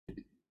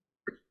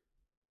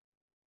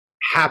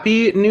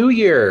Happy New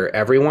Year,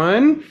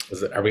 everyone.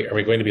 Are we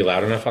going to be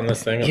loud enough on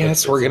this thing?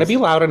 Yes, we're going to be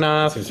loud It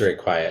enough. seems very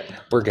quiet.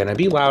 We're going to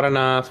be loud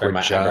enough. Sorry, We're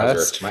my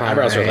just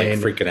eyebrows are like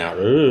fine. freaking out.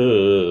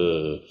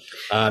 Ooh.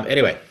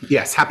 Anyway,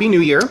 Yes, Happy New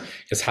Year.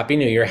 just Happy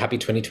New Year. Happy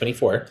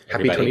 2024. Happy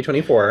everybody.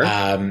 2024.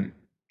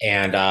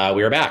 And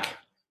we are back.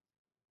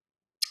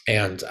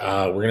 And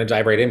we're going to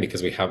dive right in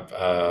because we have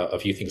a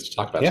few things to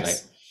talk about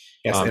tonight.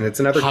 Yes, and it's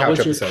another couch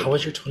episode. How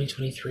was your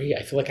 2023?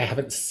 I feel like I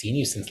haven't seen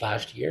you since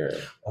last year.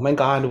 Oh my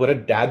God, what a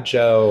dad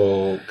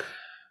joke.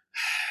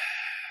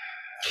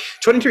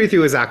 2023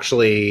 was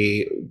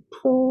actually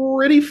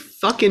pretty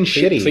fucking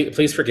shitty.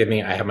 Please forgive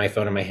me. I have my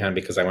phone in my hand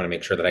because I want to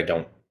make sure that I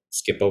don't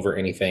skip over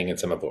anything in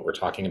some of what we're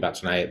talking about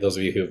tonight. Those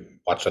of you who've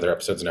watched other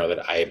episodes know that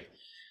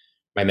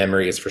my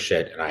memory is for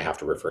shit and I have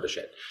to refer to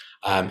shit.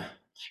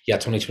 Yeah,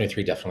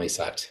 2023 definitely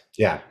sucked.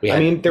 Yeah.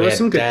 There were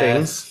some good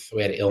things.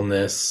 We had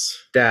illness.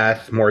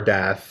 Death, more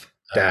death.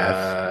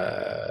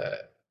 Yeah,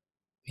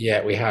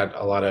 we had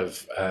a lot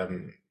of,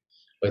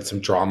 we had some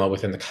drama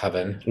within the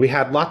coven. We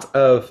had lots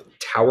of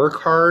tower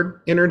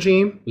card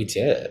energy. We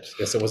did.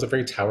 Yes, it was a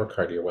very tower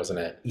card year, wasn't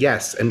it?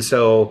 Yes. And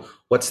so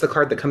what's the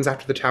card that comes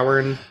after the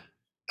tower?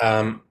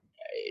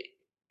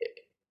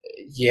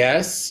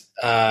 Yes.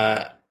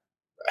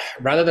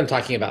 Rather than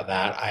talking about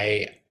that,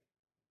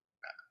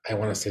 I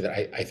want to say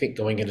that I think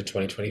going into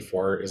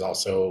 2024 is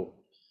also,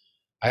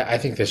 I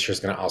think this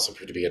year's going to also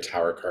prove to be a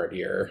tower card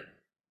year.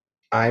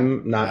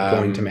 I'm not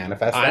going to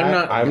manifest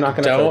that. I'm not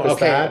going to focus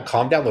okay, that.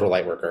 Calm down, little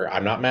light worker.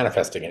 I'm not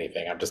manifesting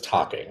anything. I'm just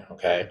talking,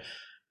 okay?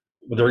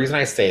 The reason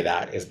I say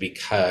that is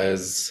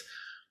because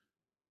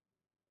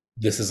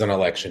this is an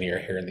election year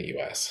here in the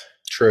US.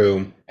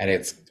 True. And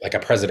it's like a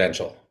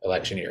presidential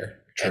election year.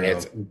 True. And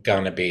it's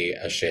going to be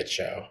a shit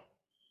show.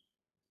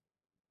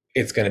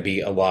 It's going to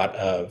be a lot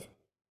of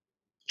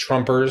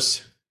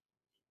Trumpers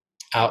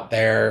out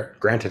there.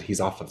 Granted,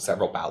 he's off of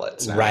several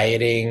ballots now.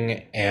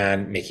 Rioting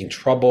and making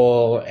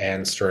trouble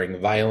and stirring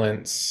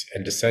violence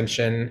and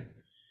dissension.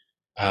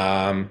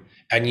 And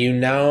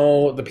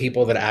the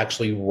people that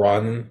actually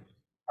run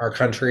our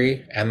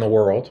country and the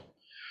world,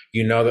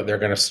 that they're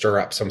going to stir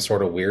up some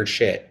sort of weird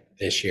shit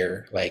this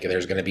year. Like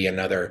there's going to be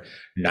another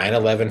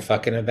 9/11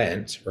 fucking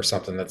event or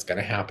something that's going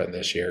to happen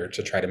this year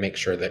to try to make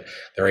sure that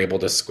they're able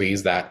to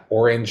squeeze that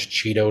orange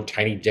Cheeto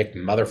tiny dick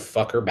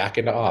motherfucker back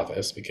into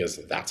office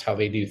because that's how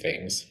they do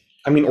things.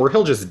 Or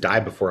he'll just die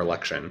before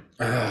election.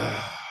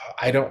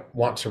 I don't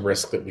want to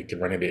risk that we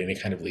could run into any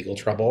kind of legal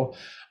trouble.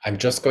 I'm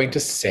just going to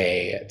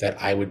say that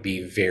I would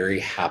be very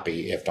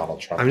happy if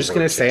Donald Trump. I'm just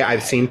going to say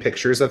I've seen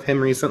pictures of him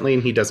recently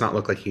and he does not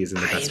look like he's in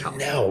the best health. I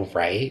know,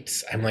 right?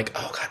 I'm like,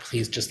 oh God,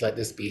 please just let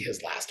this be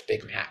his last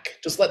Big Mac.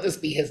 Just let this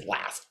be his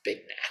last Big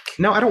Mac.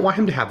 No, I don't want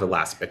him to have the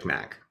last Big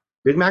Mac.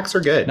 Big Macs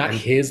are good. Not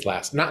his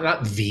last,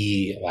 not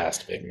the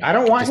last Big Mac. I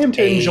don't want him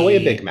to enjoy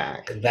a Big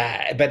Mac.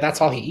 But that's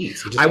all he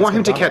eats. I want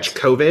him to catch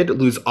COVID,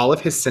 lose all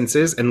of his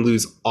senses, and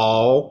lose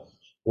all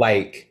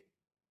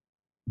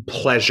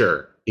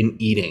pleasure in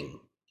eating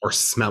or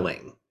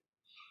smelling.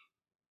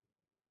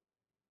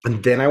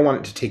 And then I want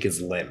it to take his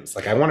limbs.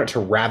 I want it to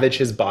ravage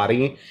his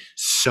body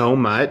so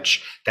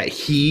much that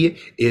he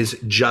is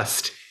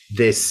just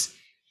this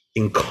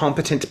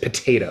incompetent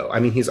potato.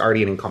 He's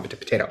already an incompetent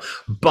potato,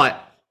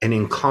 but an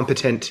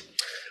incompetent.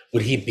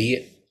 Would he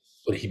be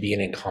an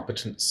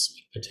incompetent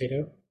sweet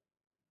potato?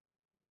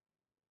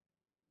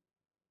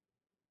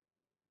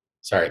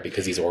 Sorry,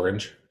 because he's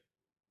orange.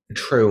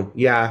 True.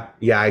 Yeah,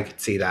 I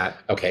could see that.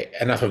 Okay,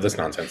 enough of this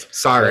nonsense.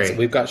 Sorry.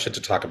 We've got shit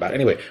to talk about.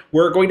 Anyway,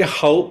 we're going to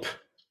hope.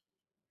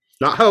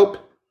 Not hope.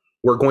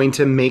 We're going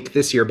to make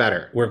this year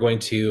better.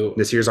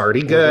 This year's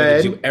already good. We're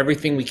going to do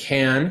everything we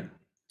can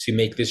to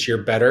make this year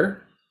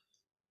better.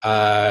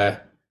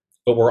 But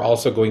we're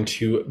also going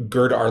to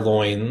gird our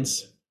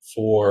loins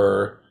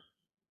for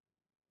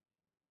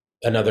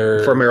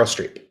Meryl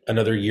Streep.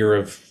 Another year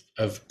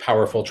of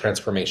powerful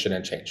transformation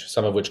and change,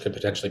 some of which could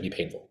potentially be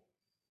painful.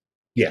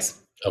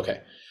 Yes.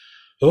 Okay.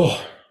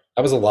 Oh,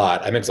 that was a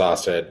lot. I'm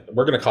exhausted.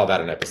 We're going to call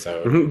that an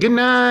episode. Mm-hmm. Good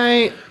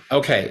night.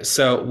 Okay.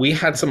 So we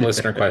had some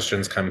listener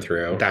questions come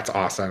through. That's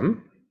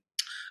awesome.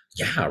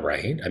 Yeah.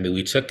 Right.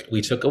 We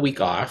took a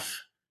week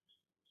off.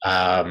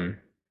 And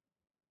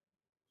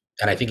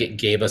I think it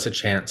gave you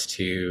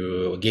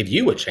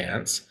a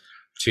chance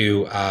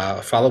to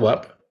follow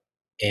up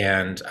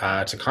and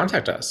to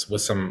contact us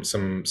with some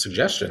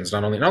suggestions,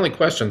 not only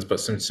questions, but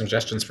some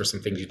suggestions for some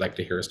things you'd like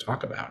to hear us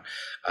talk about.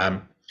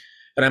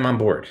 And I'm on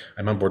board.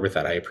 I'm on board with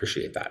that. I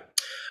appreciate that.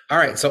 All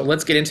right, so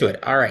let's get into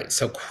it. All right,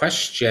 so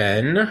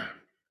question.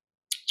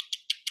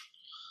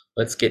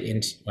 Let's get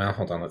into,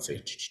 hold on, let's see.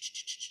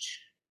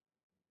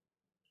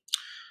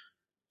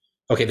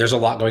 Okay, there's a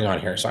lot going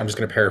on here, so I'm just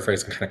going to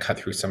paraphrase and kind of cut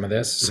through some of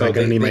this. So I'm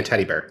going to need my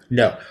teddy bear.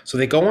 No. So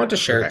they go on to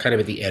share kind of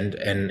at the end,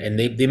 and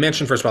they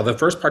mentioned, first of all, the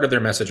first part of their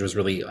message was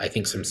really, I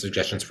think, some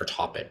suggestions for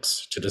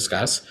topics to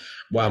discuss,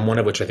 one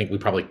of which I think we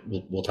probably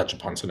will touch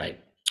upon tonight.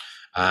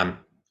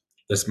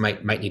 This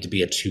might need to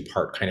be a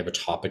two-part kind of a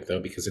topic, though,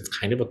 because it's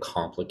kind of a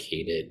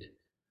complicated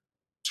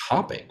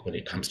topic when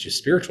it comes to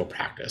spiritual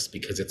practice,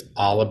 because it's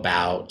all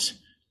about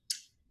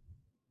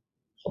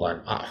Hold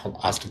on.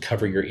 Austin,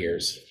 cover your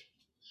ears.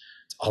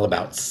 It's all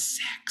about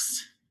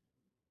sex.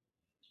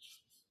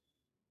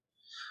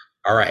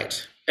 All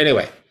right.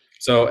 Anyway,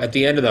 so at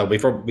the end of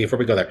before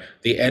we go there,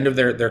 the end of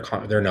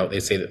their note, they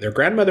say that their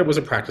grandmother was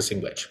a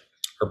practicing witch.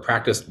 Her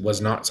practice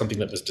was not something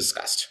that was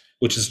discussed,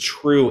 which is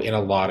true in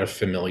a lot of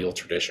familial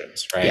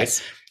traditions, right?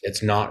 Yes.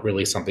 It's not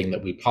really something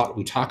that we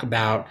talk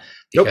about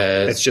Nope.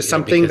 because It's just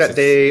something that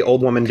the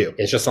old woman do.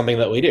 It's just something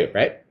that we do,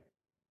 right?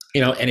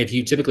 And if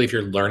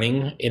you're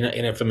learning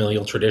in a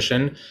familial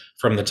tradition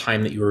from the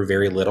time that you were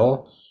very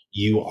little,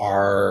 you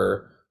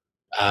are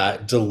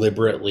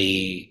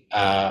deliberately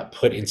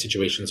put in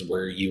situations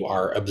where you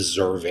are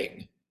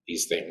observing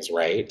these things,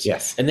 right?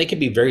 Yes. And they can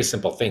be very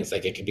simple things.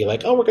 Like it could be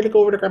like, oh, we're going to go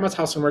over to grandma's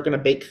house and we're going to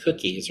bake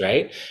cookies,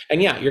 right?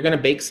 And yeah, you're going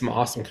to bake some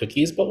awesome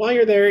cookies, but while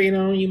you're there,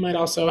 you might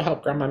also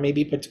help grandma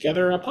maybe put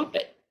together a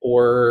puppet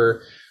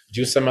or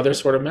do some other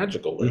sort of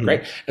magical work,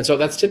 right? And so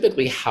that's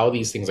typically how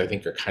these things, I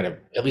think, are kind of,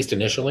 at least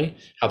initially,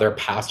 how they're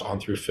passed on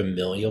through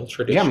familial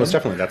tradition. Yeah, most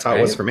definitely. That's how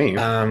it was for me.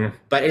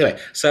 But anyway,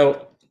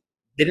 so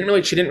she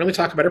didn't really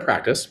talk about her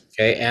practice,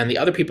 okay? And the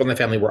other people in the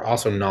family were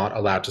also not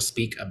allowed to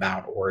speak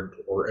about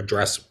or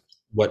address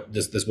what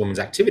this woman's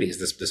activities,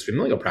 this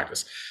familial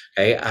practice,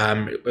 okay?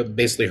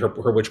 Basically,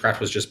 her witchcraft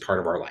was just part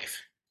of our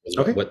life, is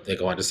what they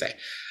go on to say.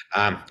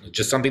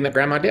 Just something that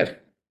grandma did.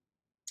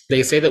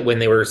 They say that when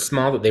they were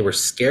small, that they were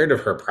scared of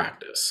her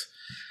practice,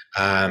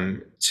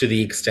 to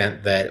the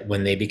extent that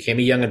when they became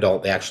a young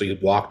adult, they actually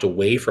walked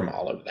away from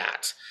all of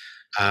that.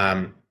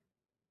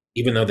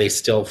 Even though they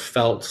still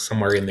felt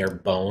somewhere in their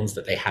bones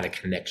that they had a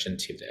connection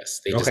to this.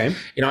 They just,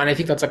 and I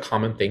think that's a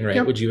common thing, right?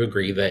 Yep. Would you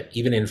agree that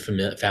even in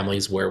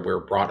families where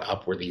we're brought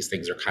up where these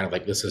things are kind of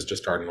like, this is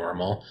just our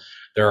normal,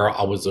 there are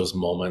always those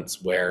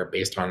moments where,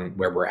 based on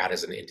where we're at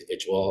as an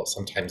individual,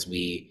 sometimes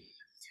we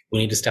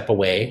need to step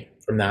away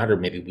from that, or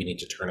maybe we need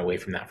to turn away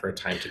from that for a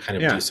time to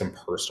kind of do some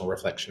personal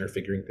reflection or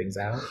figuring things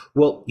out.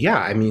 Well, yeah,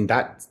 I mean,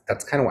 that's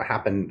kind of what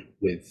happened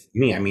with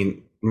me. I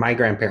mean, my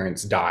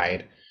grandparents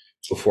died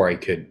before I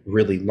could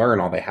really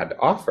learn all they had to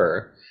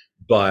offer.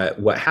 But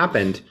what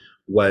happened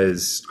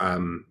was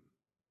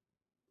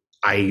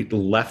I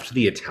left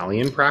the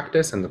Italian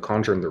practice and the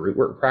conjure and the root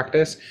work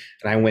practice,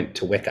 and I went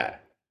to Wicca.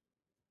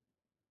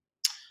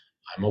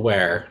 I'm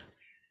aware.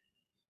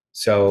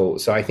 So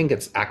I think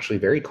it's actually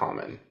very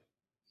common.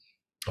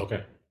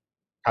 Okay.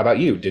 How about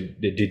you?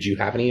 Did you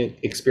have any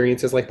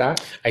experiences like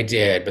that? I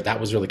did, but that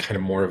was really kind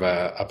of more of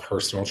a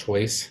personal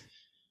choice.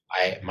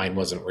 Mine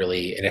wasn't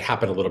really, and it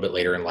happened a little bit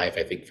later in life,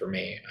 I think, for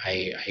me.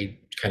 I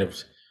kind of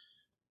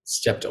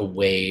stepped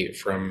away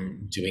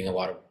from doing a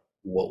lot of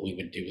what we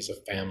would do as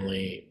a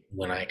family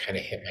when I kind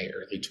of hit my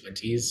early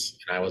 20s.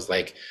 And I was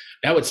like,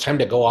 now it's time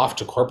to go off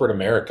to corporate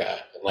America,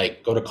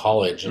 like go to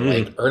college and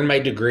like earn my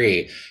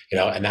degree,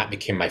 and that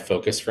became my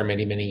focus for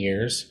many, many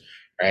years.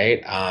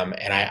 Right.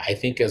 And I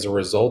think as a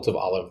result of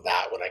all of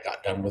that, when I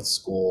got done with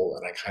school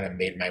and I kind of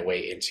made my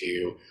way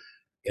into,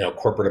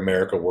 corporate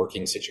America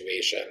working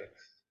situation,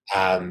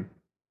 I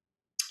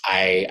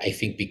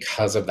think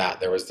because of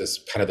that, there was this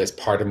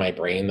part of my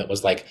brain that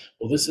was like,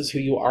 well, this is who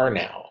you are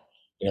now.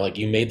 Like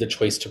you made the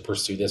choice to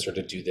pursue this or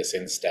to do this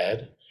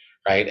instead.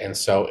 Right. And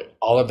so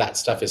all of that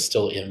stuff is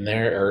still in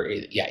there,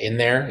 in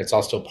there. It's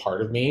all still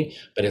part of me,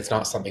 but it's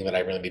not something that I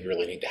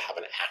really need to have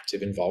an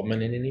active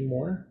involvement in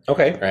anymore.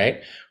 Okay.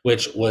 Right.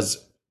 Which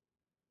was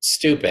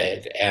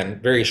stupid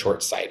and very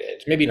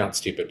short-sighted. Maybe not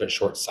stupid, but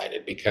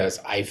short-sighted, because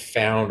I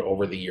found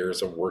over the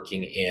years of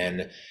working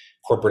in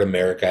corporate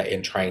America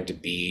and trying to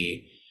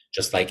be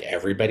just like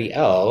everybody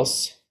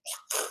else,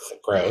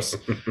 gross,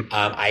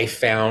 I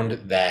found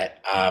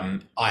that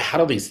I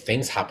had all these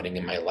things happening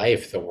in my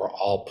life that were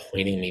all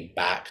pointing me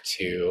back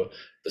to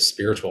the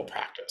spiritual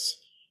practice.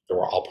 They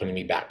were all pointing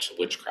me back to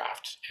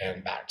witchcraft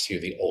and back to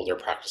the older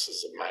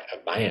practices of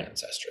my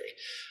ancestry.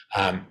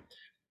 And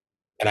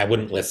I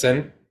wouldn't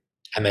listen.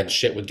 And then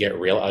shit would get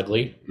real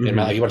ugly. And you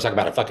want to talk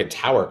about a fucking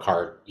tower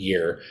card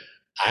year?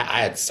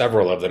 I had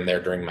several of them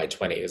there during my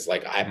 20s.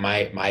 Like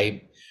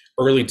my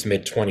early to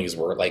mid 20s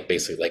were like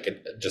basically like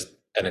just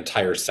an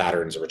entire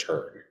Saturn's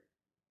return.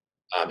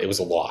 It was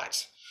a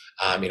lot,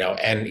 and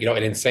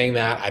in saying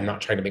that, I'm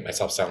not trying to make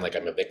myself sound like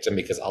I'm a victim,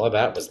 because all of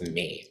that was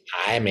me.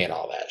 I made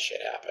all that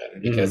shit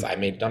happen because I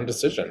made dumb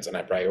decisions and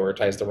I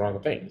prioritized the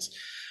wrong things.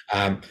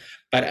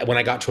 But when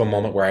I got to a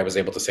moment where I was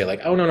able to say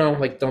like, oh, no,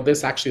 like, no,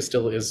 this actually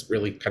still is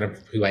really kind of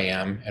who I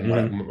am and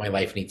what my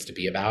life needs to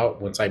be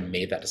about. Once I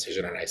made that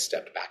decision and I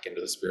stepped back into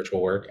the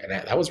spiritual work, and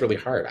that was really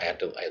hard. I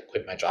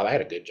quit my job. I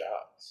had a good job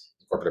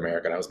in corporate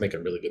America, and I was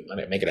making really good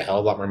money, making a hell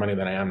of a lot more money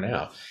than I am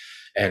now.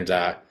 And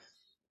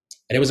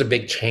it was a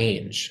big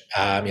change,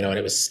 and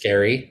it was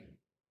scary.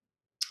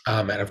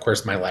 And of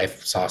course, my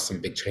life saw some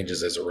big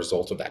changes as a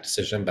result of that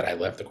decision, but I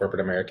left the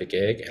corporate America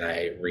gig and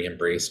I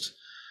re-embraced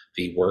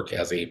the work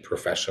as a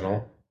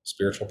professional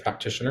spiritual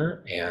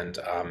practitioner, and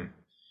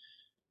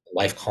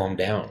life calmed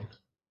down.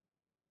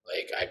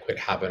 Like I quit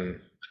having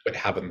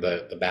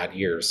the bad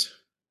years.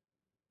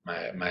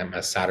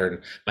 My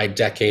Saturn, my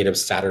decade of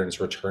Saturn's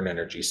return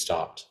energy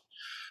stopped.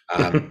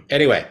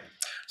 Anyway,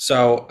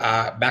 So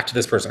back to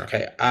this person.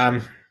 Okay.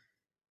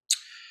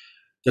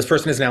 This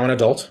person is now an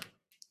adult,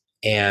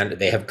 and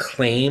they have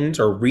claimed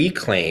or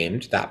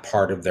reclaimed that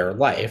part of their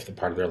life, the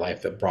part of their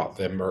life that brought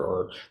them,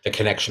 or the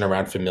connection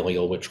around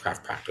familial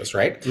witchcraft practice,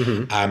 right?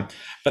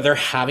 But they're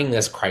having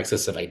this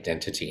crisis of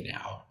identity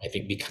now, I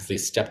think, because they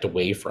stepped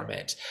away from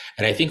it.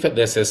 And I think that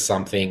this is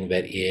something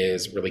that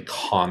is really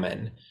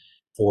common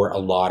for a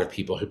lot of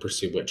people who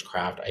pursue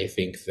witchcraft. I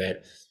think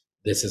that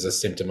this is a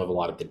symptom of a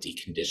lot of the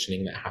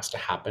deconditioning that has to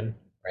happen,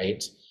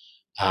 right?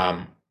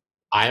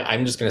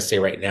 I'm just going to say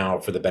right now,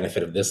 for the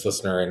benefit of this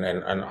listener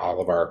and all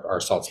of our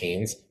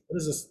saltines, what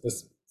is this?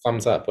 This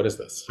thumbs up. What is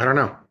this? I don't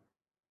know.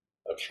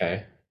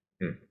 Okay.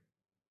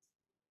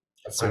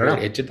 That's so I don't weird.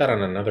 know. It did that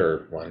on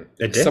another one.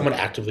 It Is did. someone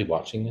actively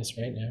watching this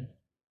right now?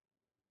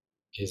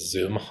 Is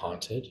Zoom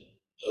haunted?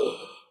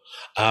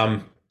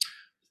 To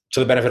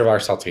the benefit of our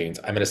saltines,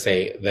 I'm going to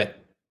say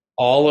that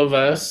all of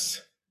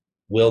us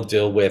will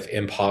deal with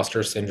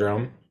imposter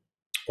syndrome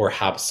or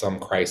have some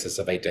crisis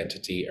of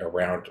identity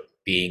around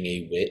being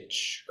a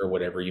witch or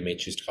whatever you may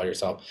choose to call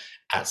yourself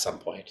at some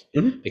point,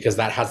 because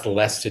that has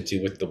less to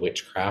do with the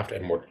witchcraft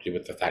and more to do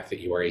with the fact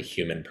that you are a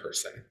human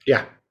person.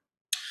 Yeah.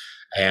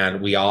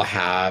 And we all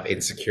have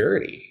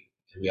insecurity,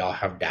 and we all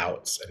have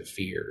doubts and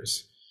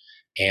fears.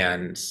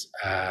 And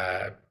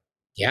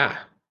yeah,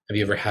 have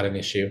you ever had an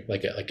issue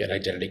like an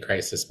identity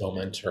crisis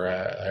moment or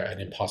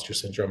an imposter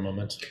syndrome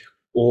moment?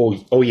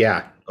 Oh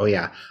yeah.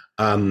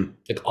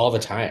 Like all the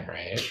time,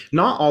 right?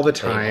 Not all the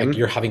time. Like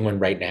you're having one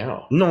right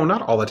now. No,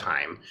 not all the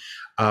time.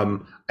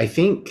 I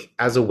think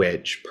as a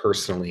witch,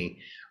 personally,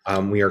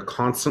 we are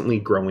constantly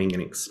growing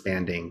and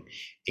expanding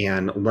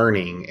and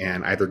learning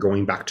and either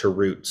going back to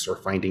roots or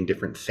finding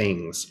different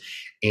things.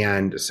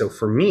 And so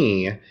for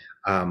me,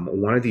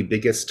 one of the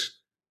biggest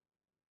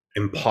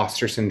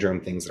imposter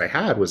syndrome things that I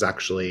had was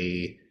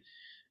actually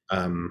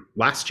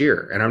last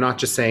year. And I'm not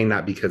just saying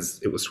that because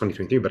it was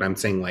 2023, but I'm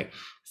saying like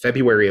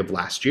February of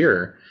last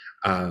year,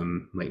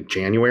 like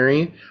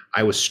January,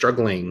 I was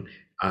struggling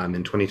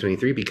in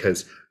 2023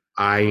 because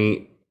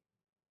I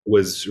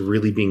was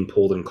really being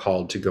pulled and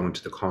called to go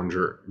into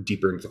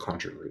deeper into the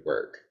conjuring root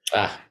work.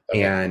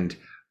 Okay. And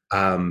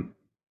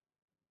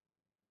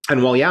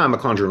while I'm a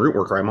conjuring root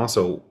worker, I'm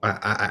also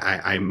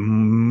I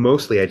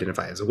mostly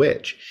identify as a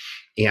witch.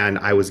 And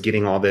I was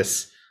getting all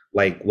this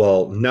like,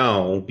 well,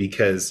 no,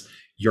 because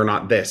you're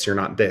not this, you're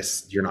not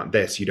this, you're not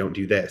this, you don't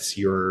do this,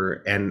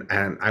 and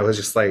I was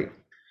just like,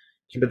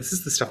 but this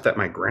is the stuff that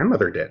my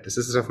grandmother did. This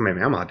is the stuff my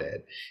mama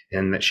did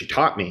and that she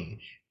taught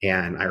me.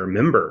 And I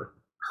remember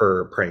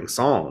her praying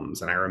psalms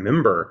and I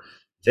remember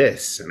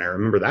this and I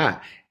remember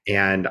that.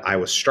 And I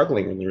was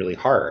struggling really, really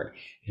hard.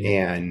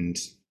 And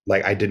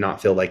like, I did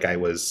not feel like I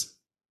was,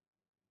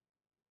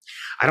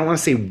 I don't want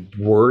to say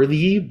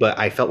worthy, but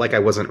I felt like I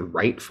wasn't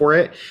right for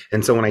it.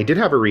 And so when I did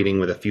have a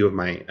reading with a few of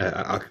my,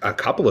 a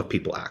couple of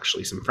people,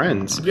 actually, some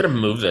friends. I'm going to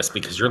move this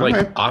because you're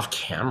like off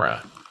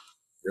camera.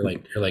 You're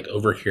like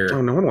over here.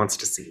 Oh, no one wants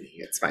to see me.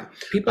 It's fine.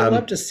 People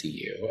love to see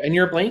you. And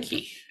you're a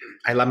blankie.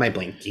 I love my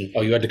blankie.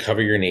 Oh, you had to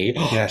cover your knee?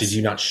 Yes. Did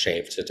you not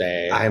shave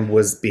today? I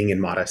was being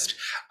immodest.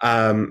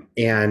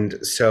 And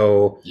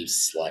so... You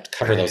slut.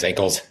 Cover those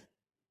ankles.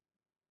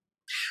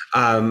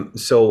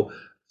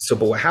 But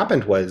what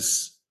happened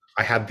was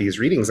I had these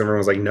readings and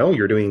everyone was like, no,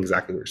 you're doing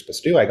exactly what you're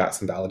supposed to do. I got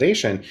some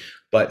validation,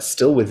 but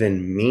still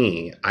within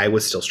me, I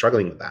was still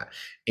struggling with that.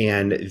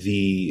 And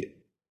the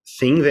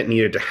thing that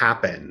needed to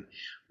happen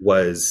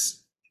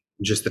was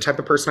just the type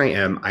of person I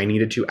am. I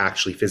needed to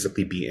actually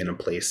physically be in a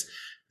place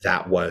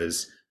that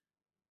was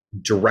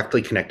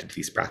directly connected to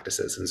these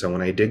practices. And so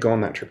when I did go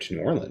on that trip to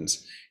New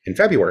Orleans in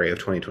February of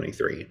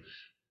 2023,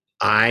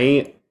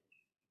 I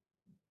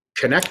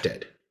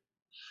connected.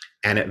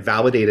 And it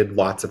validated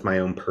lots of my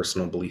own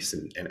personal beliefs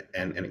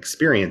and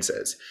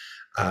experiences.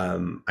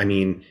 I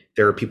mean,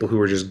 there are people who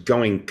were just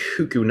going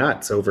cuckoo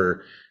nuts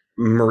over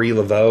Marie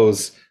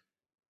Laveau's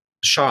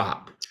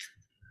shop.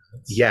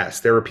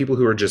 Yes, there were people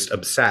who were just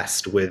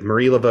obsessed with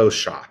Marie Laveau's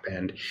shop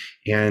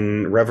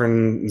and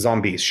Reverend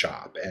Zombie's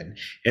shop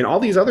and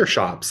all these other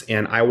shops.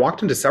 And I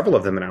walked into several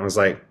of them and I was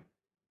like,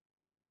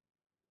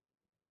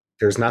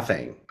 there's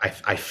nothing.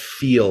 I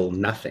feel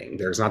nothing.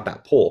 There's not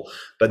that pull.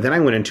 But then I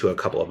went into a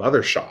couple of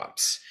other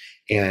shops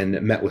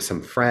and met with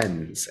some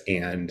friends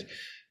and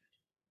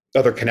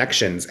other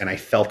connections, and I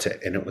felt it,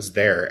 and it was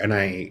there. And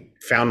I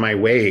found my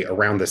way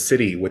around the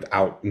city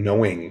without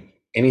knowing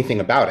anything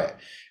about it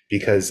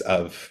because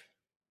of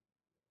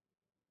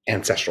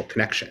ancestral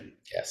connection.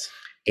 Yes.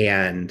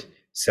 And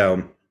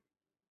so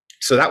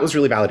that was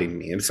really validating to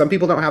me. And some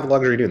people don't have the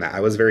luxury of doing that. I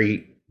was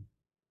very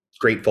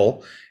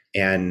grateful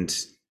and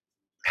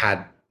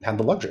had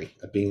the luxury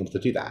of being able to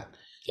do that.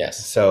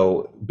 Yes.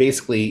 So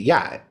basically,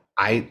 yeah,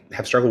 I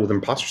have struggled with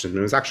imposter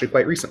syndrome. It was actually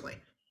quite recently.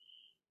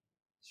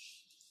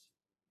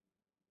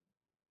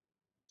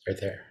 Right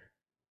there.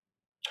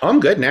 I'm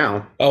good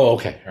now. Oh,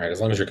 okay. All right.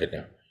 As long as you're good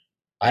now.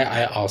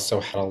 I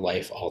also had a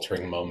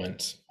life-altering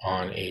moment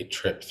on a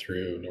trip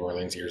through New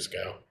Orleans years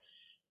ago.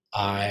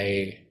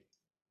 I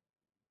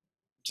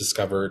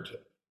discovered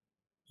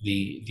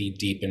the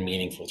deep and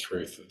meaningful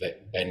truth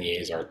that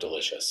beignets are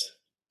delicious.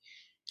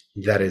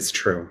 That is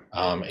true.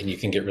 And you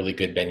can get really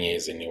good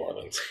beignets in New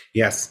Orleans.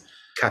 Yes.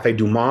 Cafe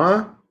du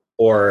Mans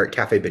or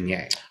Cafe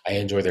Beignet. I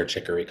enjoy their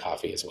chicory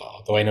coffee as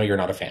well, though I know you're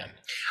not a fan.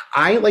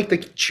 I like the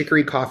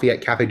chicory coffee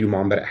at Cafe du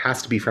Mans, but it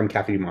has to be from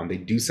Cafe du Mans. They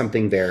do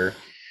something there.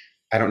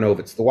 I don't know if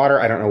it's the water.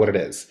 I don't know what it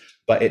is,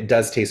 but it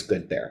does taste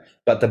good there.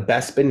 But the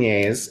best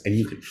beignets, and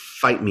you can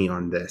fight me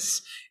on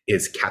this,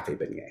 is Cafe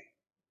Beignet.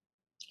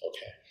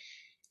 Okay.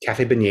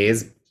 Cafe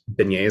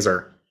beignets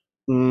are,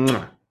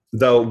 mwah.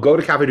 Though go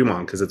to Cafe du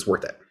Mans because it's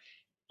worth it.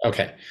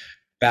 Okay.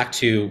 Back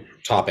to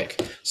topic.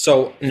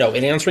 So, no,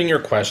 in answering your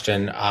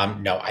question,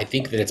 no, I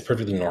think that it's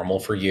perfectly normal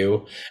for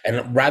you.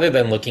 And rather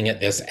than looking at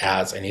this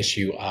as an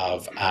issue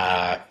of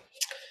a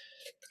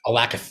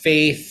lack of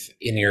faith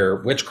in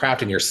your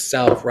witchcraft and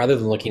yourself, rather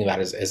than looking at that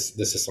as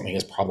this is something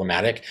that's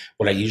problematic,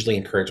 what I usually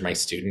encourage my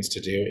students to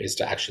do is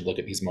to actually look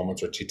at these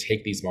moments, or to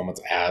take these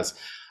moments as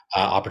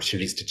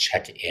opportunities to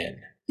check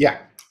in. Yeah.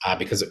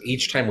 Because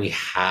each time we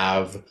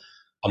have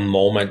a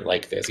moment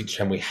like this, each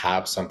time we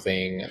have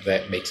something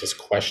that makes us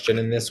question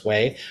in this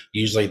way,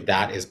 usually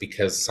that is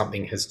because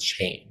something has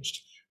changed.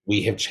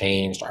 We have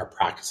changed, our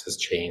practice has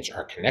changed,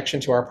 our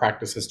connection to our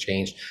practice has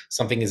changed,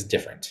 something is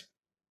different.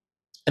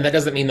 And that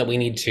doesn't mean that we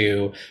need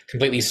to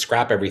completely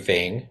scrap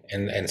everything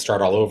and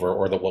start all over,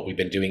 or that what we've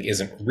been doing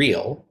isn't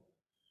real,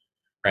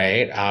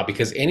 right?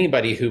 Because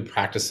anybody who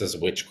practices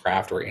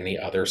witchcraft or any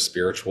other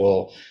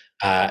spiritual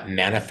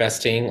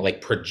manifesting,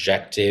 like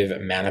projective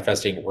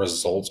manifesting,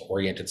 results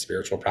oriented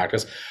spiritual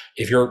practice,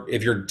 if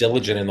you're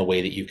diligent in the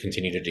way that you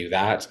continue to do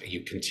that,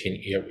 you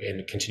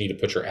continue to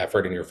put your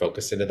effort and your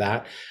focus into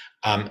that,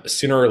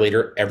 sooner or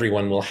later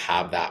everyone will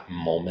have that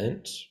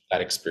moment,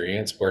 that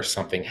experience where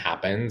something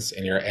happens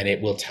and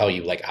it will tell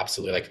you, like,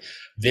 absolutely, like,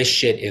 this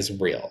shit is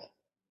real.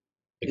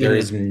 Like, there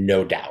is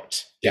no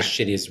doubt this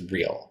shit is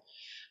real.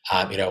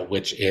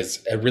 Which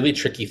is a really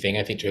tricky thing,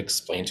 I think, to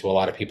explain to a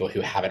lot of people who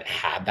haven't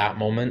had that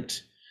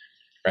moment,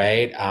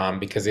 right?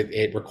 Because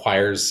it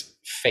requires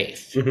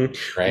faith,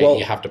 right? Well,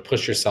 you have to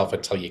push yourself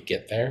until you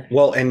get there.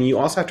 Well, and you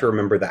also have to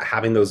remember that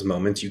having those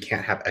moments, you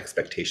can't have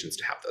expectations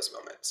to have those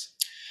moments.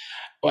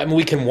 Well, I mean,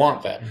 we can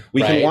want them.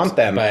 We can want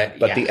them, but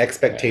the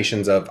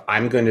expectations of,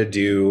 I'm going to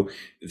do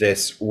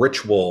this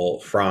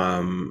ritual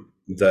I'm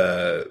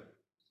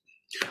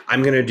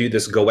going to do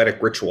this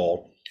goetic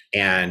ritual,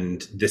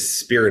 and this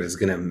spirit is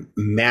going to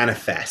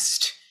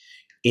manifest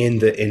in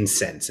the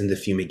incense and the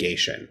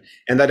fumigation.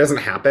 And that doesn't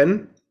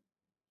happen.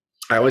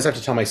 I always have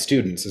to tell my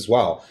students as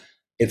well,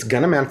 it's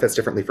going to manifest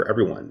differently for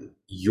everyone.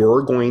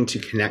 You're going to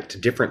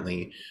connect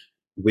differently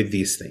with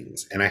these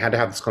things. And I had to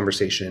have this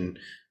conversation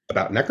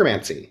about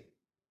necromancy,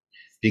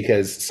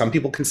 because some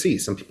people can see,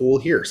 some people will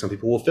hear, some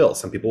people will feel,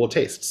 some people will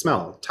taste,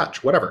 smell,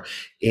 touch, whatever.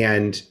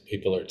 And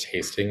people are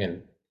tasting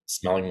and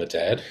smelling the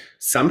dead.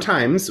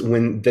 Sometimes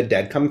when the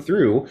dead come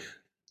through,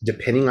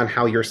 depending on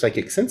how your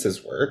psychic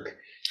senses work.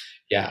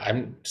 Yeah,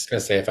 I'm just going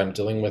to say, if I'm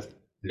dealing with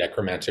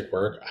necromantic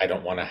work, I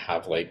don't want to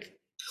have like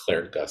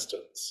Claire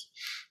Gustons.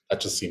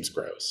 That just seems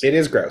gross. It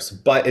is gross,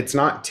 but it's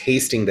not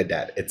tasting the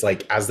dead. It's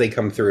like, as they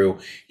come through,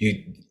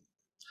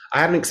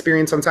 I had an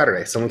experience on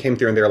Saturday. Someone came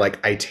through and they're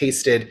like, I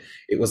tasted,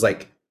 it was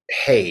like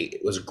hay,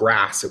 it was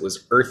grass, it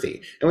was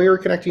earthy. And we were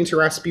connecting to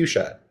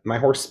Rasputia, my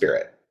horse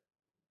spirit,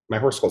 my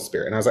horse skull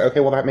spirit. And I was like,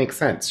 okay, well, that makes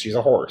sense. She's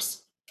a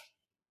horse.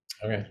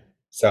 Okay.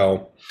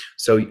 So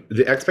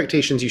the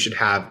expectations you should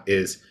have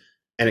is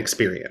an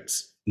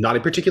experience, not a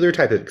particular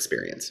type of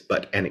experience,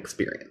 but an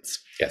experience.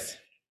 Yes.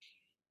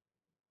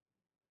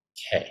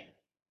 Okay.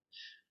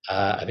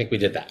 I think we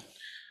did that.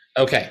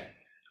 Okay.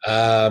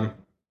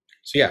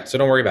 So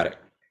don't worry about it.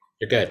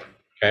 You're good.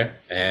 Okay.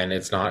 And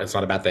it's not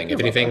a bad thing. If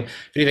anything,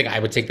 I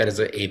would take that as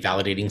a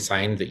validating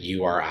sign that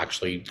you are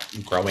actually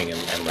growing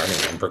and learning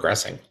and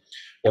progressing,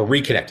 or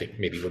reconnecting,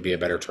 maybe would be a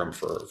better term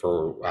for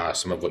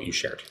some of what you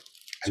shared.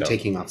 I'm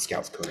taking off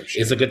Scout's coat of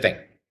shame. It's a good thing.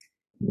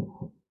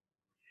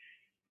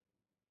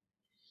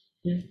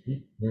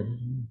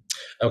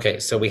 Okay.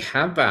 So we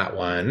have that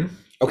one.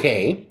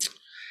 Okay.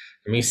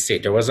 Let me see.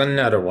 There was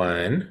another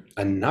one.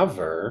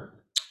 Another?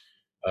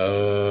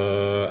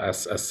 I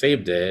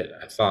saved it.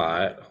 I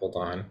thought. Hold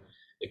on.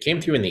 It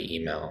came through in the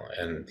email,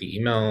 and the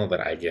email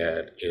that I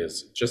get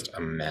is just a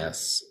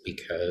mess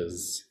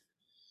because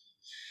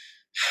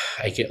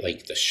I get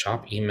like the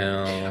shop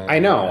email. I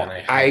know.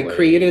 I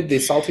created the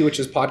Salty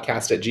Witches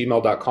podcast at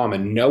gmail.com,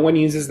 and no one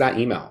uses that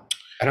email.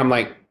 And I'm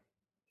like,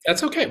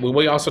 that's okay.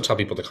 We also tell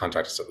people to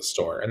contact us at the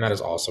store, and that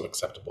is also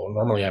acceptable.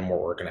 Normally I'm more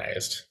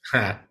organized.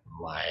 I'm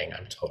lying.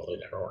 I'm totally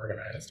never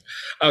organized.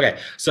 Okay.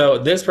 So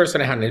this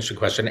person had an interesting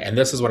question, and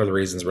this is one of the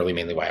reasons really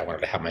mainly why I wanted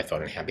to have my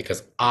phone in hand,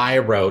 because I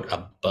wrote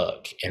a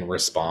book in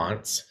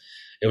response.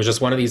 It was just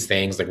one of these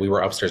things, like we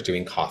were upstairs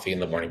doing coffee in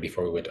the morning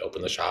before we went to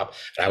open the shop,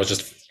 and I was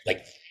just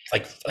like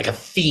a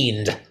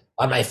fiend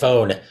on my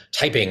phone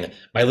typing.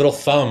 My little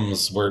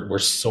thumbs were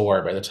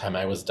sore by the time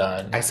I was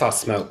done. I saw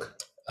smoke.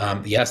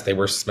 Yes, they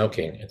were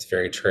smoking. It's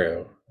very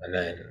true. And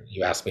then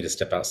you asked me to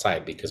step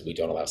outside because we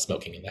don't allow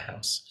smoking in the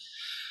house.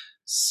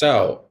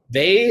 So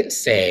they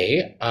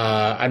say,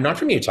 I'm not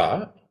from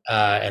Utah,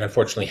 and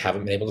unfortunately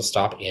haven't been able to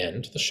stop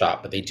into the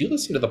shop, but they do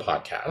listen to the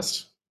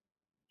podcast,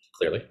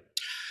 clearly.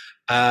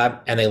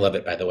 And they love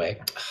it, by the way.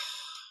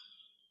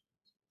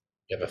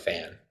 You have a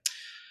fan.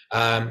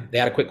 They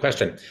had a quick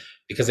question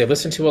because they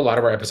listened to a lot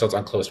of our episodes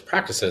on closed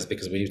practices,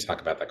 because we do talk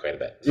about that quite a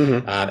bit.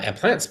 And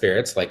plant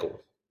spirits, like,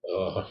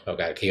 oh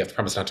God, okay, you have to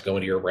promise not to go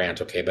into your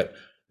rant, okay, but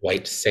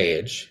white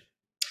sage.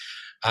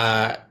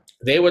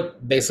 They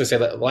would basically say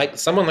that, like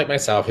someone like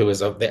myself who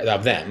is of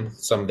them,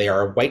 they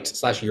are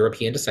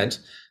white/European descent.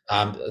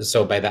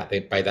 So by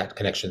that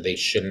connection, they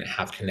shouldn't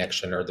have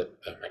connection, or oh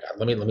my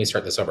God, let me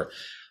start this over.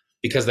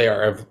 Because they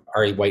are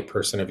a white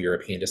person of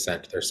European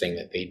descent, they're saying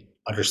that they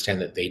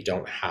understand that they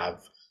don't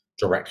have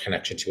direct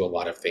connection to a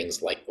lot of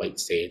things like white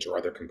sage or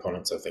other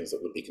components of things that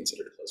would be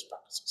considered closed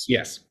practices.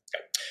 Yes.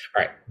 Okay.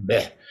 All right.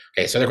 Blech.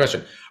 Okay. So their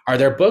question: are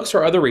there books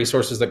or other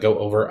resources that go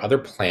over other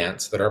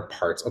plants that are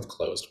parts of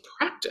closed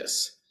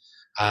practice?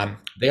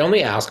 They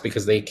only ask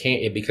because it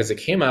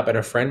came up, and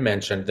a friend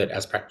mentioned that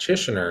as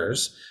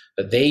practitioners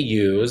that they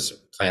use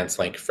plants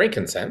like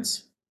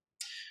frankincense,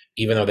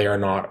 even though they are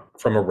not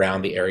from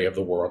around the area of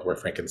the world where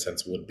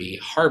frankincense would be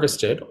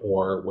harvested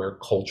or where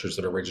cultures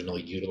that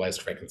originally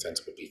utilized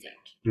frankincense would be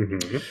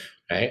found.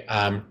 Okay.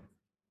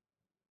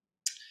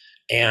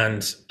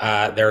 And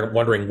they're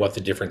wondering what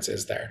the difference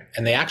is there.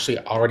 And they actually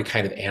already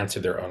kind of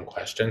answered their own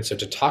question. So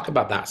to talk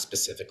about that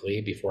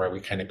specifically before we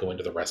kind of go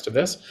into the rest of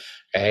this,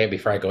 okay,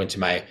 before I go into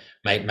my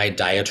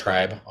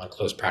diatribe on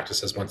closed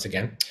practices once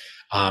again,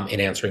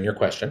 in answering your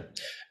question,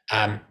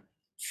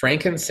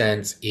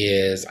 frankincense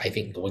is, I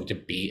think, going to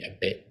be a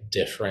bit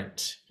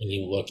different when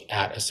you look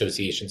at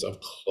associations of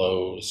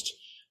closed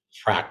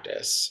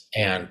practice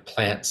and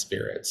plant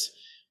spirits,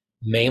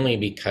 mainly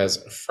because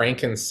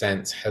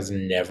frankincense has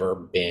never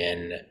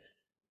been,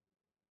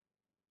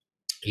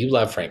 you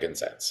love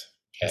frankincense,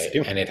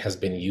 okay? And it has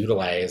been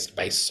utilized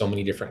by so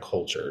many different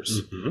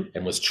cultures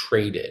and was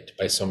traded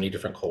by so many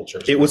different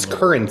cultures. It was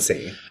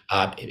currency.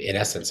 In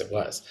essence, it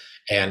was.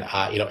 And,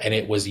 and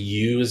it was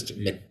used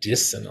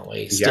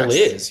medicinally, still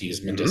is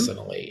used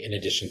medicinally, in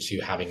addition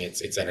to having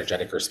its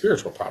energetic or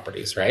spiritual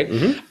properties, right?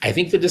 I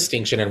think the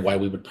distinction, and why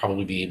we would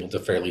probably be able to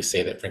fairly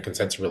say that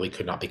frankincense really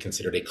could not be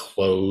considered a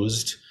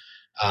closed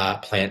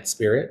plant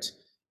spirit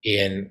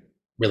in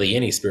really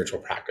any spiritual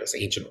practice,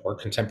 ancient or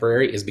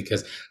contemporary, is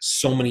because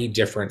so many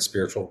different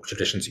spiritual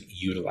traditions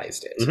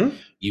utilized it.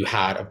 You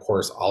had, of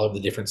course, all of the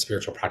different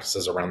spiritual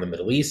practices around the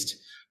Middle East.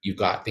 You've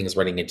got things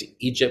running into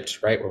Egypt,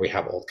 right, where we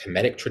have old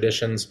Kemetic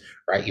traditions,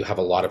 right? You have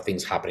a lot of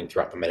things happening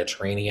throughout the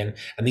Mediterranean.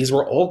 And these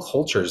were all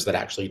cultures that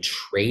actually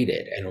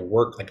traded and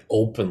worked like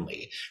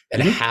openly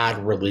and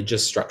had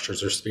religious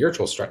structures or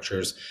spiritual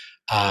structures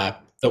that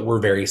were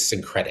very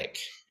syncretic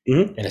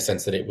in a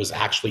sense that it was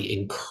actually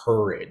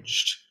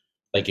encouraged.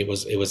 Like it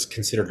was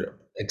considered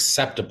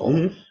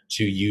acceptable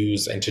to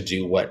use and to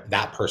do what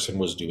that person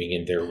was doing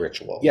in their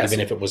ritual, even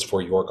if it was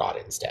for your God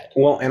instead.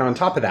 Well, and on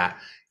top of that,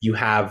 you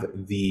have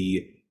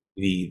the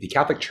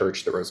Catholic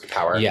Church that rose to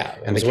power. Yeah,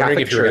 and the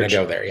Catholic Church, going to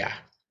go there. Yeah,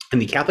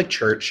 and the Catholic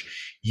Church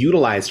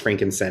utilized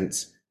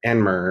frankincense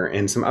and myrrh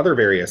and some other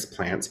various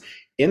plants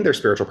in their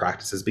spiritual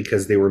practices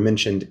because they were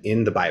mentioned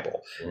in the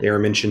Bible. They were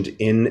mentioned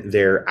in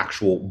their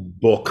actual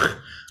book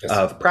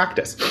of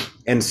practice.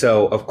 And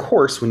so, of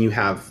course, when you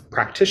have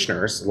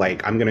practitioners,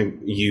 like I'm going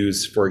to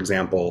use, for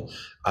example,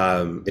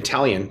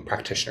 Italian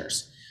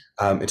practitioners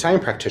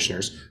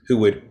who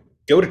would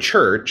go to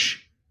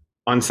church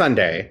on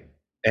Sunday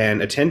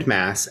and attend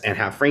mass and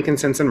have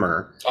frankincense and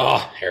myrrh.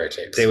 Oh,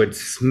 heretics. They would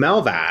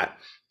smell that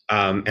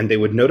and they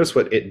would notice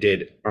what it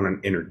did on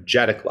an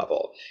energetic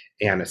level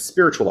and a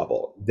spiritual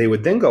level. They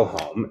would then go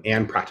home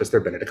and practice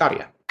their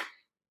Benedicatia.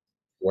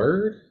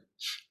 Word?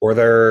 Or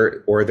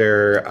their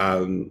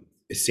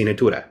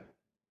Sinatura.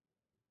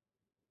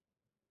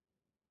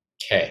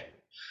 Okay.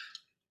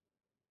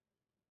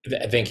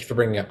 Thank you for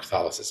bringing up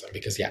Catholicism,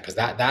 because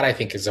that I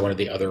think is one of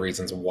the other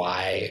reasons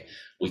why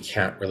we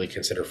can't really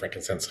consider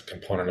frankincense a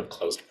component of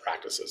closed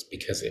practices,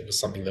 because it was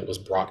something that was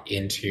brought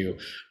into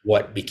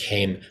what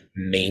became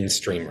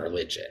mainstream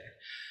religion.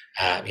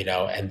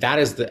 And that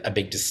is a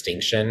big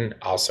distinction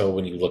also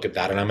when you look at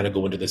that. And I'm going to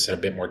go into this in a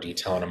bit more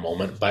detail in a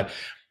moment, but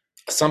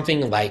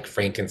something like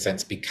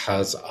frankincense,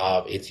 because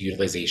of its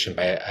utilization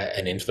by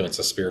an influence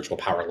of spiritual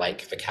power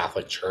like the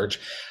Catholic Church,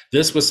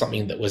 this was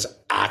something that was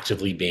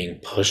actively being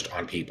pushed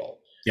on people.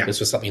 Yeah. This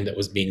was something that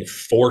was being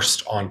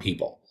forced on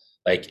people.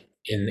 Like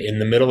in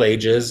the Middle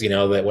Ages,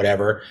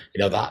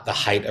 the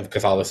height of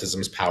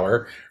Catholicism's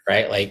power,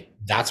 right? Like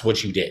that's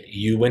what you did.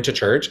 You went to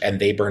church and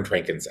they burned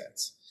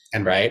frankincense,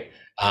 and right?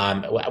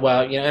 And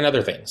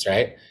other things,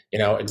 right?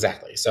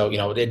 Exactly. So,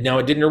 it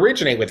didn't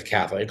originate with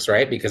Catholics,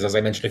 right? Because as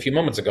I mentioned a few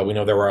moments ago, we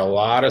know there were a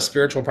lot of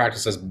spiritual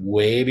practices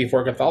way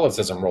before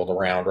Catholicism rolled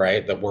around,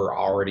 right? That were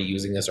already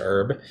using this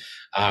herb.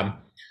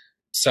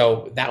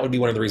 So that would be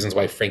one of the reasons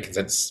why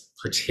frankincense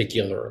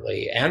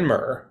particularly, and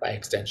myrrh by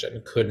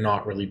extension, could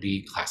not really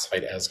be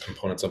classified as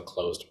components of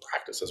closed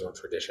practices or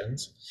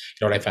traditions.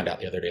 You know what I found out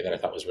the other day that I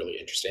thought was really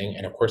interesting,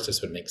 and of course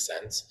this would make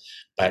sense,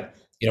 but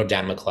you know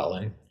Dan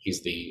McClellan,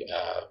 he's the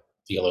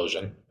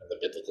theologian and the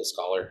biblical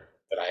scholar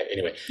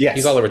Yes.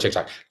 he's all over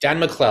TikTok. Dan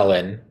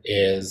McClellan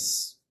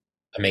is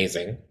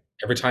amazing.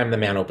 Every time the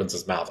man opens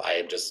his mouth, I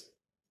am just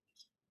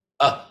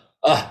uh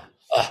uh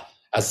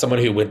as someone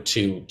who went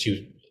to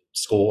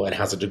school and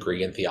has a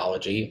degree in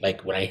theology,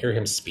 like when I hear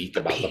him speak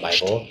about the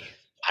Bible,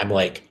 I'm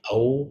like,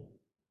 oh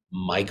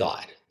my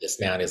God,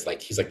 this man is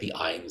like, he's like the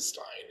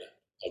Einstein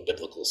of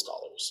biblical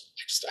scholars.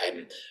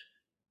 I'm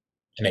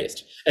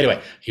amazed.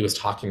 Anyway, he was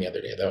talking the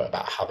other day though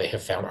about how they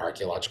have found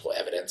archaeological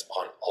evidence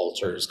on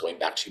altars going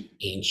back to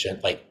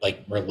ancient like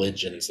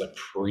religions that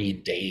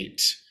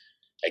predate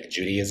like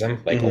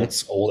Judaism, like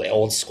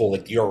old school,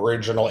 like the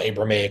original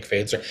Abrahamic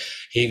faiths.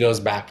 He goes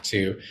back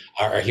to,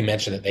 or he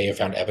mentioned that they have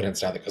found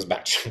evidence now that goes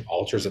back to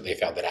altars that they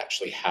found that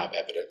actually have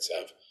evidence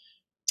of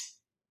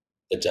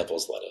the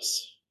devil's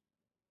lettuce,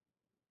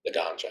 the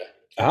ganja.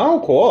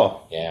 Oh,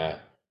 cool. Yeah,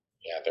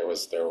 there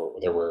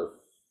were.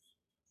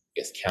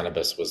 Yes,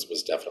 cannabis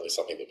was definitely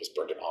something that was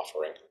burned in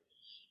offering,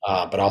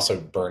 but also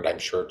burned, I'm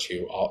sure,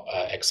 to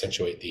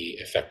accentuate the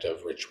effect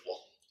of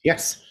ritual.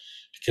 Yes,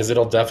 because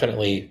it'll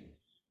definitely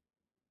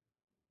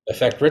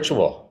affect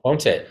ritual,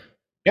 won't it?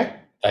 Yeah.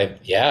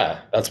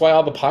 Yeah, that's why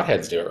all the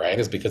potheads do it, right?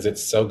 Is because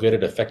it's so good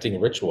at affecting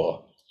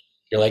ritual.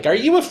 You're like, are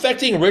you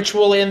affecting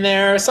ritual in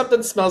there?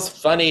 Something smells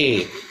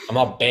funny. I'm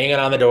all banging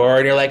on the door,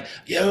 and you're like,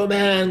 yo,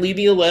 man, leave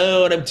me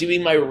alone. I'm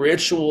doing my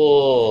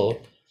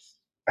ritual.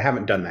 I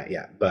haven't done that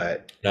yet,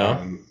 but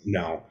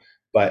no.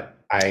 But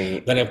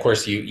I then of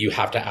course you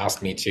have to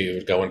ask me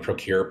to go and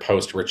procure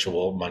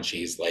post-ritual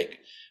munchies like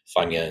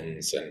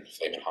Funyuns and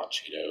Flamin' Hot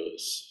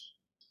Cheetos.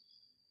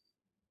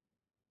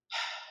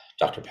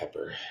 Dr.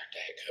 Pepper,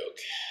 Diet Coke,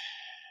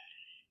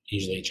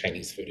 usually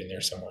Chinese food in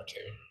there somewhere too.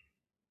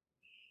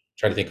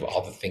 Try to think of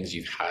all the things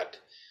you've had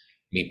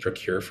me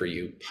procure for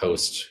you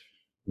post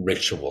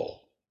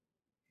ritual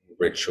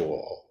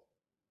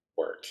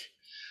work.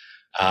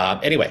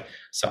 Anyway,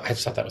 so I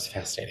just thought that was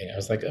fascinating. I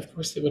was like, of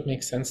course it would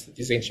make sense that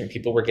these ancient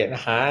people were getting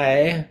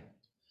high.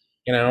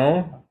 You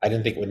know, I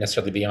didn't think it would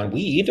necessarily be on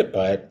weed,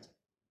 but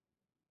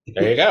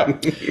there you go.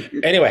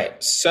 Anyway,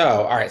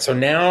 so all right. So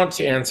now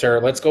to answer,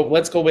 let's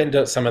go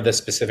into some of the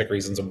specific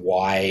reasons of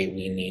why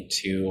we need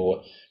to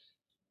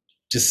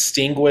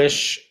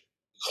distinguish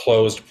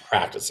closed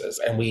practices.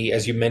 And we,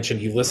 as you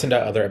mentioned, you listened to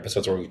other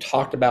episodes where we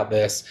talked about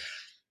this.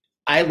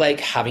 I like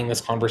having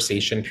this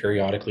conversation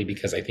periodically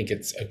because I think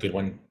it's a good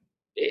one.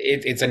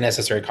 It's a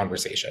necessary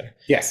conversation.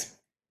 Yes.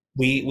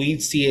 We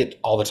see it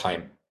all the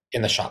time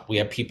in the shop. We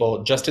have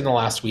people, just in the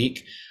last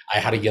week, I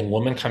had a young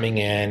woman coming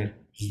in,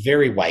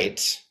 very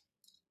white.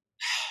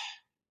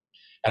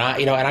 And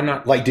I'm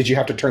not like, did you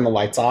have to turn the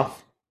lights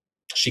off?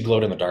 She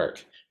glowed in the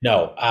dark.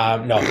 No,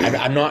 I'm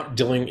not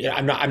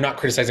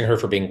criticizing her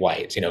for being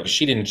white, because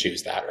she didn't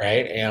choose that,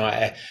 right?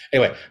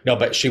 Anyway, no,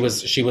 but she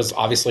was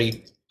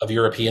obviously of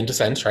European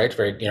descent, right?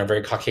 Very,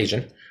 very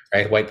Caucasian,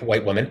 right?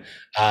 White woman.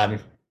 I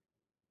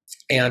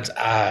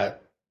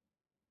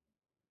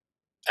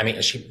mean,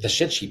 the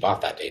shit she bought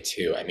that day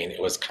too. I mean,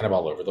 it was kind of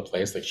all over the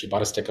place. Like she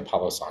bought a stick of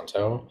Palo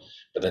Santo,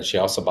 but then she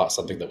also bought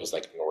something that was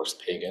like Norse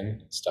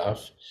pagan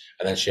stuff,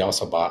 and then she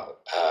also bought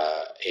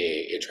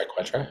a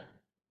triquetra, a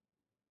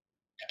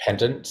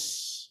pendant,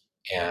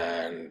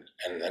 and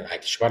then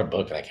she bought a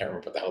book, and I can't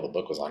remember what the hell the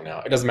book was on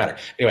now. It doesn't matter.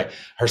 Anyway,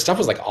 her stuff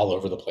was like all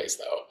over the place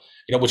though,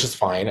 which is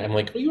fine. I'm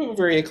like, well, you have a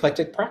very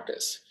eclectic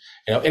practice.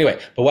 Anyway,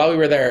 but while we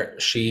were there,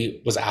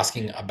 she was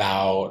asking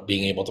about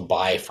being able to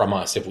buy from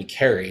us if we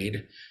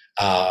carried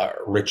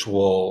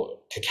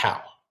ritual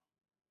cacao.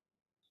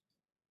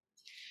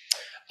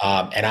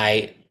 And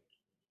I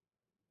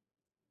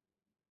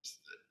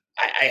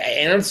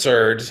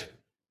answered,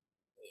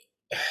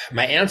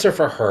 my answer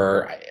for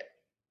her, it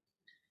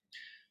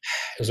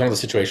was one of those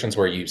situations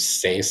where you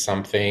say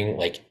something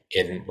like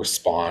in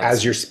response.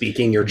 As you're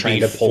speaking, you're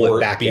trying to pull it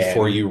back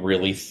before you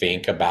really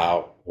think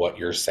about what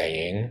you're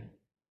saying.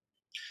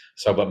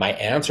 So, but my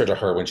answer to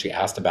her when she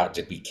asked about,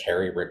 did we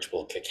carry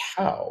ritual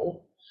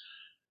cacao?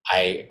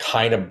 I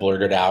kind of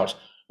blurted out,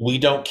 we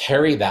don't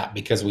carry that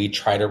because we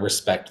try to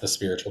respect the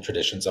spiritual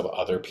traditions of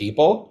other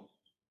people.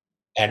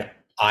 And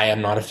I am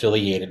not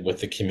affiliated with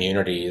the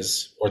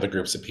communities or the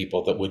groups of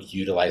people that would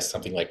utilize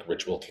something like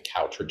ritual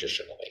cacao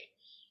traditionally.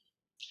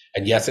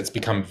 And yes, it's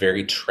become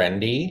very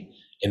trendy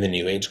in the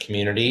New Age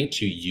community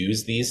to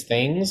use these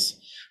things,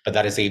 but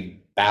that is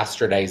a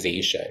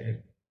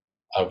bastardization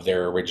of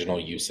their original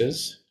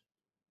uses.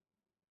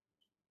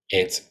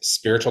 It's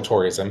spiritual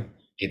tourism.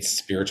 It's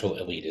spiritual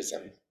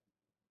elitism.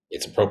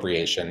 It's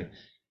appropriation.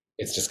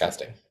 It's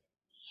disgusting.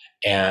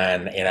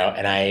 And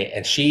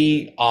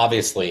she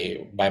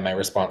obviously, by my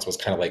response, was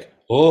kind of like,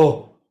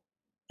 oh,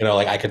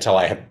 like I could tell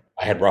I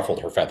had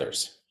ruffled her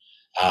feathers.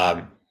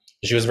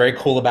 She was very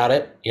cool about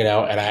it, and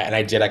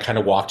I kind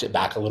of walked it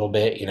back a little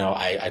bit.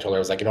 I told her, I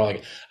was like,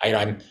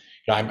 I'm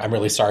I'm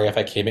really sorry if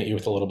I came at you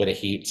with a little bit of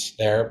heat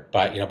there,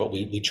 but but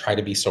we try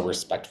to be so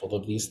respectful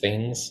of these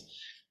things.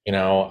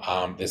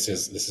 This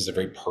is a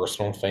very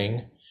personal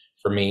thing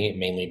for me,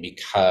 mainly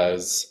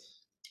because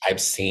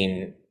I've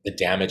seen the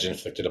damage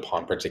inflicted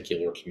upon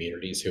particular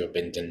communities who have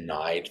been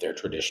denied their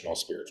traditional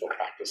spiritual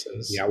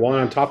practices. Yeah. Well,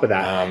 and on top of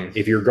that, Um,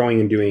 if you're going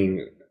and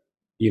doing,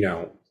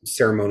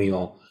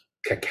 ceremonial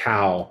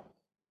cacao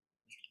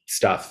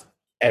stuff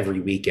every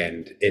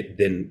weekend, it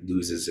then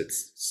loses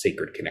its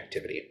sacred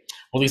connectivity.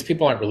 well, these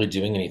people aren't really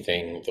doing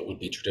anything that would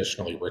be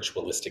traditionally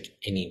ritualistic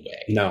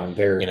anyway. No,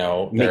 they're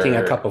making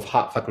a cup of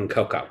hot fucking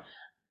cocoa.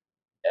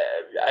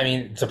 I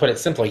mean, to put it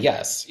simply,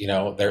 yes,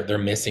 they're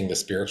missing the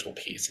spiritual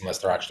piece unless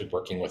they're actually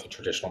working with a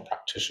traditional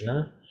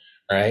practitioner,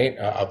 right?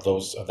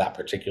 Of that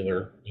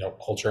particular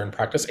culture and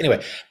practice.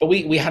 Anyway, but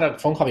we had a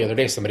phone call the other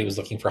day. Somebody was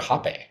looking for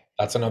hape.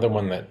 That's another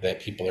one that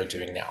people are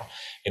doing now,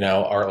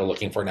 are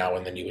looking for now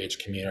in the New Age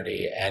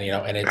community, and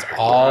it's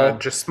all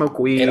just smoke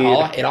weed.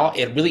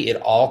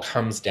 It all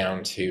comes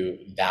down to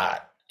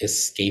that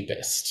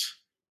escapist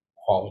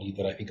quality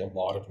that I think a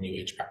lot of New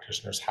Age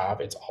practitioners have.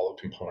 It's all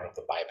a component of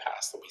the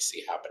bypass that we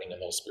see happening in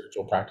those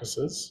spiritual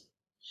practices.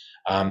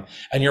 And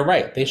you're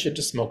right, they should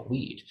just smoke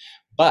weed.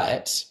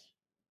 But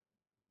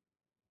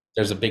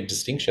there's a big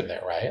distinction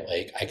there, right?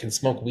 Like, I can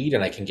smoke weed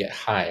and I can get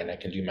high and I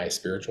can do my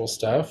spiritual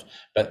stuff,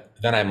 but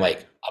then I'm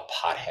like a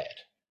pothead,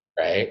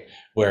 right?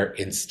 Where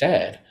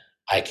instead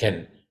I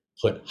can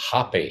put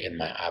hape in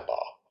my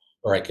eyeball,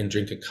 or I can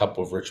drink a cup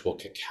of ritual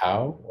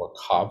cacao or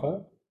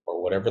kava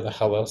or whatever the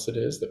hell else it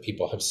is that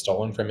people have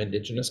stolen from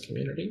indigenous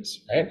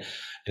communities, right? And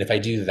if I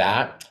do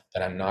that,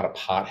 then I'm not a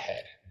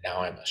pothead.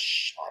 Now I'm a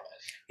shaman.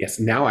 Yes,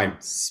 now I'm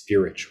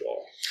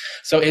spiritual.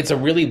 So it's a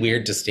really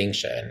weird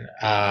distinction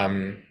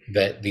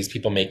that these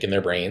people make in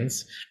their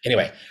brains.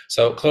 Anyway,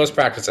 so closed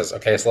practices.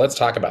 Okay, so let's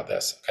talk about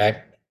this.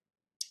 Okay.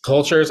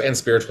 Cultures and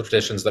spiritual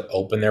traditions that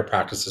open their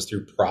practices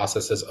through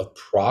processes of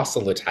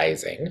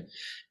proselytizing,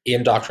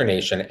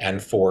 indoctrination,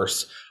 and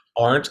force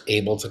aren't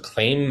able to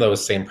claim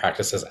those same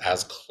practices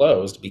as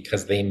closed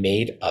because they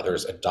made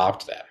others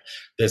adopt them.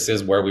 This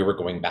is where we were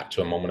going back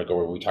to a moment ago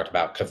where we talked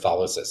about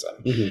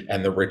Catholicism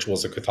and the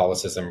rituals of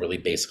Catholicism really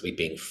basically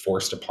being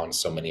forced upon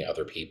so many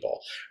other people,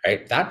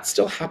 right? That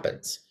still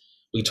happens.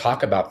 We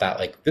talk about that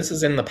like this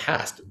is in the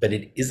past, but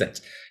it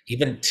isn't.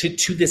 Even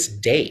to this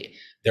day,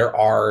 there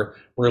are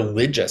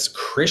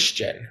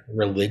Christian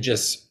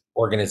religious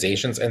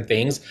organizations and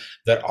things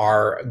that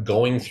are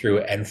going through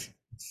and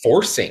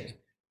forcing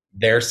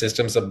their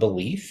systems of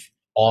belief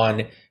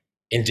on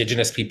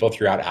indigenous people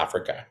throughout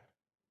Africa.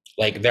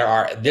 Like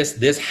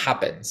this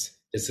happens.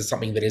 This is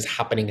something that is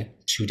happening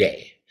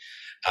today,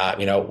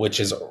 which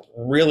is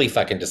really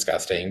fucking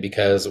disgusting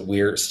because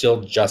we're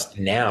still just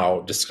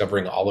now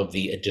discovering all of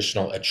the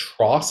additional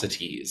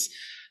atrocities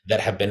that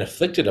have been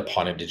inflicted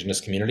upon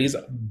indigenous communities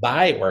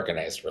by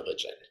organized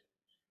religion,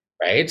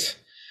 right?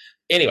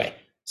 Anyway,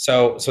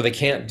 so they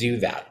can't do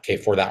that, okay,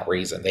 for that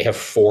reason. They have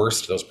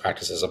forced those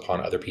practices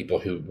upon other people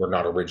who were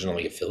not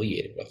originally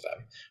affiliated with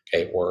them,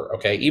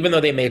 okay, even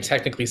though they may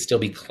technically still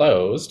be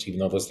closed, even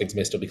though those things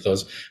may still be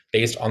closed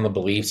based on the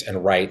beliefs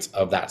and rites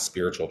of that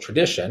spiritual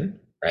tradition,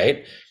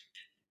 right?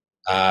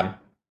 And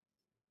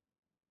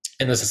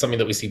this is something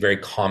that we see very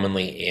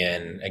commonly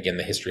in, again,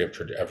 the history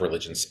of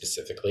religion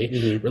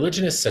specifically.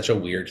 Religion is such a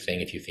weird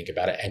thing if you think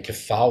about it. And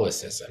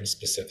Catholicism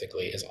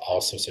specifically is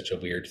also such a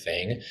weird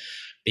thing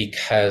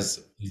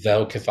because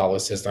though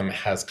Catholicism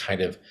has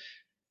kind of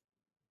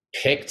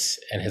picked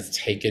and has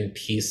taken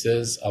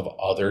pieces of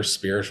other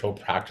spiritual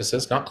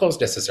practices, not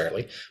closed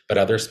necessarily, but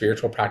other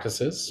spiritual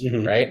practices,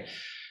 right?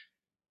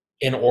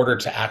 In order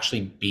to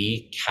actually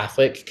be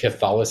Catholic,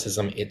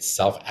 Catholicism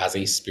itself as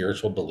a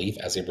spiritual belief,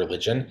 as a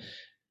religion,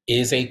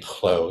 is a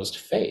closed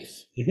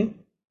faith.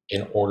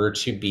 In order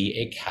to be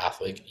a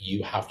Catholic,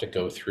 you have to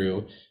go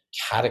through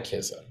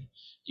catechism.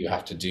 You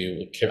have to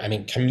do,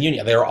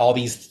 communion. There are all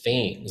these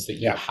things that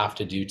you have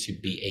to do to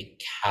be a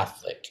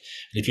Catholic.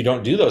 And if you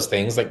don't do those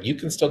things, like you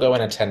can still go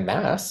and attend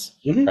mass,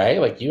 right?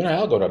 Like you and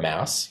I'll go to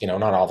mass,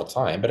 not all the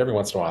time, but every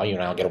once in a while, you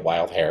and I'll get a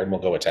wild hair and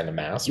we'll go attend a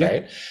mass,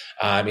 right?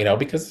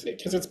 Because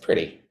it's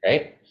pretty,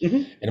 right?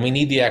 And we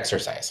need the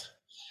exercise.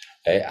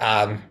 Okay?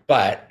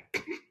 But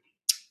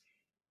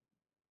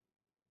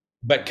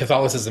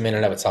Catholicism in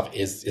and of itself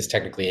is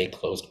technically a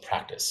closed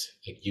practice.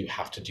 Like you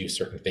have to do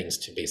certain things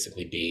to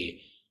basically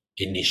be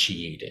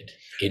initiated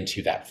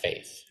into that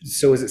faith.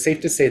 So is it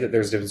safe to say that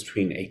there's a difference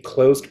between a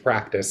closed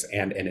practice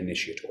and an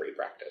initiatory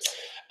practice?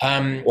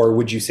 Or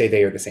would you say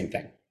they are the same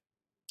thing?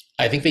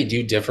 I think they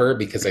do differ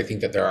because I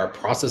think that there are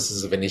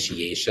processes of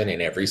initiation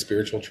in every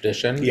spiritual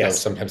tradition. Yes.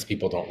 Though sometimes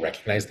people don't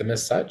recognize them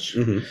as such.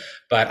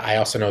 But I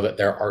also know that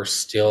there are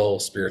still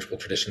spiritual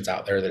traditions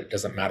out there that it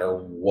doesn't matter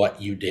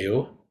what you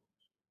do,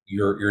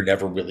 you're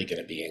never really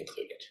going to be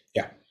included.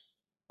 Yeah.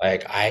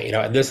 Like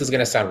and this is going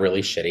to sound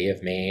really shitty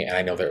of me, and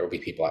I know there will be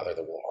people out there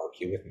that will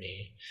argue with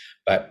me,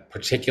 but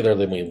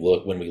particularly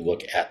when we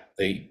look at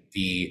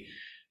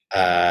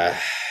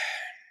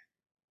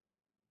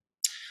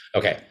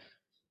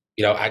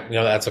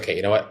that's okay.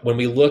 You know what? When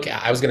we look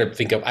at, I was going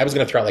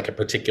to throw out like a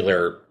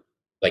particular,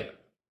 like,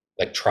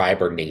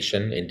 tribe or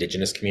nation,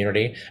 indigenous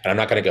community. And I'm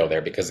not going to go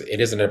there because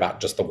it isn't about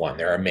just the one.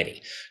 There are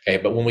many. Okay.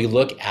 But when we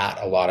look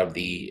at a lot of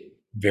the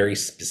very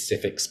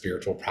specific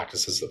spiritual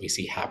practices that we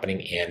see happening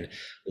in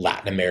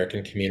Latin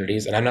American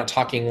communities, and I'm not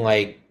talking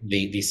like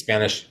the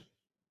Spanish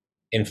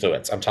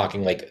influence. I'm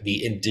talking like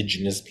the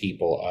indigenous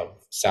people of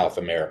South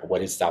America.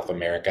 What is South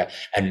America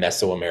and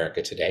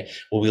Mesoamerica today?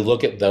 When we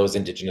look at those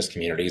indigenous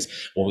communities,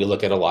 when we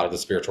look at a lot of the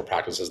spiritual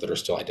practices that are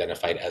still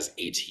identified as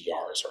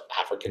ATRs or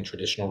African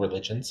traditional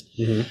religions,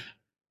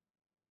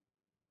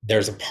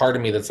 there's a part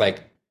of me that's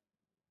like,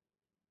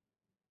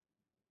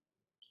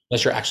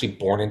 unless you're actually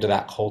born into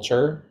that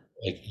culture,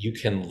 like you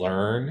can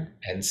learn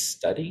and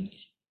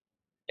study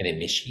and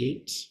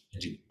initiate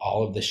and do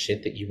all of the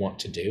shit that you want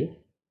to do.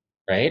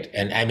 Right.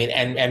 And I mean,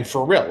 and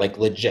for real, like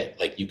legit,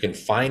 like you can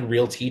find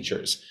real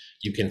teachers,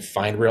 you can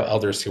find real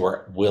elders who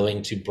are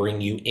willing to bring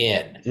you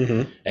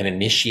in and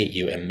initiate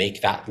you and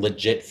make that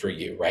legit for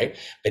you. Right.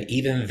 But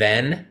even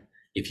then,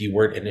 if you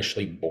weren't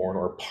initially born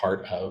or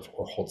part of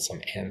or hold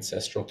some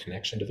ancestral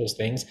connection to those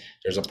things,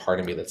 there's a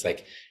part of me that's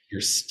like,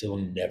 you're still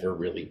never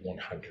really 100%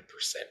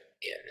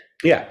 in.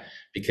 Yeah.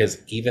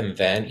 Because even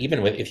then,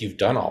 if you've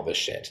done all this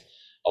shit,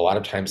 a lot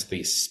of times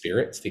the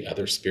spirits, the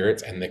other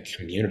spirits and the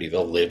community, the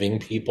living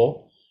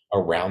people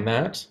around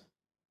that,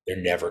 they're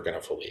never going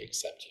to fully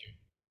accept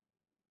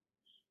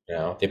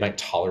you. They might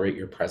tolerate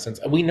your presence.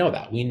 And we know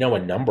that. We know a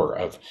number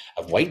of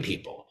white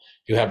people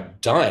who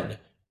have done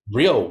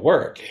real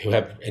work, who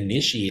have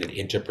initiated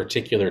into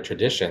particular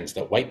traditions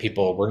that white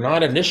people were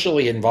not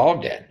initially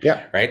involved in.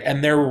 Yeah. Right.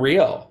 And they're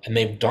real and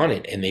they've done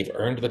it and they've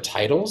earned the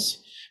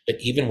titles. But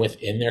even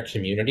within their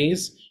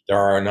communities, there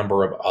are a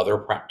number of other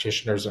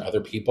practitioners and other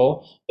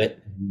people that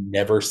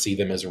never see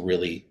them as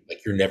really, like,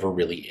 you're never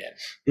really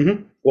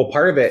in. Well,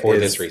 part of it for is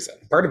this reason.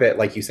 Part of it,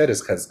 like you said,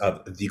 is because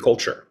of the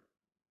culture.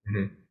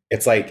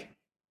 It's like,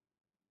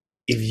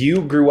 if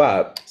you grew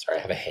up, sorry,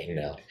 I have a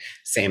hangnail.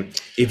 Same.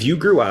 If you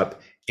grew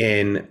up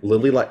in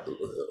lily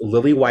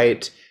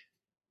white,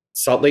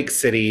 Salt Lake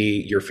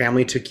City, your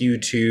family took you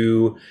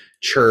to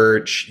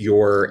church,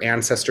 your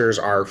ancestors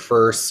are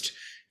first,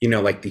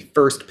 like the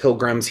first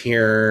pilgrims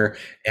here,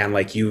 and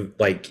like you,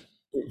 like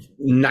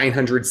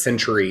 900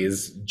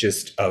 centuries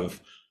just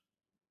of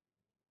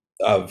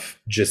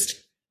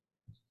just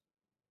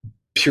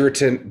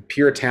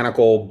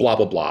puritanical blah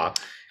blah blah.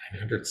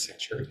 900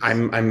 centuries.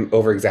 I'm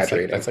over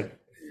exaggerating. That's like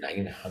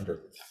 900,000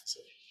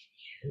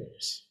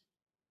 years.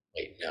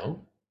 Wait,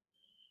 no,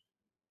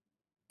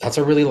 that's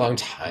a really long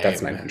time.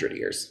 That's 900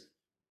 years.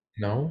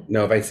 No,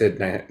 if I said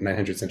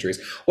 900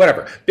 centuries,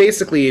 whatever.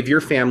 Basically, if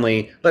your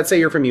family, let's say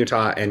you're from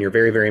Utah and you're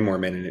very, very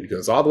Mormon, and it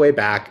goes all the way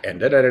back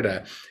and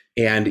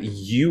and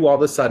you all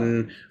of a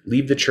sudden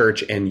leave the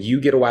church and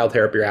you get a wild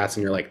hair up your ass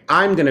and you're like,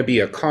 I'm going to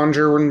be a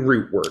conjurer and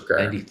root worker.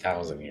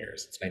 90,000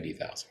 years. It's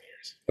 90,000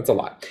 years. That's a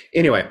lot.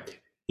 Anyway,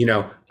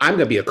 I'm going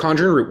to be a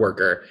conjurer and root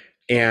worker.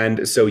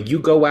 And so you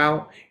go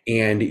out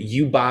and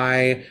you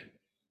buy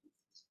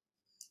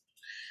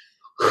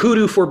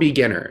hoodoo for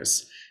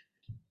beginners.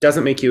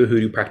 Doesn't make you a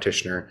hoodoo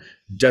practitioner,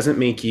 doesn't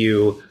make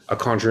you a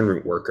conjuring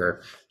root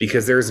worker,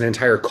 because there's an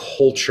entire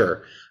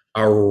culture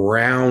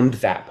around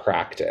that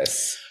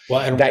practice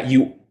that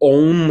you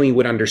only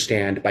would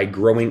understand by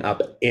growing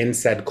up in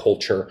said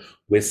culture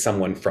with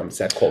someone from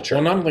said culture.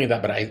 Well, not only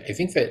that, but I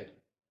think that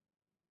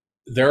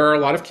there are a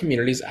lot of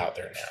communities out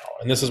there now,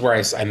 and this is where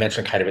I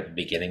mentioned kind of at the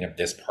beginning of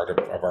this part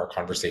of our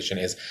conversation,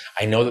 is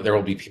I know that there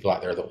will be people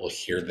out there that will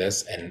hear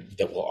this and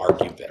that will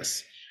argue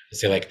this and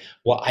say like,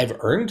 well, I've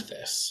earned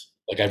this.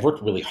 Like, I've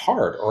worked really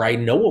hard, or I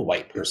know a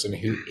white person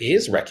who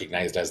is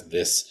recognized as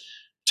this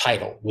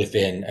title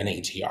within an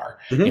ATR.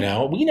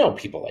 We know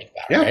people like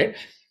that, right?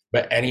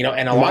 But, and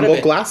a lot of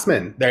it,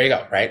 Glassman. There you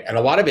go, right? And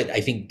a lot of it,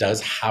 I think,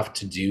 does have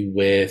to do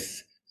with,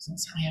 isn't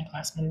Sally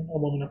Glassman a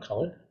woman of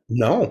color?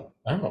 No.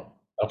 Oh,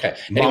 okay.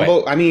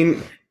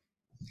 Anyway.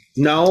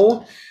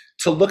 No.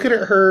 To look at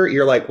her,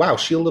 you're like, wow,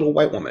 she's a little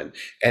white woman.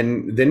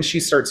 And then she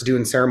starts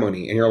doing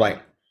ceremony, and you're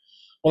like,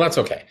 well, that's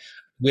okay.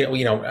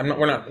 We don't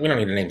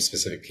need to name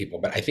specific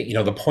people, but I think,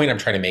 the point I'm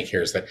trying to make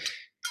here is that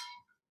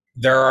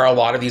there are a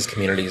lot of these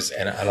communities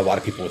and a lot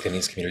of people within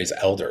these communities,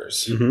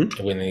 elders in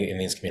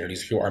these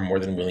communities, who are more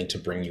than willing to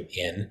bring you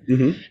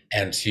in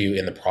and to,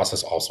 in the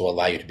process, also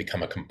allow you to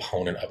become a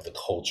component of the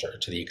culture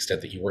to the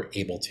extent that you were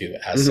able to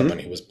as someone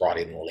who was brought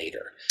in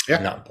later,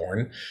 not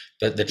born.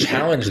 The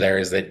challenge there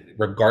is that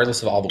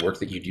regardless of all the work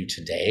that you do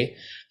today,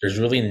 there's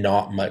really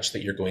not much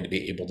that you're going to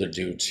be able to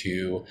do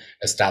to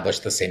establish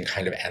the same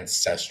kind of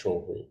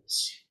ancestral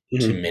roots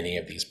to many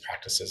of these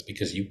practices,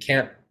 because you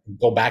can't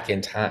go back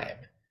in time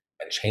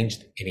and change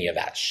any of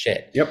that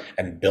shit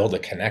and build a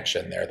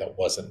connection there that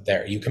wasn't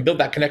there. You can build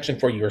that connection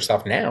for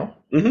yourself now,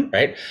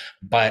 right?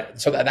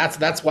 But so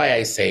that's why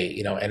I say,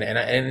 and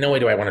in no way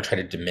do I want to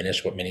try to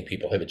diminish what many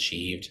people have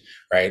achieved,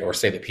 right? Or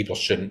say that people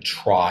shouldn't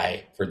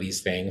try for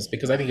these things,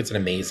 because I think it's an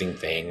amazing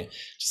thing to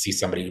see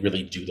somebody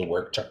really do the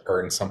work to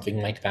earn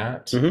something like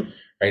that,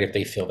 right? If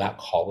they feel that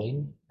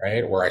calling,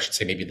 right? Or I should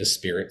say maybe the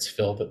spirits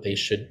feel that they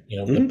should,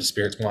 the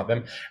spirits want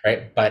them,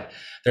 right? But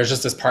there's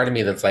just this part of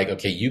me that's like,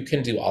 okay, you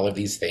can do all of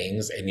these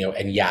things and,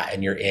 and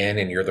you're in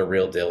and you're the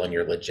real deal and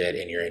you're legit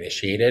and you're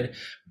initiated,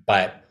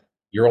 but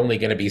you're only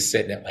going to be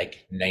sitting at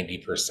like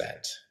 90%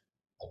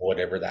 of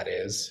whatever that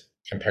is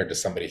compared to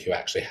somebody who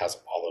actually has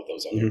all of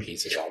those other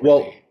pieces already.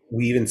 Well,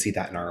 we even see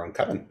that in our own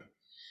coven.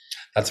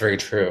 That's very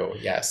true.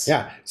 Yes.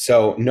 Yeah.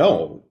 So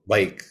no,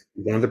 like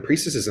one of the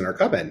priestesses in our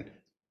coven,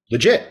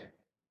 legit.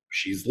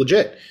 She's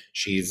legit.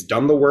 She's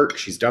done the work.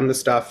 She's done the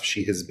stuff.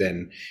 She has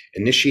been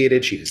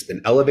initiated. She has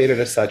been elevated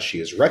as such. She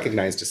is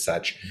recognized as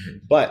such.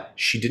 But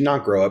she did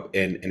not grow up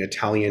in an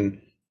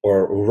Italian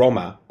or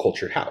Roma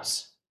cultured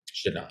house.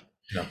 She did not.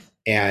 No.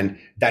 And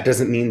that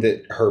doesn't mean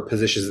that her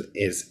position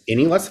is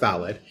any less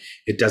valid.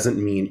 It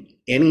doesn't mean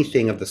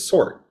anything of the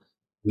sort.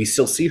 We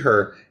still see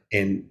her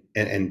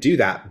and do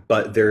that,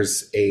 but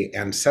there's a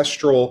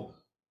ancestral,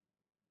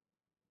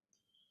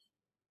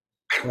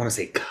 I don't want to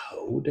say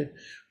code,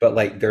 but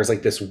like there's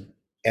like this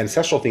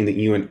ancestral thing that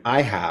you and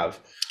I have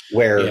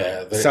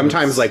where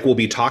sometimes like we'll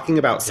be talking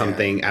about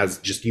something as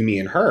just you, me,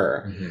 and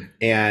her,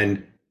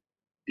 and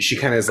she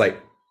kind of is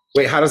like,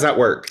 wait, how does that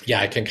work?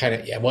 Yeah, I can kind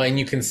of, well, and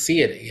you can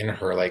see it in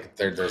her, like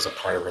there's a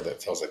part of her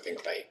that feels, I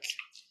think, like,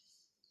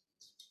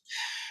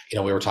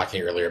 we were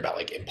talking earlier about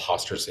like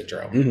imposter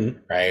syndrome,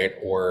 right?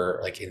 Or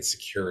like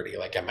insecurity,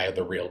 like, am I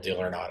the real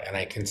deal or not? And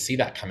I can see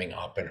that coming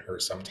up in her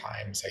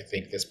sometimes. I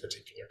think this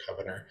particular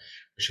covener, where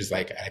she's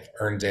like, I've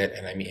earned it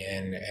and I'm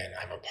in and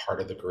I'm a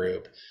part of the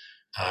group,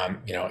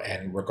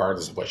 and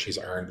regardless of what she's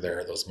earned, there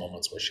are those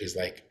moments where she's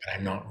like, but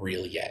I'm not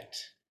real yet.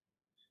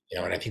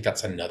 And I think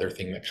that's another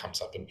thing that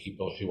comes up in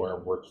people who are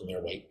working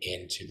their way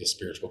into the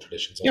spiritual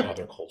traditions of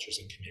other cultures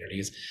and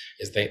communities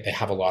is they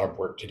have a lot of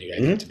work to do, I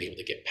think, to be able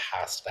to get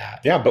past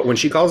that. Yeah, but when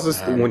she calls us,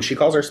 when she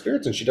calls our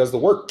spirits and she does the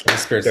work, the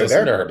spirits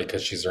listen to her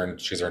because she's earned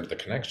the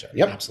connection.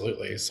 Yep,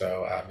 absolutely.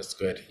 So it's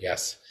good.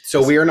 Yes.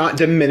 So we are not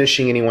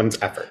diminishing anyone's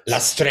effort. La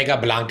Strega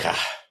Blanca.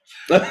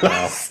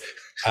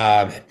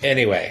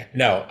 Anyway,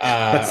 no.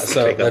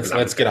 So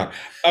let's get on.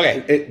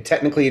 Okay.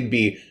 Technically, it'd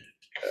be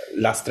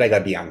La Strega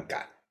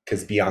Bianca.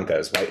 Because Bianca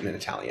is white in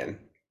Italian.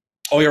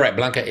 Oh, you're right.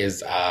 Blanca is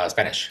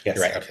Spanish. Yes.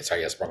 You're right. Okay.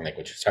 Sorry. Yes. Wrong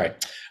language. Sorry.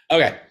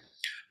 Okay.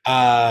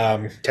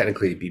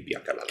 Technically, it'd be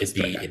Bianca.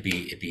 It'd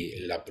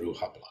be La Bruja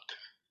Blanca.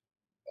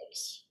 That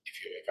was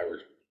if I were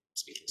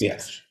speaking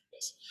Spanish.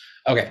 Yes.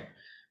 Okay.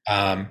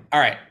 All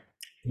right.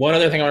 One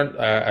other thing I want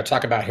to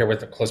talk about here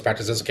with the close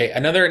practices. Okay.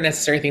 Another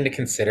necessary thing to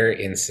consider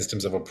in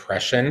systems of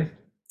oppression,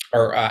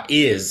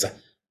 is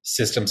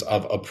systems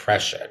of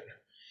oppression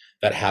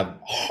that have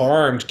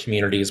harmed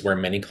communities where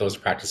many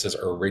closed practices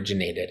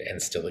originated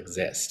and still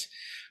exist.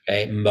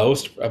 Okay?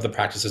 Most of the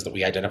practices that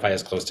we identify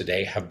as closed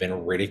today have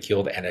been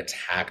ridiculed and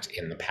attacked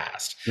in the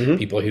past.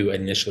 People who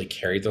initially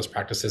carried those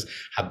practices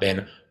have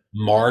been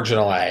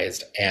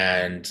marginalized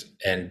and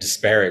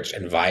disparaged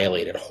and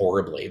violated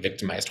horribly,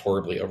 victimized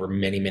horribly over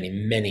many, many,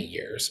 many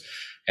years.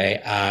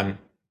 Okay?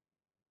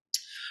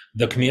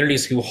 The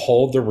communities who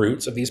hold the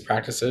roots of these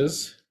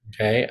practices,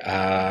 okay,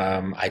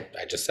 I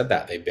just said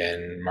that they've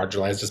been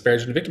marginalized,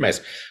 disparaged, and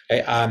victimized.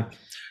 Okay,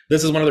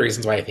 this is one of the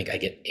reasons why I think I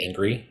get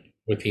angry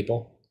with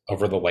people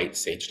over the white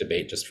sage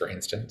debate, just for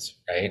instance,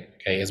 right?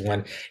 Okay, is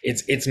when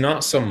it's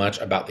not so much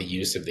about the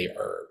use of the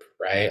herb,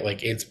 right?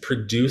 Like it's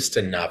produced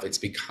enough, it's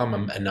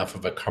become enough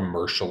of a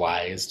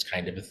commercialized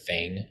kind of a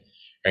thing,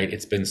 right?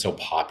 It's been so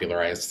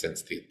popularized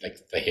since the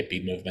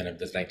hippie movement of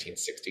the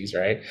 1960s,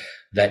 right?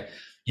 That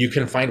you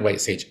can find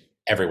white sage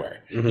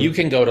everywhere. You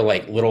can go to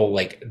like little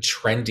like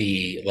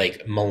trendy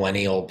like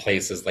millennial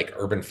places like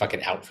Urban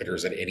fucking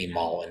Outfitters at any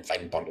mall and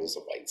find bundles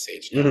of white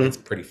sage. It's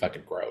pretty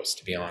fucking gross,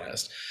 to be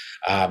honest,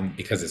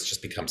 because it's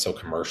just become so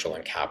commercial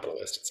and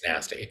capitalist. It's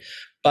nasty.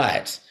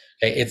 But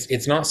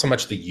it's not so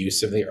much the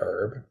use of the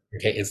herb.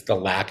 Okay, it's the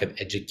lack of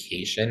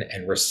education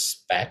and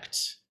respect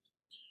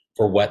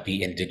for what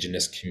the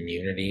indigenous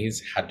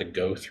communities had to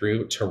go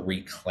through to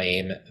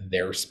reclaim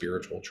their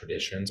spiritual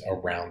traditions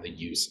around the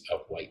use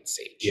of white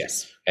sage.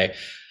 Yes. Okay.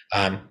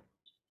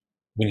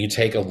 When you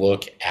take a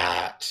look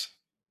at,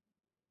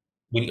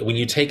 when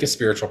you take a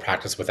spiritual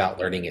practice without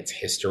learning its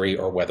history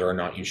or whether or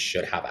not you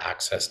should have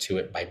access to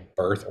it by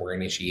birth or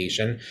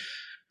initiation,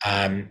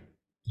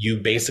 you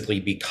basically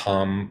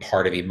become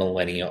part of a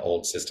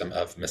millennia-old system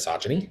of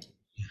misogyny,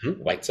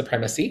 white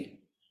supremacy,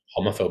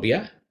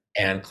 homophobia,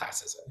 and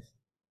classism.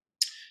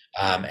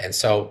 And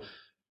so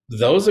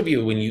those of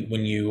you,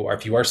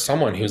 if you are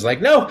someone who's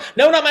like, no,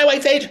 not my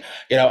white sage,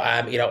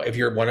 if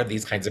you're one of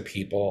these kinds of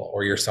people,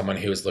 or you're someone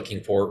who is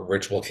looking for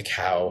ritual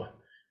cacao,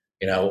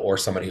 or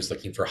somebody who's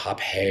looking for hop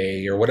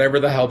hay or whatever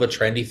the hell the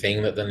trendy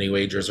thing that the new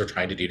agers are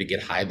trying to do to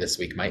get high this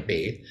week might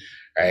be,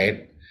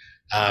 right?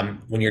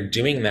 When you're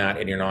doing that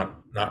and you're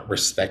not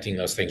respecting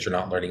those things, you're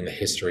not learning the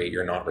history,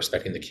 you're not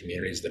respecting the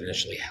communities that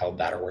initially held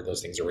that or where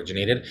those things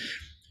originated,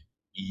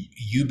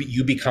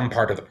 you become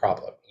part of the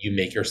problem. You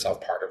make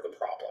yourself part of the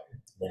problem.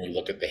 When we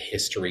look at the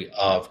history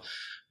of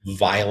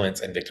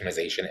violence and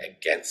victimization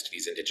against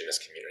these indigenous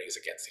communities,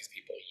 against these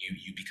people,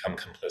 you become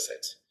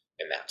complicit.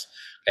 in that.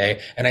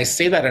 Okay. And I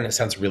say that in a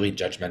sense really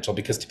judgmental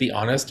because, to be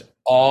honest,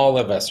 all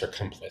of us are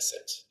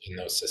complicit in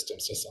those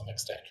systems to some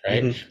extent,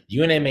 right? Mm-hmm.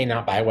 You and I may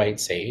not buy white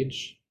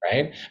sage,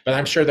 right? But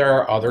I'm sure there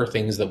are other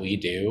things that we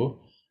do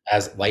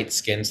as light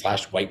skinned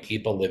 / white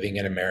people living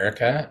in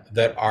America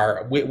that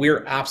are,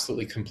 we're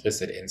absolutely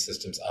complicit in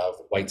systems of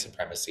white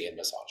supremacy and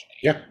misogyny.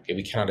 Yeah. Okay.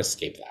 We cannot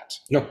escape that.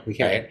 No, we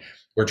can't. Right.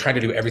 We're trying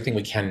to do everything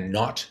we can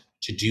not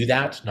to do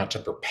that, not to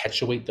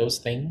perpetuate those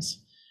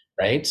things.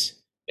 Right.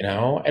 You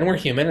know, and we're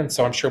human. And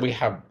so I'm sure we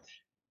have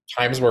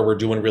times where we're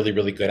doing really,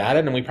 really good at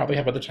it. And we probably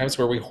have other times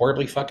where we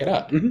horribly fuck it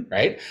up. Mm-hmm.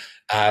 Right.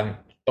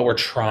 But we're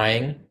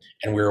trying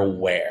and we're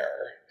aware.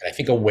 And I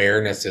think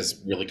awareness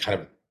is really kind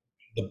of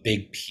the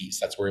big piece.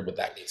 That's where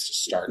that needs to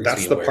start.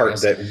 That's the part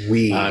that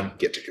we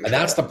get to control. And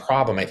that's the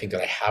problem I think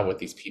that I have with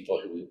these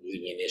people who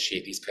we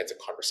initiate these kinds of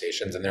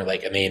conversations, and they're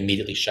like, and they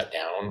immediately shut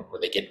down or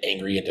they get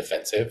angry and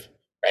defensive,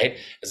 right?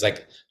 It's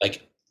like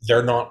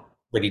they're not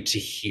ready to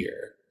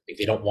hear. Like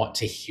they don't want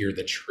to hear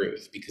the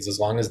truth, because as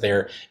long as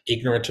they're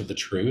ignorant of the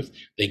truth,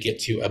 they get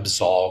to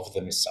absolve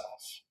themselves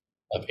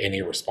of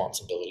any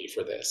responsibility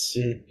for this.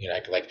 Mm-hmm. You know,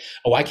 like,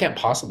 oh, I can't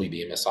possibly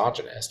be a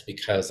misogynist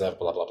because of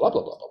blah, blah, blah,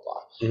 blah, blah, blah,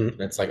 blah. Mm-hmm.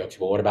 And it's like, okay,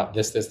 well, what about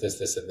this,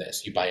 and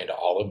this? You buy into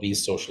all of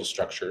these social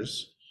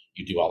structures.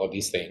 You do all of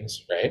these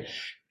things, right?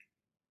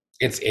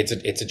 It's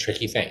a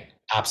tricky thing.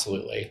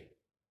 Absolutely.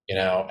 You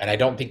know, and I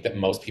don't think that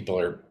most people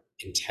are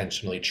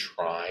intentionally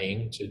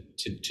trying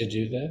to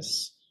do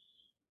this.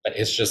 But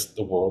it's just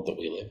the world that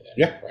we live in,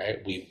 yeah.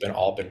 Right? We've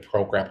all been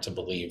programmed to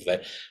believe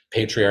that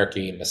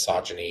patriarchy,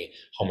 misogyny,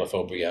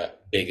 homophobia,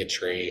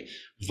 bigotry,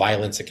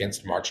 violence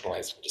against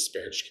marginalized and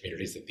disparaged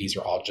communities, that these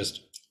are all just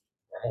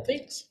normal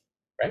things,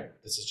 right?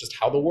 This is just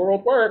how the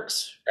world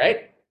works,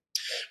 right?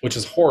 Which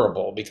is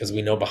horrible, because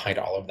we know behind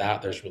all of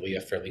that, there's really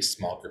a fairly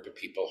small group of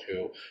people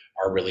who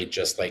are really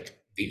just like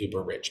the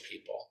uber rich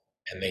people.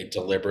 And they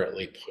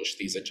deliberately push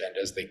these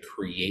agendas. They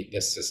create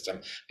this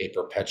system. They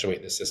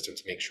perpetuate the system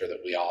to make sure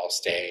that we all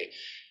stay,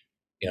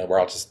 you know, we're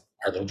all just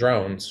our little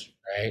drones,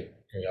 right?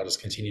 And we all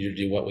just continue to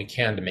do what we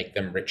can to make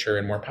them richer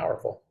and more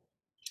powerful,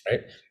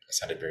 right? I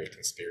sounded very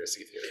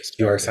conspiracy theorist.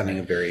 You are sounding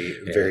a very,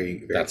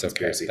 very that's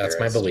conspiracy okay. That's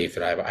theorist. my belief,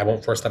 and I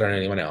won't force that on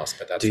anyone else,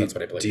 but that's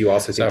what I believe. Do you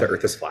also think the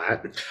Earth is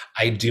flat?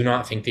 I do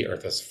not think the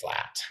Earth is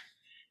flat.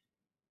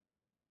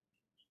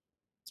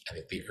 I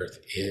think the Earth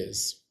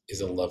is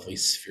a lovely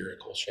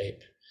spherical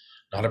shape,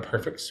 not a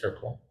perfect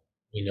circle.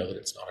 We know that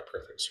it's not a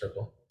perfect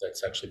circle.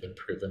 That's actually been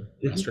proven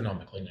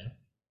astronomically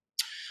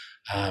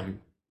now.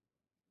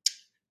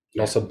 It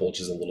also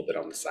bulges a little bit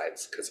on the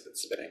sides because of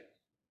its spinning.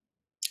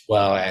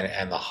 Well,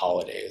 and the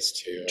holidays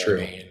too. True.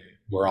 I mean,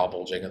 we're all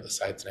bulging at the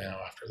sides now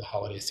after the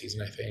holiday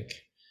season, I think.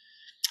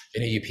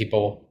 Any of you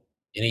people,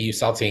 any of you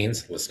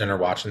saltines listening or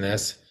watching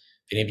this,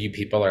 if any of you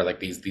people are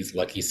like these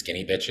lucky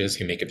skinny bitches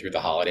who make it through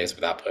the holidays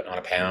without putting on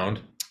a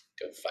pound,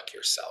 go fuck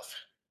yourself.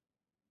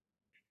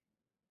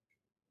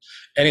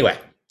 Anyway,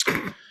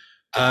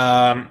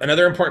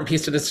 another important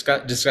piece to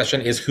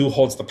discussion is who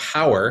holds the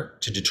power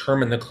to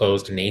determine the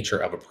closed nature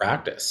of a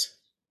practice.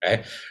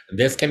 Okay,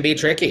 this can be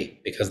tricky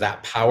because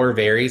that power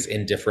varies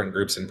in different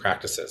groups and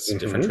practices,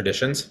 different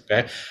traditions.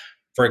 Okay,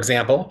 for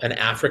example, an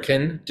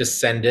African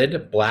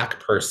descended Black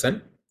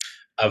person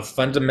of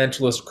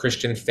fundamentalist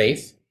Christian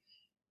faith,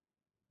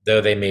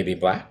 though they may be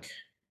Black,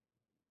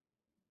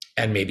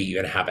 and maybe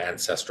even have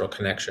ancestral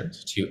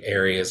connections to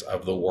areas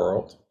of the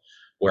world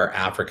where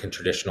African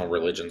traditional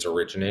religions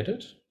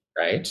originated,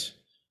 right?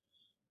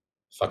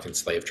 Fucking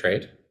slave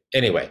trade.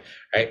 Anyway,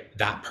 right?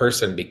 That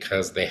person,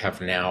 because they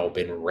have now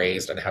been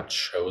raised and have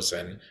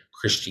chosen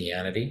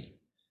Christianity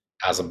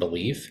as a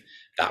belief,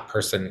 that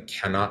person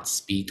cannot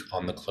speak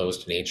on the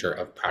closed nature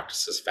of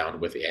practices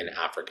found within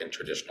African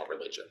traditional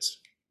religions.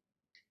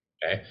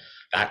 Okay?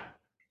 That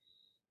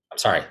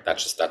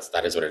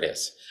is what it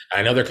is. And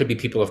I know there could be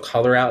people of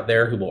color out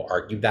there who will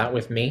argue that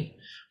with me,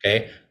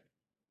 okay?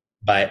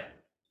 But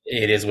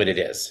it is what it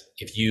is.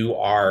 If you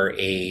are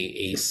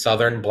a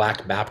Southern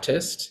Black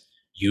Baptist,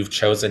 you've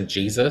chosen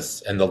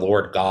Jesus and the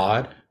Lord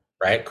God,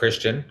 right?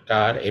 Christian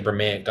God,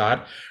 Abrahamic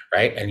God,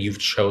 right? And you've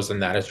chosen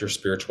that as your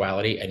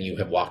spirituality, and you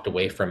have walked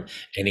away from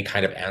any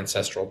kind of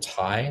ancestral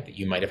tie that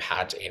you might have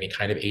had to any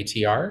kind of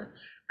ATR,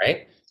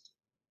 right?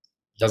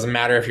 Doesn't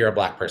matter if you're a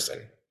Black person.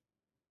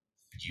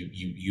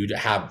 You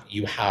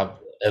have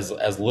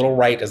as little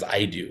right as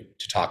I do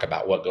to talk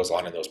about what goes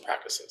on in those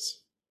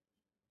practices,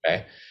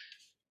 okay?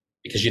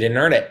 Because you didn't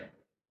earn it.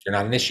 You're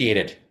not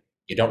initiated.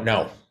 You don't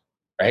know,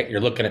 right?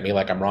 You're looking at me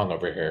like I'm wrong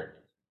over here.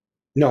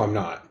 No, I'm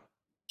not.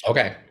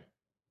 Okay.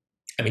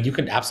 I mean, you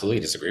can absolutely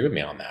disagree with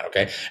me on that,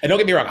 okay? And don't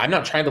get me wrong, I'm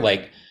not trying to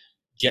like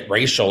get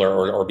racial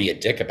or be a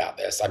dick about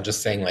this. I'm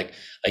just saying like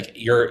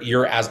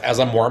you're as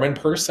a Mormon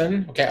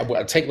person, okay?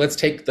 Let's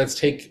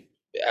take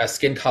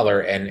skin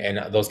color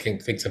and those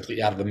things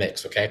completely out of the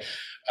mix, okay?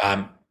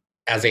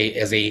 As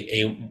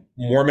a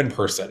Mormon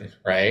person,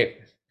 right?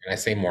 And I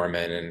say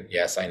Mormon, and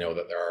yes, I know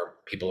that there are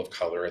people of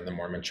color in the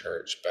Mormon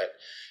church, but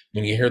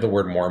when you hear the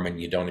word Mormon,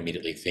 you don't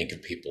immediately think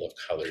of people of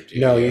color, do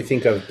No, you? you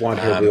think of blonde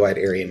hair, blue eyed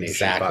Aryan nation.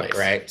 Exactly, fucks.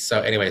 right?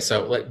 So anyway,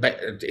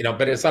 but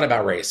but it's not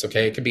about race,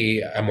 okay? It could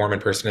be a Mormon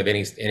person of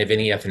any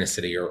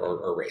ethnicity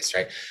or race,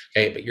 right?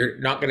 Okay, but you're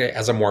not gonna,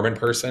 as a Mormon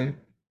person,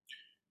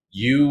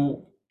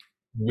 you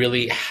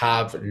really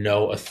have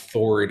no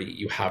authority.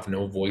 You have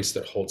no voice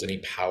that holds any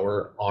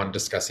power on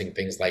discussing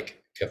things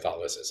like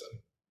Catholicism.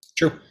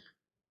 True.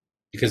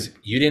 Because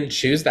you didn't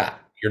choose that.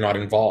 You're not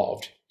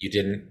involved. You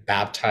didn't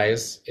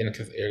baptize you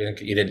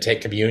didn't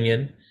take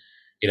communion.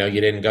 You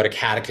didn't go to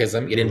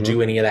catechism. You didn't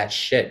do any of that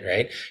shit,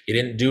 right? You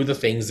didn't do the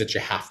things that you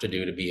have to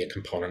do to be a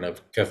component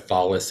of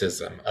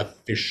Catholicism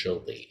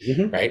officially,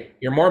 right?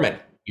 You're Mormon.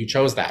 You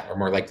chose that, or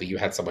more likely you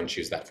had someone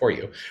choose that for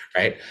you,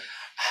 right?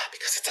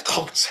 Because it's a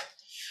cult.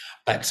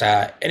 But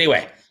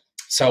anyway,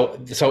 so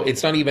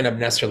it's not even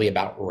necessarily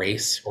about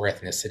race or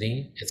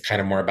ethnicity. It's kind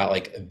of more about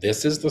like,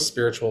 this is the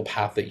spiritual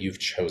path that you've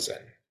chosen.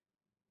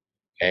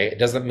 Okay, it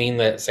doesn't mean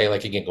that, say,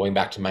 like, again, going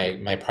back to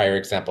my prior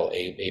example,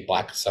 a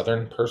Black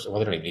Southern person, well,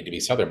 they don't even need to be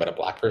Southern, but a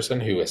Black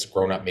person who has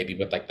grown up maybe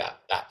with like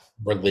that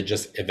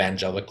religious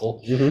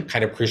evangelical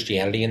kind of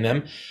Christianity in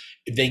them,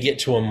 they get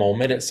to a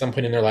moment at some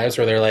point in their lives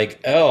where they're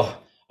like, oh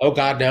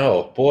God,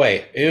 no,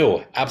 boy,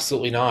 ew,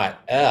 absolutely not,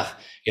 ugh,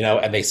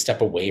 and they step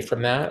away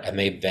from that, and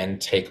they then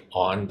take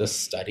on the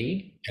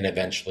study and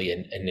eventually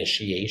an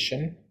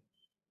initiation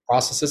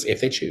processes, if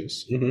they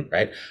choose,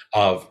 right,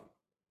 of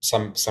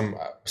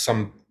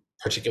some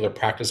particular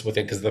practice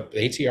within, because the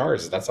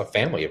ATRs, that's a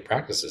family of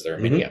practices. There are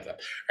many of them,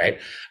 right?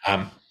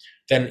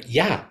 Then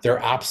yeah, they're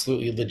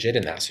absolutely legit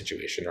in that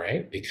situation,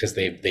 right? Because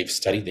they've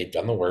studied, they've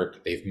done the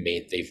work, they've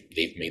made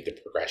the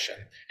progression.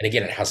 And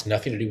again, it has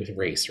nothing to do with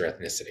race or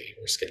ethnicity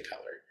or skin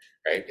color,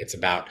 right? It's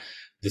about,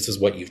 this is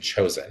what you've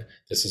chosen.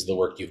 This is the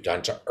work you've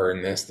done to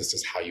earn this. This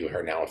is how you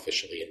are now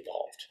officially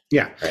involved.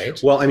 Yeah. Right.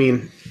 Well, I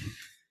mean,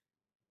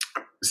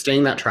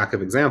 staying that track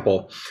of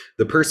example,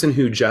 the person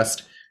who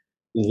just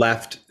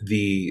left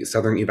the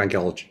Southern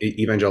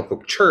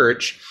Evangelical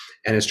Church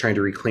and is trying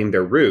to reclaim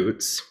their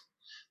roots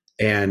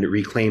and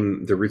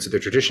reclaim the roots of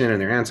their tradition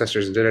and their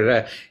ancestors and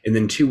and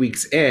then 2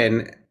 weeks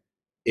in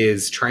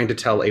is trying to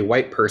tell a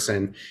white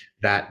person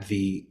that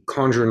the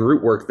Cauldron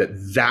root work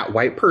that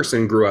white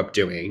person grew up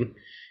doing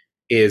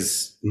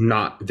is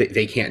not,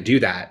 they can't do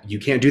that. You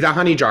can't do that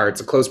honey jar.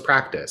 It's a closed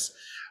practice.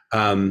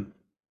 There's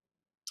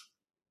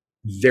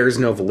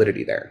no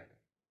validity there.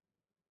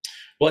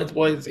 Well,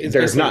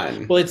 there's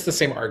none. Well, it's the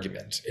same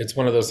argument. It's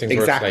one of those things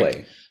exactly.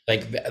 Where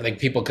it's like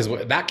people, because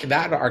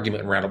that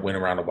argument went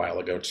around a while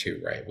ago too,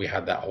 right? We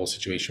had that whole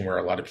situation where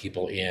a lot of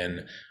people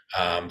in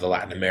the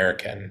Latin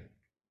American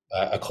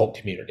occult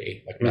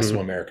community, like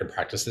Mesoamerican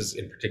practices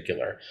in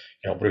particular,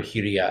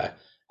 brujeria,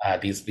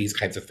 these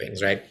kinds of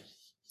things, right?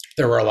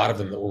 There were a lot of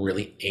them that were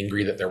really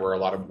angry that there were a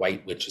lot of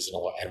white witches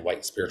and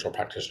white spiritual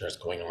practitioners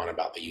going on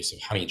about the use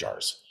of honey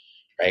jars,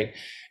 right?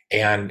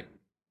 And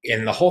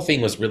the whole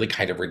thing was really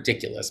kind of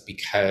ridiculous,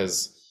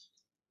 because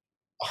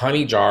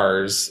honey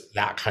jars,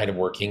 that kind of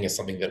working, is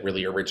something that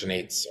really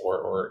originates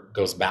or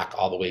goes back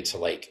all the way to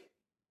like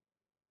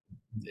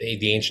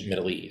the ancient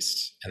Middle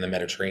East and the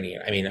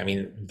Mediterranean. I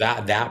mean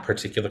that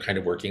particular kind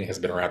of working has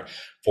been around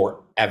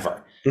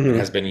forever. It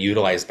has been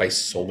utilized by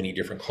so many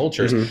different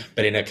cultures,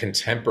 but in a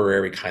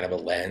contemporary kind of a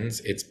lens,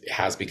 it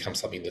has become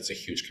something that's a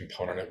huge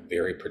component of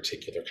very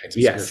particular kinds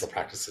of spiritual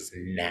practices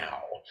now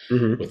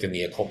within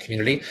the occult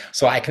community.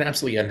 So I can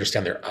absolutely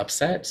understand their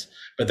upset,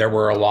 but there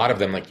were a lot of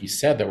them, like you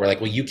said, that were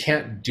like, well, you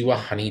can't do a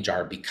honey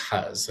jar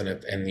because,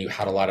 and you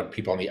had a lot of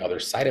people on the other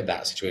side of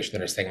that situation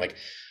that are saying like,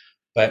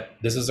 but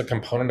this is a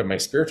component of my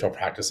spiritual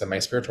practice, and my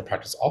spiritual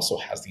practice also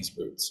has these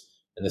roots,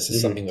 and this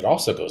is something that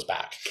also goes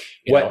back,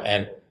 you know.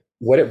 And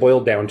what it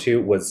boiled down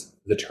to was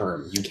the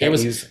term. You can't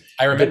use.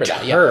 I remember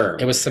that. Yeah,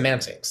 it was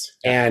semantics.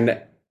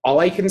 And all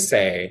I can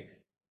say,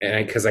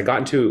 and because I got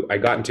into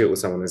it with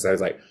someone, is I was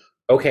like,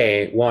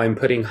 okay, well, I'm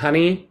putting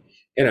honey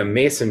in a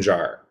mason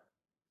jar.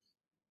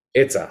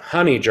 It's a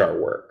honey jar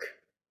work.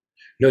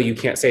 No, you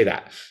can't say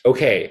that.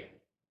 Okay,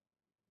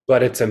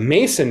 but it's a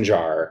mason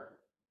jar,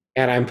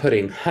 and I'm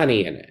putting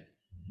honey in it.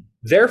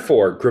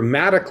 Therefore,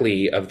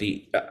 grammatically,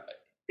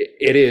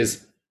 it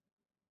is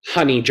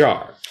honey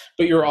jar.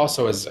 But you're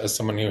also, as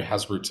someone who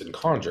has roots in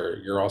conjure,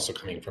 you're also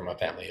coming from a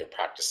family of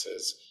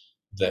practices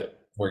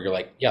where you're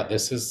like, yeah,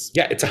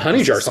 it's a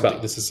honey jar spell.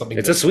 This is something.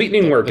 It's a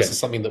sweetening work. This is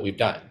something that we've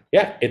done.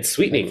 Yeah, it's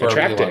sweetening, for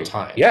attracting. a really long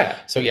time. Yeah.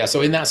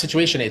 So in that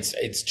situation,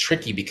 it's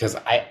tricky, because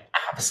I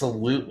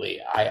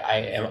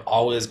am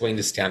always going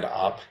to stand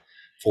up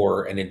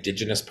for an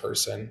indigenous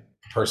person,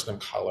 a person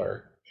of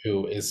color,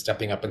 who is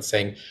stepping up and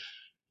saying,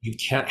 you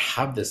can't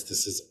have this.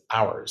 This is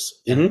ours.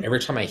 And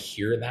every time I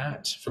hear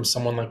that from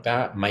someone like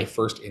that, my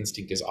first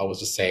instinct is always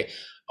to say,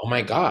 oh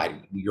my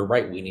God, you're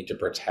right. We need to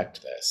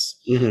protect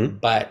this.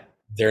 But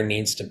there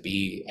needs to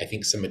be, I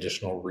think, some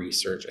additional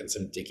research and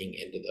some digging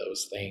into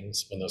those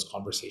things when those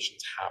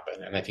conversations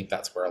happen. And I think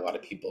that's where a lot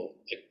of people,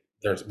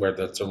 there's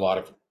a lot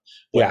of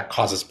what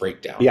causes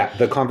breakdown. Yeah,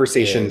 the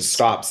conversation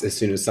stops as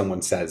soon as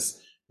someone says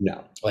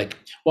no. Like,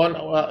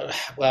 well,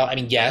 I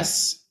mean,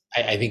 yes.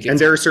 I think And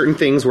there are certain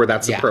things where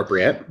that's Yeah.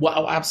 appropriate.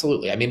 Well,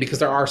 absolutely. I mean, because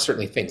there are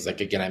certainly things like,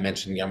 again, I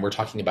mentioned, we're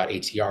talking about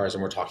ATRs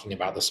and we're talking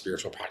about the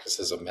spiritual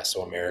practices of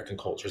Mesoamerican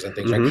cultures and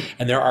things, right? Mhm.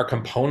 And there are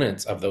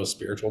components of those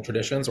spiritual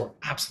traditions where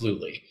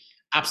absolutely,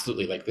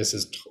 like this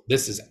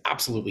is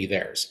absolutely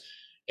theirs.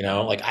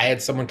 Like I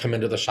had someone come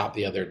into the shop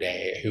the other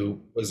day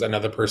who was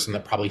another person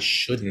that probably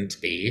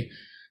shouldn't be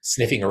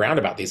sniffing around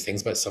about these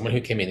things, but someone who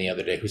came in the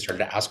other day who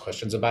started to ask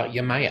questions about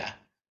Yamaya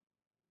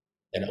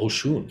and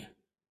Oshun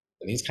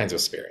and these kinds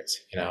of spirits,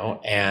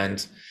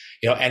 and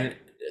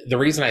the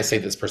reason I say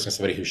this person is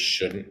somebody who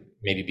shouldn't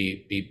maybe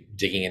be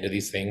digging into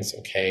these things,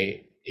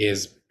 okay,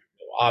 is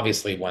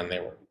obviously when they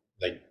were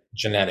like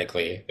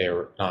genetically, they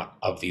were not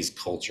of these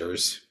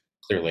cultures,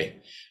 clearly.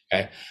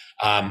 Okay.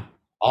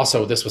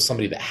 Also, this was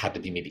somebody that had to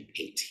be maybe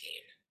 18.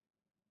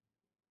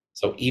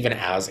 So even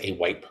as a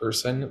white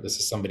person, this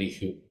is somebody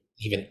who,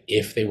 even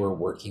if they were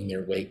working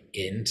their way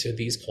into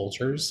these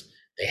cultures,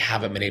 they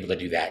haven't been able to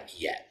do that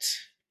yet.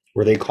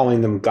 Were they calling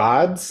them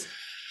gods?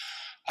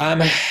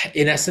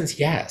 In essence,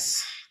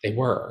 yes, they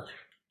were.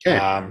 Okay.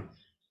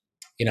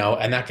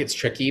 And that gets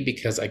tricky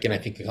because, again, I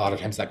think a lot of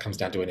times that comes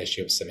down to an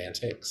issue of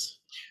semantics.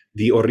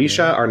 The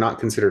Orisha are not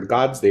considered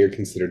gods. They are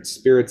considered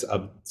spirits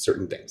of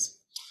certain things.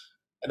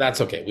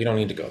 That's okay. We don't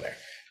need to go there.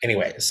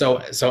 Anyway,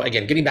 so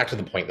again, getting back to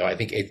the point, though, I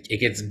think it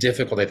gets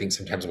difficult, I think,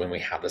 sometimes when we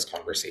have this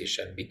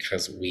conversation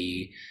because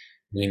we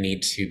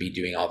need to be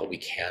doing all that we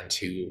can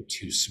to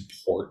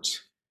support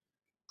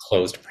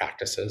closed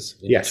practices.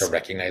 We need to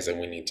recognize and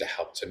we need to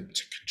help to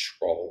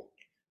control.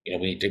 We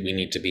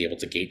need to be able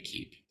to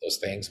gatekeep those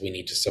things. We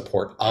need to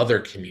support other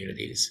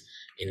communities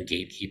in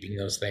gatekeeping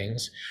those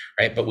things,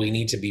 right? But we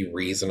need to be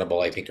reasonable,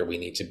 I think, or we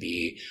need to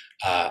be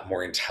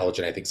more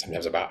intelligent, I think,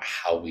 sometimes about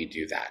how we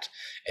do that.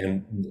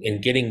 And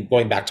in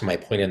going back to my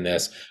point in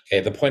this,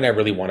 okay, the point I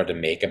really wanted to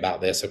make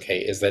about this, okay,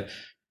 is that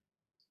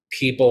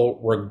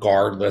people,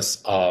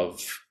 regardless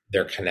of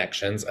their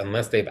connections,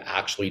 unless they've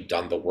actually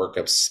done the work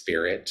of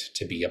spirit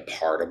to be a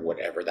part of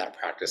whatever that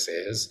practice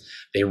is,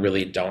 they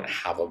really don't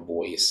have a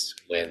voice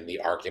when the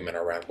argument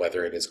around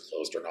whether it is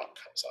closed or not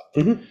comes up.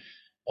 Mm-hmm.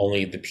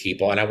 Only the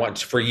people, and I want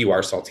for you,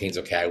 our saltines,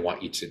 okay, I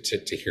want you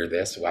to hear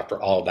this. So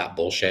after all of that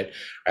bullshit,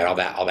 right, all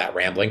that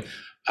rambling,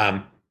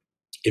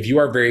 if you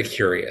are very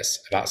curious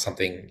about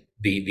something,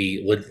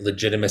 the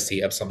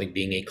legitimacy of something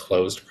being a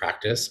closed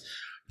practice,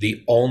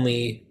 the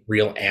only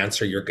real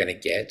answer you're going to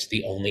get,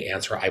 the only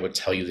answer I would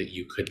tell you that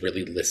you could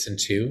really listen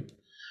to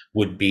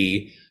would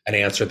be an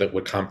answer that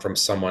would come from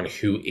someone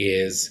who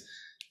is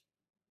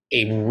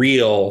a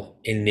real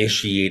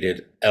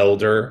initiated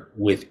elder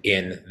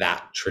within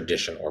that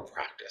tradition or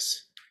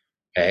practice.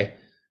 Okay.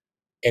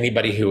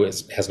 Anybody who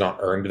has not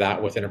earned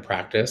that within a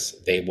practice,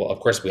 they will, of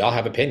course, we all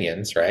have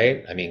opinions,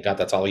 right? I mean, God,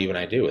 that's all you and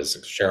I do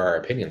is share our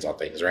opinions on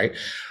things, right?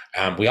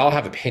 We all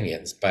have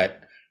opinions,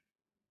 but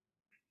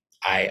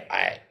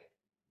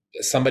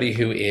somebody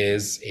who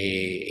is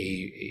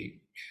I'm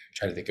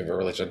trying to think of a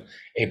religion,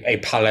 a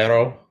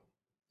palero,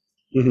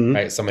 mm-hmm.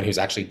 right? Someone who's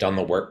actually done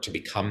the work to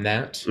become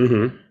that,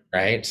 mm-hmm.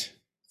 right?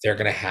 They're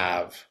going to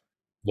have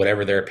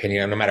whatever their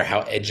opinion, no matter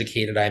how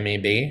educated I may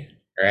be,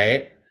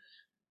 right?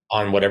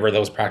 On whatever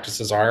those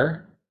practices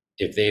are,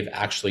 if they've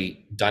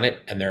actually done it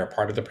and they're a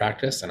part of the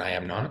practice and I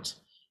am not,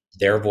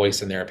 their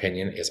voice and their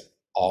opinion is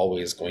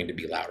always going to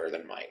be louder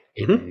than mine.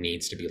 It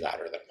needs to be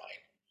louder than mine.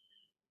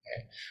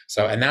 Okay.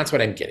 So, and that's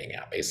what I'm getting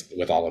at basically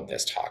with all of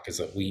this talk is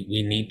that we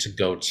need to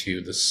go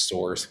to the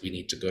source. We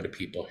need to go to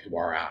people who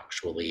are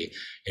actually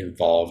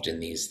involved in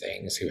these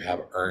things, who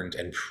have earned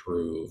and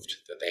proved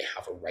that they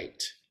have a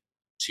right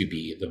to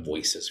be the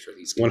voices for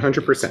these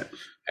communities. 100%.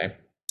 Okay.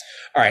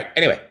 All right.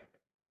 Anyway,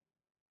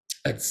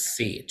 let's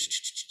see.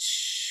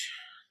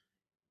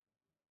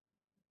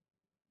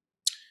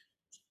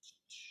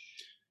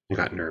 I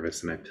got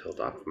nervous and I peeled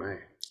off my.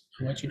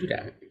 Why'd you do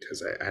that?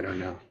 Because I don't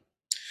know.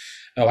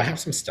 Oh, I have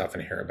some stuff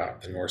in here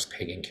about the Norse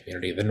pagan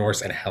community, the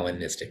Norse and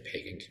Hellenistic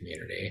pagan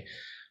community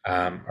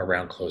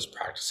around closed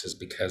practices,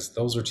 because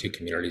those are two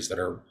communities that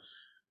are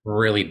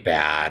really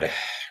bad,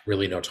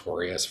 really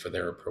notorious for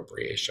their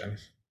appropriation.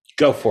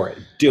 Go for it.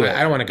 Do it.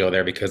 I don't want to go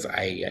there because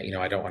I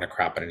don't want to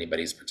crap on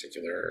anybody's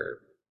particular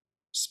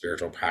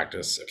spiritual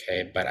practice.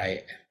 Okay. But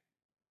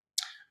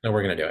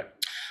we're going to do it.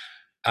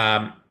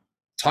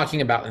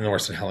 Talking about the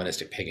Norse and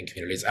Hellenistic pagan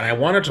communities. And I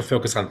wanted to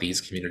focus on these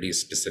communities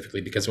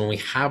specifically because when we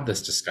have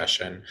this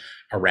discussion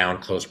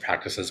around closed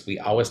practices, we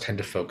always tend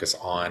to focus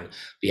on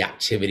the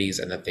activities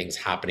and the things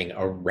happening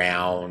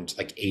around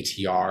like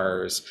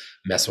ATRs,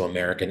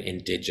 Mesoamerican,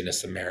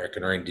 Indigenous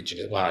American, or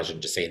Indigenous, well, I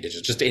shouldn't just say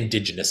Indigenous, just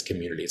Indigenous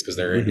communities, because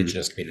there are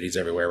Indigenous communities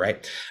everywhere,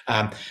 right?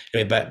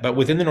 Anyway, but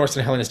within the Norse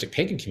and Hellenistic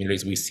pagan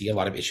communities, we see a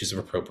lot of issues of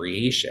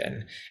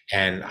appropriation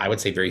and I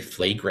would say very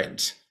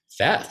flagrant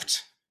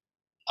theft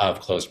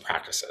of closed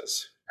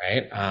practices,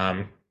 right?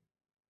 And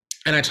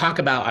I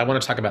want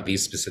to talk about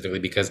these specifically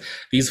because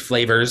these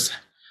flavors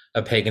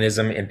of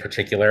paganism in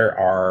particular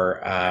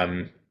are,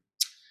 I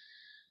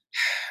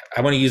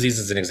want to use these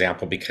as an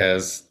example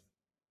because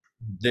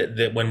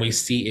when we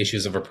see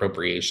issues of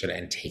appropriation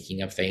and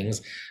taking of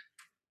things,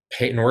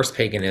 Norse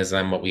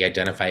paganism, what we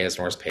identify as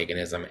Norse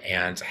paganism,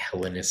 and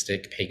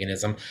Hellenistic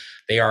paganism,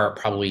 they are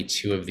probably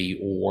two of the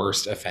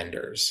worst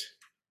offenders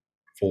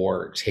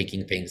for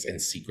taking things and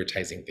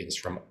secretizing things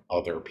from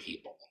other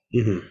people,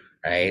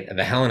 right? And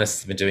the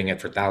Hellenists have been doing it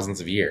for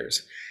thousands of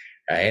years,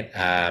 right?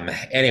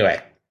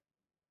 Anyway,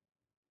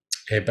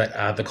 okay,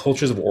 but the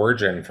cultures of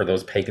origin for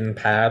those pagan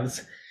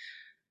paths,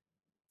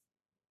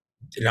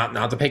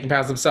 not the pagan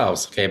paths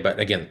themselves, okay, but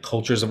again,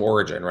 cultures of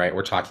origin, right?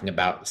 We're talking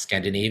about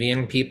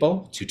Scandinavian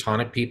people,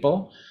 Teutonic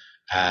people,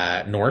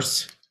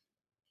 Norse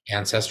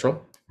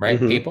ancestral, right,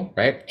 people,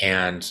 right,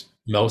 and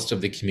most of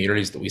the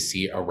communities that we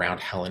see around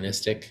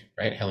Hellenistic,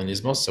 right,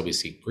 Hellenismos. So we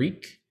see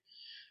Greek,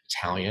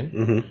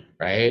 Italian,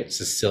 right,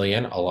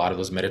 Sicilian, a lot of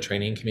those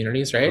Mediterranean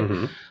communities,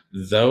 right?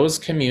 Those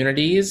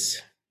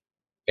communities,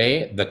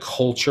 okay, the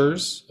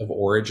cultures of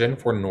origin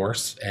for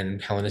Norse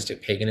and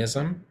Hellenistic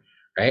paganism,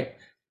 right?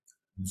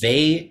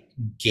 They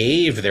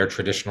gave their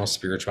traditional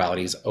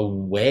spiritualities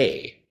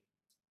away,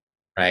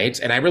 right?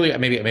 And I really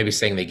maybe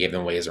saying they gave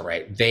them away isn't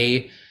right.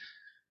 They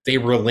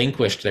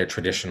relinquished their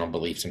traditional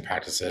beliefs and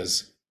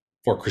practices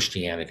for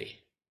Christianity,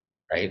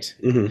 right?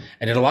 And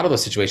in a lot of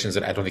those situations,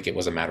 I don't think it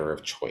was a matter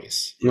of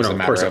choice. It was a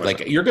matter of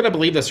like, you're going to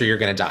believe this or you're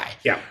going to die,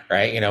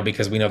 right? You know,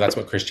 because we know that's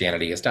what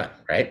Christianity has done,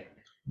 right?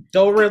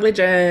 No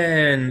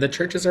religion, the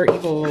churches are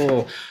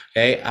evil,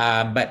 okay?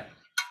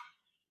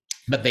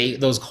 But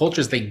those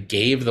cultures, they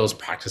gave those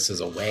practices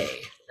away,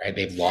 right?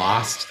 They've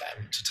lost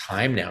them to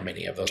time now,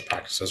 many of those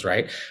practices,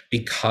 right?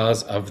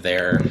 Because of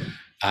their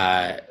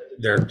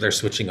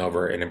switching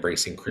over and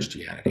embracing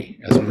Christianity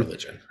as a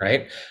religion,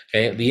 right?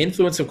 Okay, the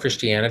influence of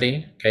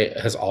Christianity, okay,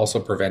 has also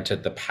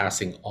prevented the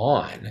passing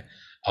on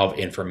of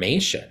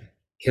information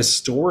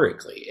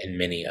historically in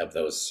many of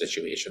those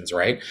situations,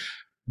 right?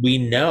 We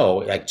know,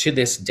 like to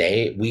this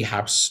day, we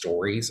have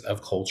stories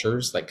of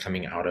cultures like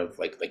coming out of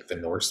like the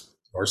Norse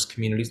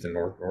communities, the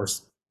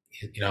Norse,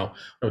 you know, what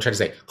I'm trying to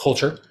say,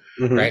 culture,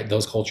 right?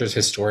 Those cultures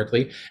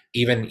historically,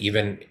 even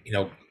you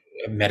know,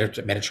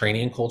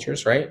 Mediterranean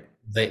cultures, right?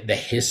 The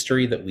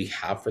history that we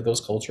have for those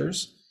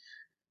cultures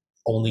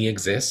only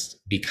exists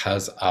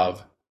because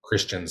of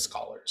Christian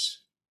scholars.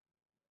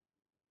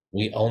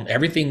 We own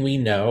everything we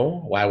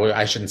know. Well,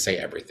 I shouldn't say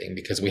everything,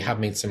 because we have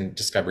made some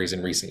discoveries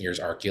in recent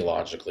years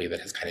archaeologically that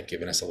has kind of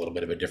given us a little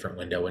bit of a different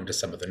window into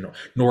some of the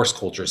Norse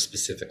cultures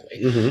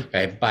specifically.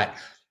 Okay, but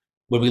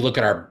when we look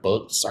at our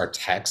books, our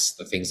texts,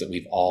 the things that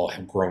we've all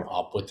have grown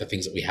up with, the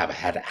things that we have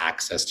had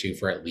access to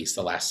for at least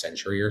the last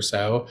century or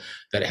so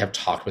that have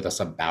talked with us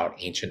about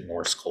ancient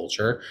Norse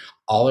culture,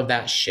 all of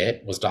that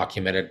shit was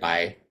documented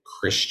by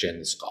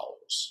Christian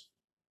scholars,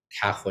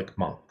 Catholic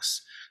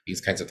monks,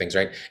 these kinds of things,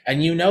 right?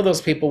 And you know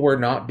those people were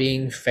not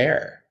being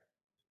fair.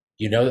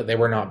 You know that they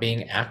were not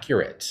being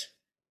accurate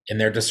in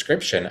their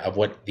description of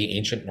what the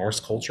ancient Norse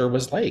culture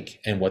was like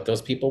and what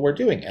those people were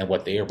doing and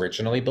what they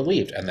originally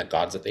believed and the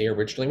gods that they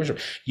originally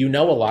worshiped. You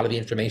know, a lot of the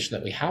information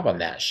that we have on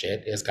that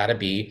shit has got to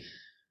be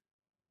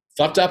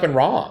fucked up and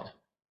wrong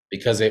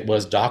because it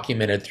was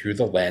documented through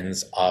the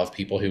lens of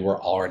people who were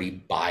already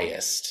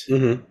biased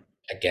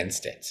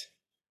against it,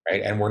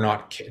 right? And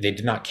they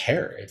did not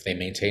care if they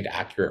maintained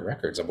accurate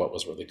records of what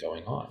was really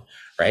going on,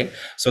 right?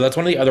 So that's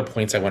one of the other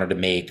points I wanted to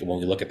make when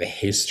we look at the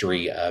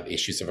history of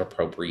issues of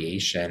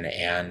appropriation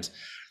and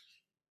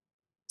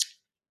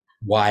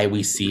why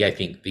we see, I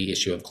think, the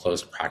issue of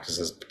closed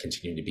practices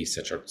continuing to be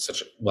such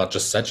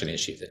an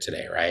issue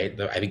today,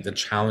 right? I think the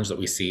challenge that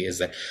we see is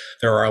that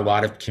there are a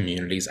lot of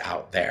communities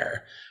out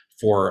there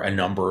for a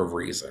number of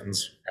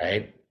reasons,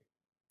 right?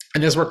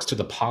 And this works to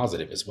the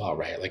positive as well,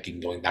 right? Like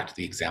going back to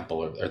the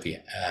example of, the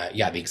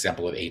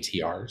example of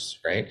ATRs,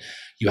 right?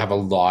 You have a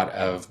lot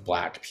of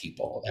Black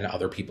people and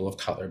other people of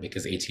color,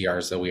 because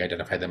ATRs, though we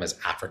identify them as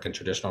African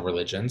traditional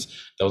religions,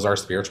 those are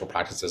spiritual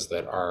practices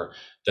that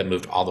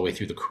moved all the way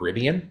through the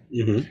Caribbean,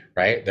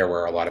 right? There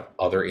were a lot of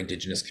other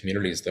indigenous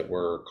communities that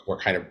were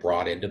kind of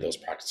brought into those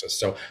practices.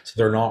 So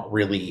they're not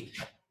really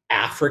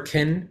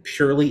African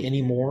purely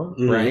anymore,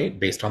 right?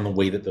 Based on the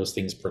way that those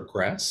things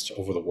progressed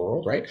over the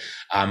world, right?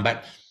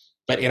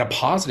 But in a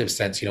positive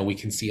sense, you know, we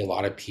can see a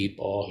lot of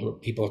people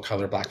of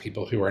color, Black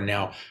people, who are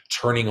now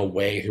turning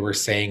away, who are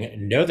saying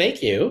no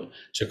thank you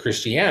to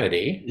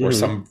Christianity or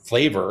some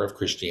flavor of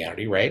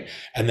Christianity, right?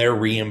 And they're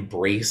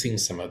re-embracing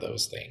some of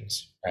those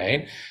things,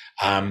 right?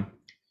 And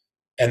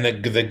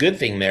the good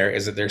thing there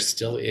is that there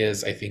still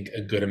is, I think,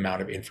 a good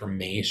amount of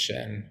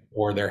information,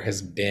 or there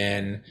has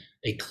been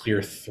a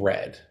clear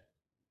thread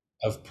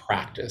of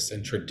practice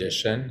and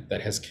tradition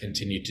that has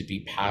continued to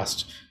be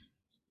passed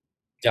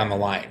down the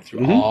line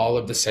through all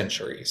of the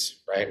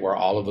centuries, right? Where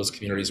all of those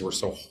communities were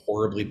so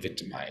horribly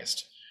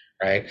victimized,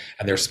 right?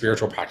 And their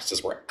spiritual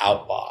practices were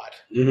outlawed,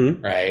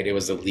 right? It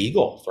was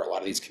illegal for a lot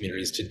of these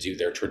communities to do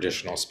their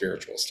traditional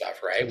spiritual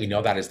stuff, right? We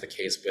know that is the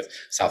case with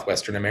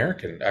Southwestern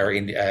American or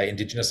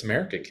Indigenous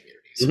American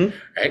communities,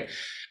 right?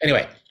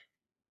 Anyway,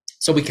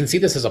 so we can see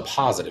this as a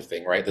positive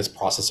thing, right? This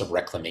process of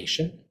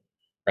reclamation,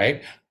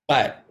 right?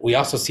 But we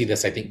also see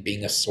this, I think,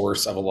 being a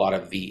source of a lot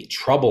of the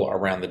trouble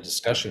around the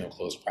discussion of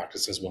closed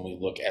practices when we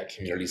look at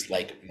communities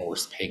like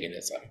Norse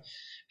paganism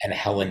and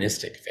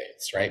Hellenistic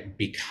faiths, right?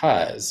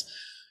 Because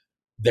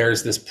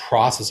there's this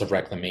process of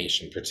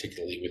reclamation,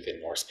 particularly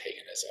within Norse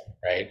paganism,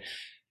 right?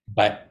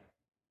 But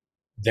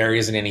there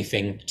isn't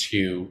anything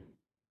to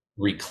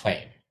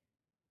reclaim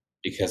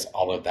because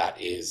all of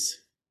that is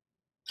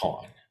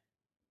gone.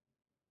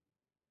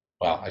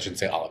 Well, I shouldn't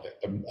say all of it,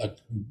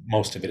 but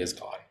most of it is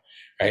gone,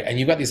 right? And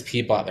you've got these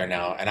people out there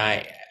now,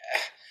 and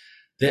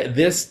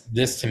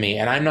this to me,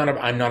 and I'm not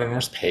a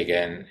Norse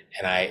pagan,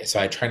 and so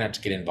I try not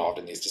to get involved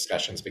in these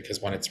discussions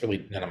because one, it's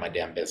really none of my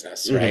damn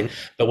business, right?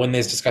 But when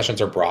these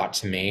discussions are brought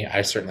to me,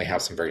 I certainly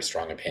have some very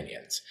strong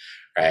opinions,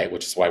 right?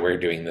 Which is why we're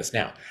doing this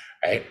now,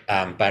 right?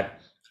 But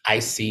I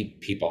see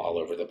people all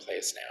over the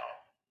place now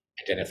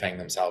identifying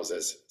themselves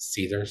as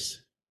Seethers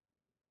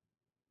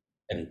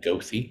and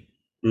Gothi,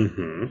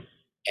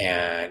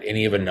 and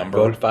any of a number.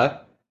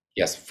 Volfa?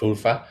 Yes,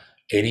 Fulfa.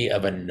 Any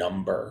of a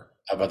number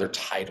of other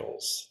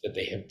titles that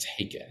they have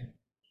taken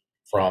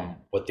from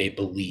what they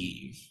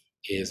believe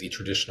is a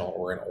traditional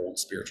or an old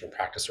spiritual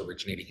practice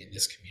originating in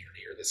this community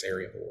or this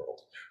area of the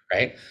world,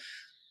 right?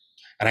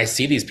 And I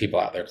see these people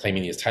out there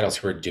claiming these titles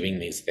who are doing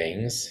these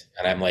things,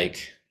 and I'm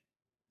like,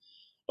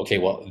 okay,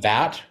 well,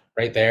 that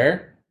right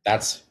there,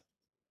 that's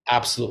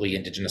absolutely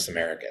indigenous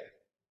American,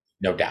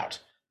 no doubt.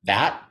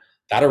 That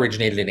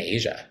originated in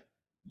Asia.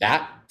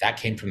 That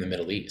came from the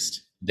Middle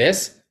East.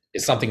 This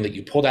is something that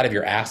you pulled out of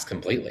your ass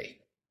completely.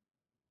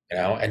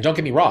 And don't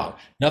get me wrong,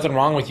 nothing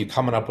wrong with you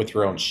coming up with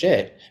your own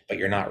shit, but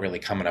you're not really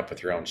coming up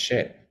with your own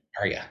shit,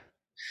 are you?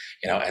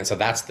 And so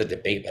that's the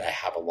debate that I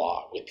have a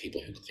lot with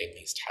people who claim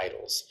these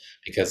titles,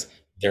 because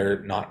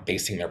they're not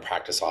basing their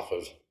practice off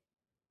of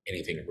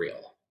anything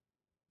real,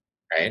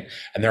 right?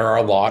 And there are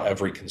a lot of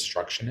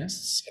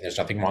Reconstructionists, and there's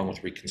nothing wrong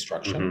with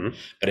Reconstruction,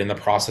 but in the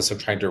process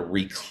of trying to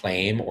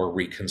reclaim or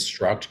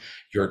reconstruct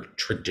your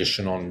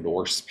traditional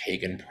Norse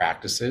pagan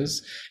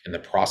practices, in the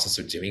process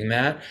of doing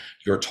that,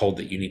 you're told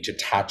that you need to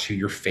tattoo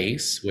your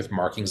face with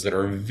markings that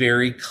are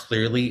very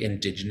clearly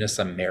indigenous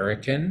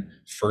American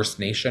First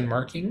Nation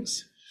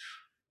markings,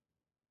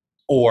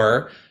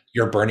 or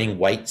you're burning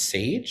white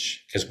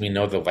sage, because we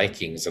know the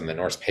Vikings and the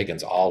Norse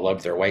pagans all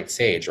loved their white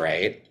sage,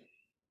 right?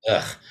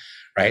 Ugh.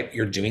 Right?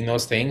 You're doing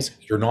those things.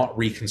 You're not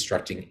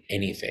reconstructing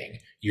anything.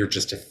 You're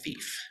just a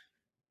thief.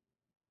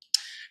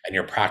 And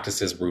your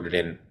practice is rooted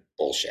in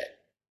bullshit.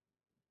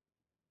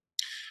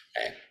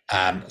 Okay.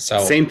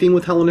 So same thing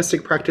with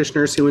Hellenistic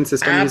practitioners who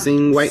insist on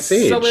using white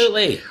sage.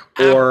 Absolutely.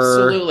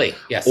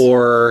 Yes.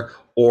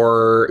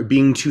 Or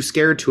being too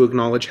scared to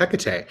acknowledge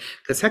Hecate,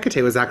 because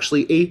Hecate was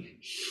actually a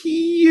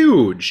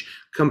huge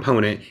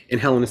component in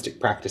Hellenistic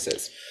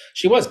practices.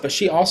 She was, but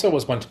she also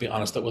was one, to be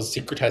honest, that was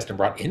secretized and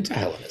brought into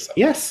Hellenism.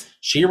 Yes.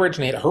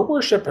 Her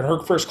worship and her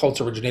first cults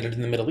originated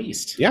in the Middle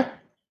East. Yeah.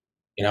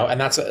 And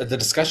that's the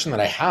discussion that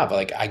I have.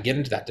 Like, I get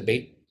into that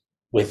debate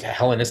with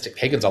Hellenistic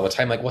pagans all the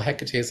time. Like, well,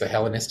 Hecate is a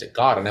Hellenistic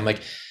god. And I'm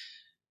like,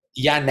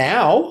 yeah,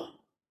 now,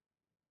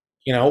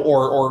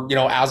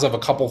 or as of a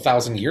couple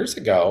thousand years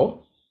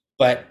ago,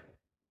 but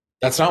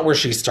that's not where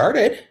she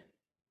started,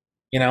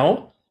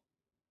 and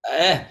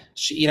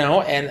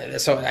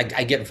so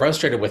I get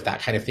frustrated with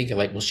that kind of thinking,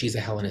 like, well, she's a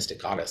Hellenistic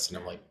goddess. And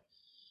I'm like,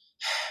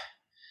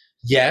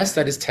 yes,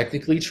 that is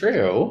technically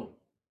true,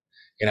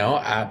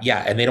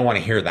 yeah. And they don't want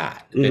to hear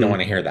that. They don't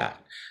want to hear that.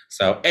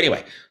 So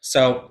anyway,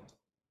 so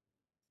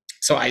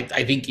I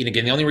think,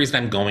 again, the only reason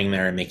I'm going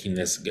there and making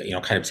this,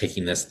 kind of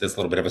taking this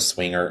little bit of a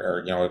swing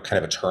or kind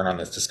of a turn on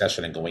this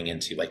discussion and going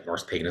into like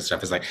Norse pagan and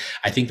stuff is like,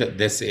 I think that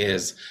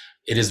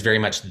it is very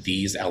much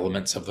these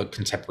elements of the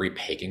contemporary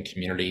pagan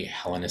community,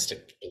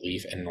 Hellenistic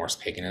belief and Norse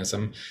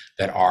paganism,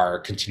 that are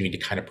continuing to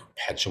kind of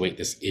perpetuate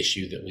this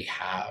issue that we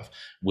have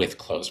with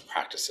closed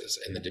practices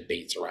and the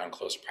debates around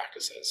closed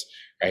practices,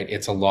 right?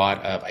 It's a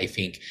lot of, I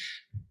think,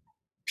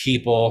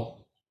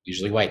 people,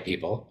 usually white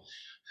people,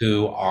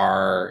 who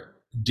are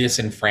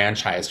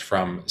disenfranchised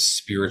from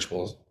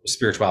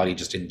spirituality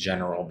just in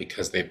general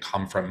because they've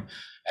come from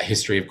a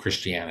history of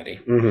Christianity.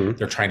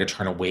 They're trying to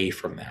turn away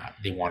from that.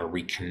 They want to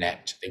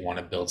reconnect. They want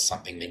to build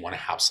something. They want to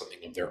have something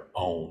of their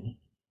own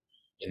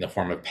in the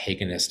form of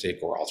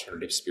paganistic or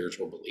alternative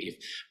spiritual belief.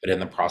 But in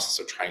the process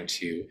of trying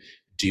to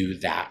do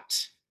that,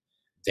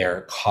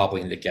 they're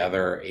cobbling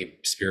together a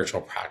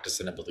spiritual practice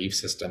and a belief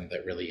system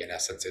that really, in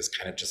essence, is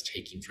kind of just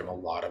taking from a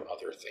lot of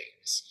other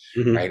things,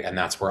 right? And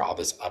that's where all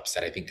this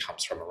upset, I think,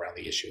 comes from around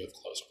the issue of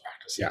closed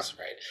practices,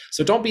 right?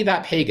 So don't be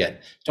that pagan.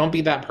 Don't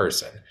be that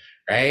person.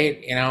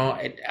 Right?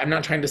 I'm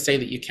not trying to say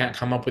that you can't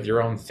come up with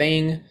your own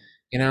thing.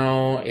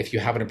 If you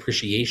have an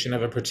appreciation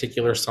of a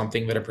particular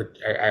something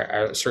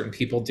that certain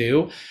people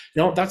do,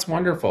 that's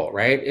wonderful,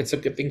 right? It's a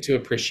good thing to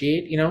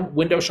appreciate.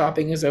 Window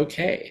shopping is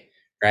okay,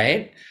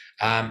 right?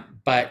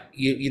 But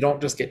you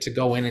don't just get to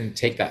go in and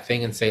take that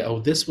thing and say, oh,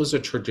 this was a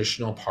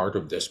traditional part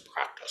of this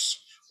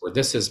practice, or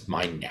this is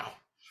mine now.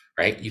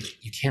 Right? You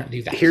can't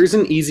do that. Here's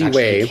an easy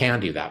way. You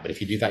can do that, but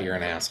if you do that, you're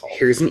an asshole.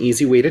 Here's an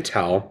easy way to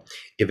tell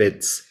if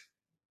it's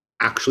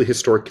actually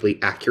historically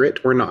accurate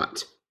or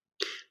not.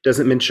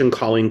 Doesn't mention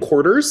calling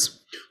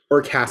quarters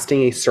or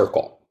casting a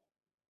circle.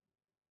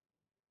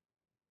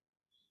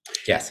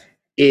 Yes.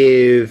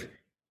 If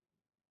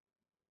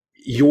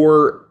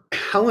your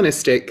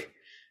Hellenistic,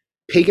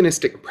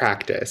 paganistic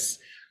practice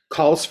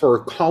calls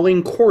for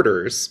calling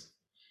quarters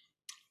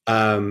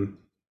and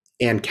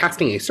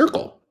casting a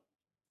circle.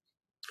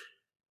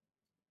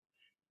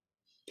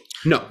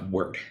 No.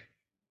 Word.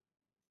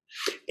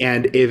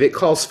 And if it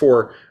calls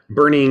for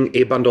burning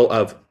a bundle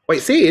of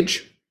white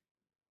sage,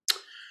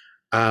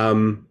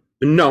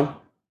 no,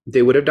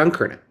 they would have done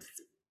Kerneth.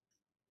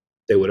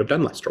 They would have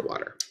done Lester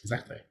water.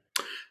 Exactly.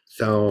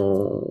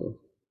 So,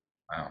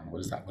 what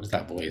is that? What is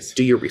that voice?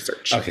 Do your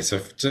research. Okay, so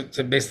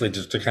to basically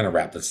just to kind of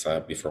wrap this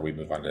up before we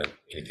move on to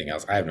anything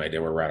else, I have no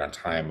idea where we're at on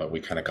time, but we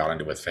kind of got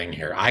into a thing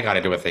here. I got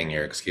into a thing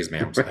here. Excuse me.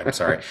 I'm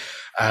sorry.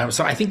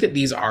 So I think that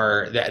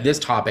this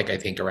topic, I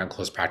think, around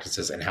close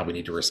practices and how we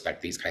need to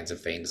respect these kinds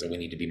of things, and we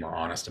need to be more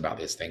honest about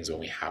these things when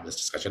we have this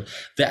discussion.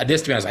 To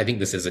be honest, I think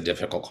this is a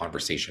difficult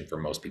conversation for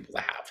most people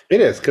to have.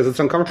 It is, because it's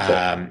uncomfortable.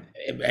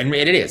 And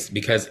it is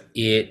because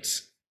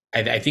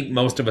I think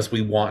most of us,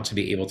 we want to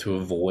be able to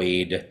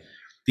avoid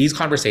these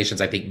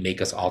conversations. I think make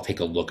us all take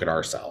a look at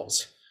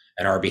ourselves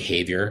and our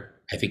behavior.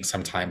 I think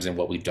sometimes in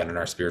what we've done in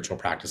our spiritual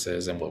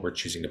practices and what we're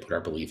choosing to put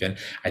our belief in.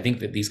 I think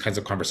that these kinds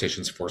of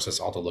conversations force us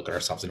all to look at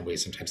ourselves in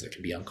ways sometimes that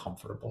can be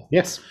uncomfortable.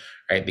 Yes.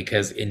 Right?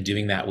 Because in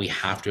doing that, we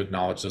have to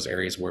acknowledge those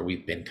areas where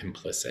we've been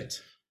complicit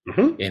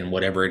in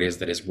whatever it is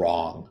that is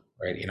wrong,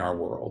 right, in our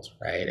world,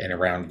 right, and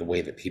around the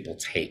way that people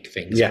take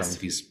things from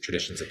these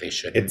traditions that they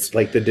shouldn't. It's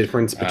like the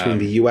difference between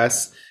the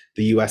U.S.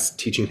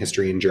 teaching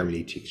history and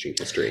Germany teaching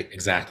history.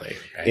 Exactly.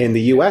 Right? In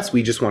the U.S.,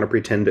 we just want to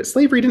pretend that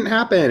slavery didn't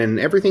happen and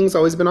everything's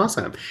always been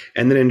awesome.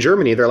 And then in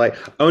Germany, they're like,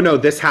 oh no,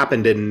 this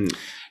happened. And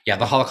yeah,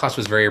 the Holocaust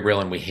was very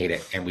real and we hate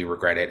it and we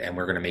regret it. And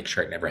we're going to make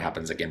sure it never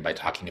happens again by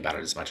talking about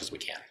it as much as we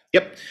can.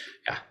 Yep.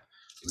 Yeah,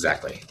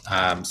 exactly.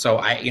 So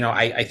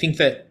I think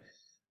that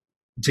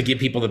to give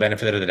people the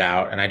benefit of the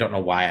doubt, and I don't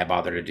know why I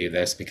bother to do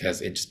this because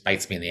it just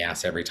bites me in the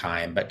ass every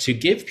time, but to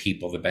give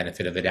people the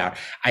benefit of the doubt,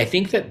 I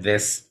think that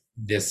this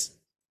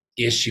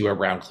issue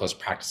around close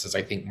practices,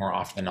 I think more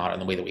often than not, in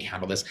the way that we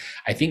handle this,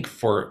 I think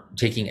for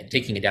taking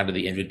it down to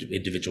the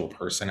individual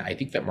person, I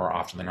think that more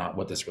often than not,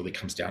 what this really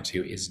comes down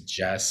to is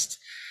just,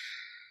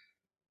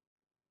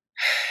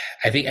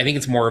 I think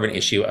it's more of an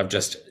issue of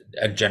just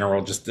a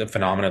general, just the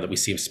phenomena that we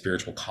see of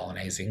spiritual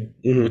colonizing,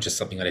 which is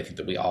something that I think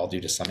that we all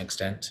do to some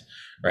extent,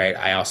 right?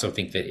 I also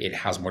think that it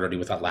has more to do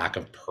with a lack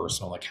of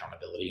personal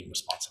accountability and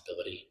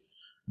responsibility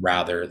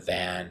rather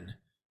than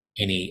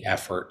any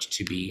effort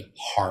to be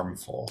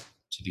harmful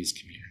to these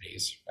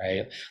communities,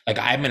 right? Like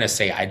I'm going to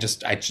say, I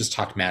just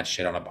talked mad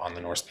shit on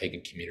the Norse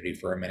pagan community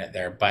for a minute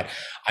there, but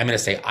I'm going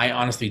to say, I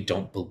honestly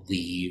don't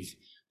believe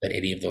that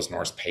any of those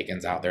Norse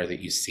pagans out there that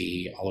you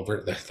see all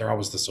over, they're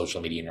always the social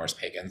media Norse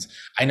pagans.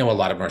 I know a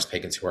lot of Norse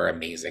pagans who are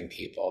amazing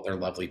people. They're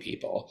lovely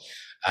people.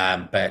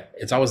 But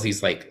it's always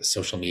these like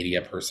social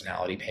media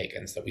personality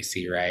pagans that we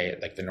see,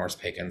 right? Like the Norse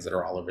pagans that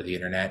are all over the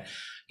internet.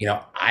 You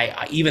know,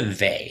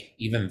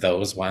 even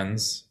those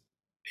ones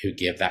who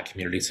give that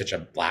community such a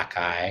black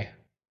eye,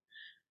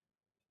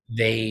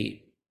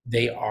 they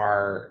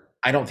are,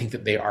 I don't think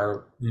that they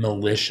are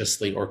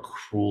maliciously or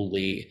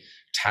cruelly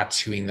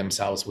tattooing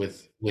themselves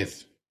with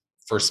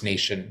First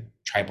Nation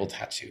tribal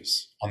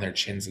tattoos on their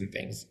chins and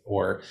things,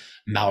 or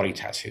Maori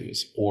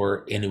tattoos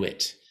or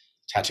Inuit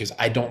tattoos.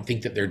 I don't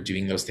think that they're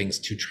doing those things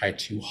to try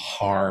to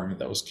harm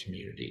those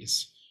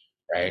communities,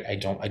 right? I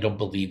don't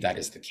believe that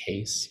is the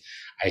case.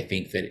 I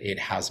think that it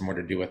has more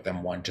to do with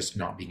them, one, just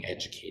not being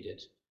educated.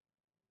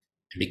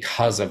 And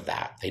because of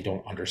that, they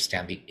don't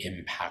understand the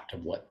impact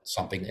of what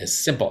something as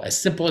simple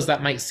as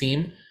that might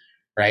seem,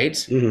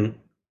 right?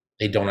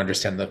 They don't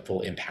understand the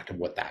full impact of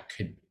what that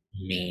could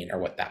mean or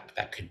what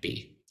that could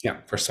be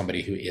for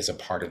somebody who is a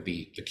part of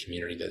the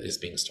community that is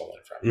being stolen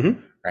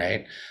from,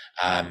 right?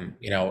 I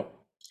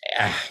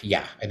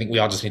think we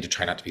all just need to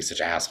try not to be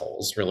such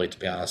assholes, really, to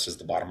be honest, is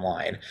the bottom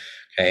line.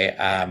 Okay.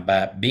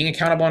 But being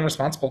accountable and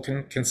responsible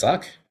can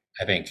suck.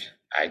 I think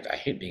I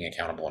hate being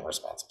accountable and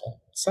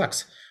responsible. It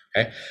sucks.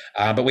 Okay.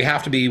 But we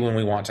have to be when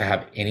we want to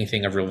have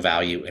anything of real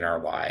value in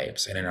our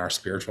lives and in our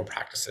spiritual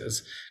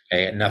practices.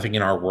 Okay. Nothing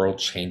in our world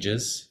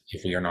changes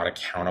if we are not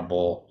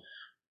accountable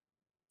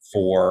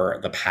for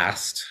the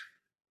past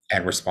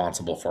and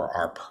responsible for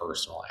our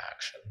personal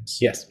actions.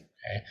 Yes.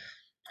 Okay.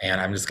 And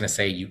I'm just going to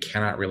say, you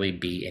can't really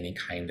be any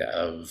kind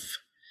of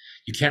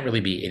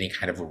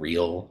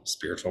real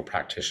spiritual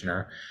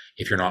practitioner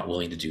if you're not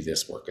willing to do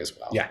this work as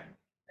well. Yeah.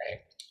 Right.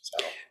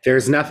 So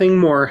there's nothing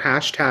more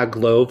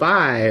 #low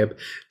vibe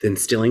than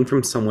stealing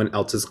from someone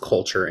else's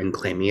culture and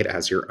claiming it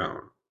as your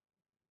own.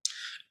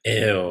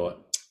 Ew.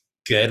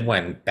 Good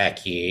one,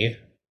 Becky.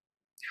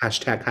 #high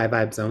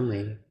vibes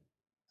only.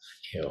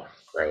 Ew.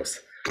 Gross.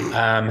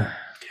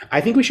 I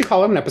think we should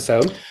call it an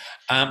episode.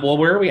 Well,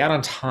 where are we at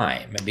on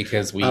time?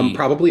 Because we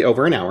probably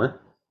over an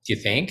hour. Do you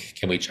think?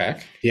 Can we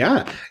check?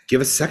 Yeah.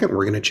 Give us a second.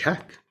 We're going to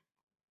check.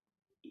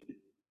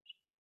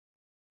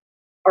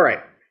 All right.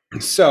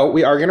 So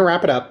we are going to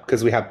wrap it up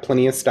because we have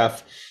plenty of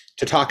stuff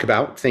to talk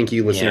about. Thank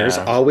you, listeners.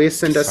 Yeah. Always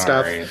send us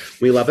stuff.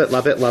 We love it,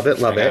 love it, love it,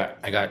 love it.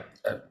 I got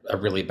a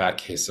really bad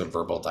case of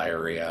verbal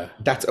diarrhea.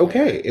 That's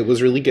okay. It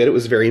was really good. It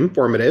was very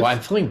informative. Well, I'm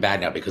feeling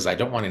bad now because I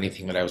don't want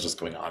anything that I was just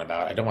going on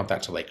about. I don't want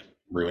that to like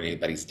ruin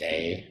anybody's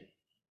day.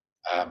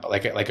 But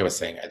like I was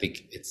saying, I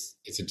think it's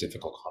a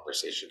difficult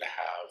conversation to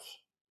have.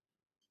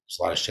 There's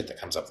a lot of shit that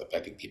comes up that I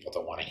think people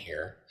don't want to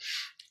hear.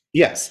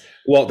 Yes.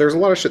 Well, there's a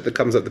lot of shit that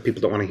comes up that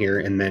people don't want to hear.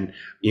 And then,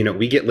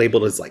 we get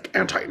labeled as like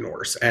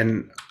anti-Norse.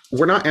 And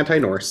we're not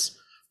anti-Norse.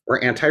 We're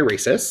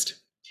anti-racist.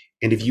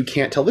 And if you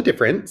can't tell the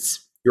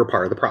difference, you're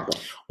part of the problem.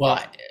 Well,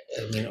 I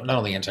mean, not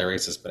only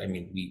anti-racist, but I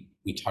mean,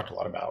 we talked a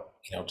lot about,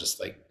 just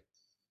like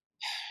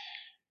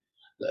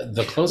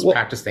the closed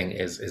practice thing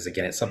is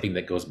again, it's something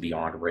that goes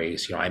beyond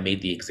race. I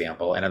made the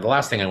example, and the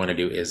last thing I want to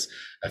do is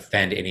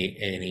offend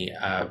any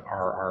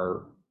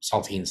our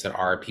saltines that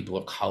are people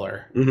of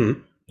color,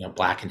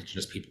 Black,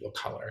 Indigenous people of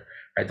color,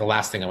 right? The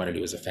last thing I want to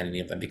do is offend any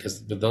of them,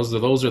 because those are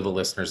the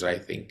listeners that I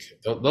think,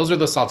 those are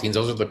the saltines,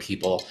 those are the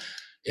people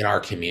in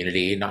our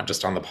community, not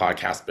just on the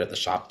podcast, but at the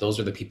shop. Those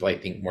are the people I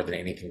think more than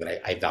anything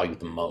that I value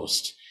the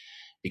most,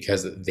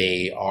 because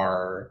they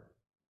are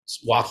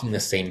walking the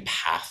same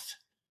path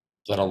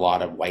that a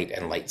lot of white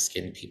and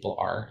light-skinned people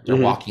are. They're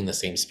walking the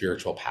same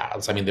spiritual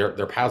paths. I mean,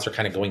 their paths are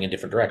kind of going in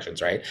different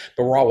directions, right?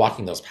 But we're all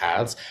walking those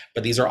paths.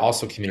 But these are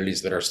also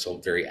communities that are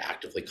still very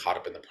actively caught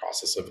up in the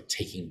process of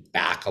taking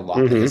back a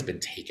lot that has been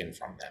taken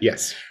from them.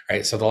 Yes.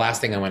 Right. So the last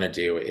thing I want to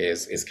do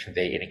is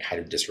convey any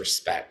kind of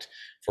disrespect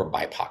for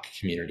BIPOC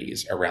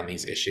communities around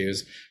these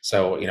issues.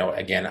 So,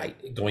 again,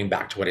 going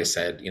back to what I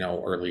said,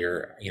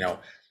 earlier,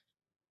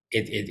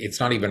 it's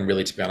not even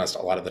really, to be honest,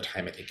 a lot of the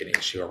time, I think, an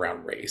issue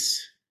around race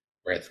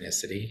or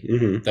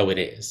ethnicity, though it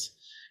is,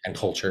 and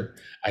culture.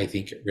 I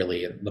think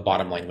really the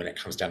bottom line when it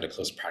comes down to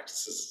closed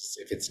practices is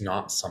if it's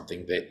not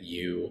something that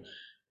you,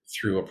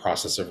 through a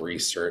process of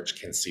research,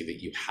 can see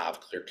that you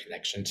have clear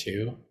connection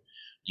to,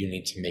 you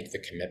need to make the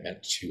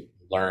commitment to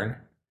learn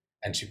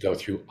and to go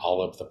through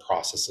all of the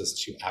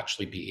processes to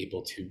actually be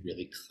able to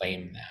really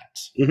claim that.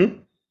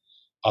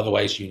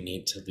 Otherwise, you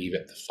need to leave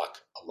it the fuck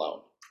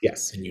alone.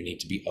 Yes. And you need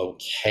to be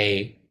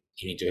okay.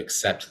 You need to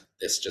accept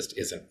this just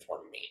isn't for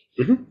me.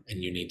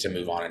 And you need to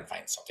move on and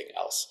find something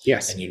else.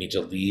 Yes. And you need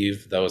to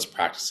leave those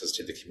practices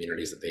to the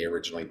communities that they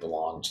originally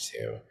belonged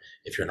to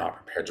if you're not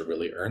prepared to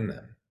really earn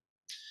them.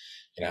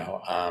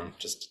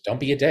 Just don't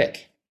be a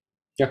dick.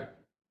 Yeah.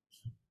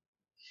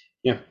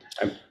 Yeah.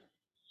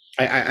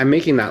 I'm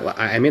making that.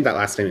 I made that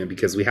last statement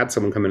because we had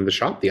someone come into the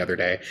shop the other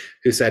day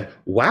who said,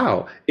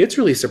 "Wow, it's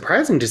really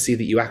surprising to see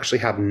that you actually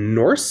have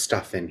Norse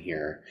stuff in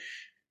here,"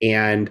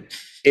 and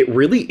it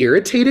really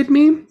irritated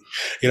me.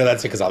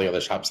 That's because all the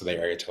other shops in the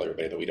area tell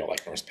everybody that we don't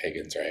like Norse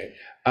pagans, right?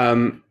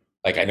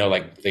 Like I know,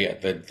 like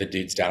the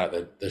dudes down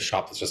at the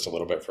shop that's just a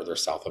little bit further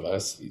south of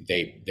us,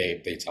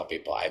 they tell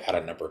people. I've had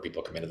a number of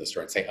people come into the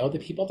store and say, "Oh, the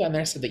people down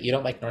there said that you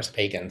don't like Norse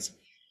pagans,"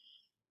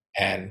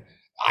 and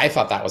I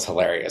thought that was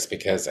hilarious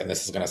because, and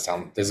this is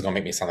gonna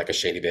make me sound like a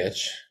shady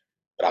bitch,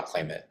 but I'll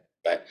claim it.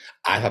 But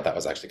I thought that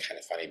was actually kind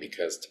of funny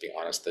because, to be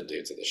honest, the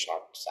dudes at the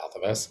shop south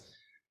of us,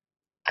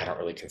 I don't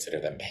really consider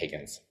them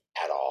pagans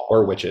at all.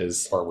 Or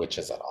witches.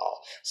 At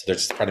all. So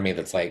there's just part of me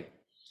that's like,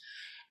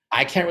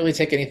 I can't really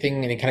take any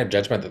kind of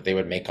judgment that they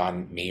would make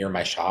on me or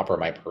my shop or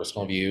my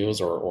personal views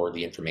or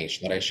the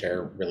information that I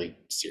share really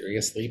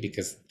seriously,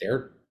 because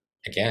they're,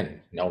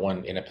 again, no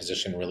one in a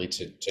position really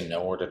to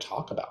know or to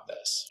talk about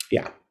this.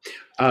 Yeah.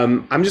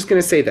 I'm just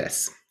going to say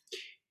this.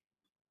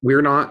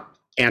 We're not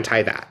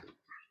anti that.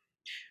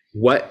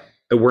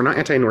 We're not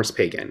anti-Norse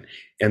pagan.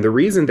 And the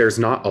reason there's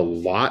not a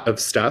lot of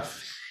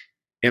stuff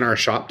in our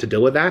shop to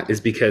deal with that is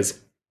because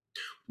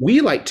we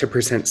like to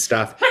present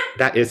stuff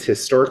that is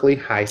historically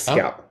high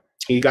scale. Oh.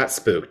 He got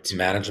spooked.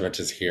 Management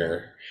is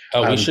here.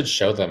 Oh, we should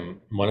show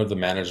them. One of the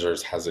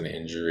managers has an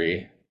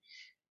injury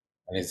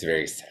and it's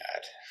very sad.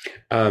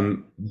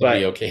 But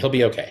he'll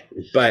be okay.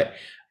 But,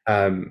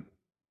 so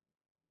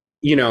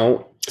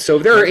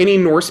if there are any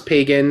Norse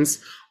pagans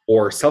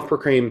or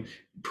self-proclaimed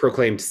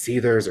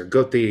seethers or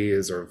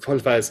gothies or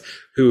folfas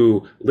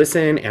who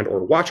listen and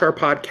or watch our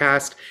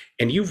podcast,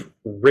 and you've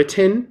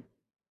written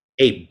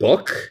a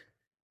book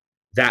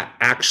that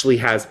actually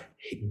has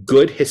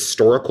good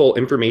historical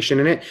information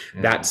in it,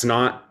 that's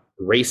not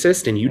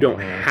racist, and you don't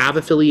have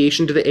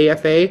affiliation to the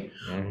AFA,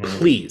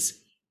 please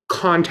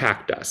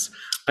contact us.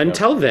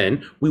 Until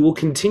then, we will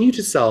continue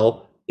to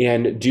sell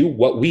and do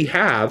what we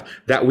have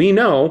that we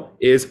know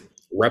is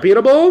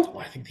reputable. Well,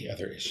 I think the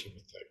other issue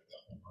with the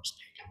whole Norse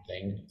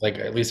pagan thing, like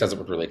at least as it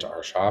would relate to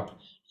our shop,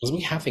 because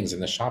we have things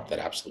in the shop that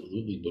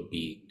absolutely would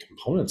be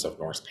components of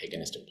Norse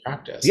paganistic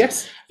practice.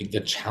 Yes. I think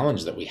the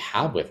challenge that we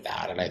have with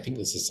that, and I think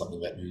this is something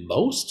that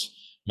most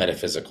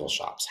metaphysical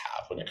shops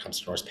have when it comes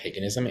to Norse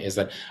paganism, is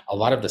that a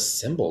lot of the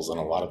symbols and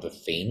a lot of the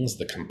things,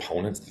 the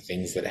components, the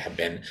things that have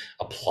been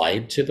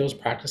applied to those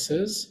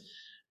practices,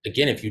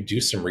 again, if you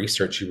do some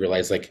research, you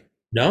realize like,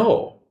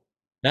 no,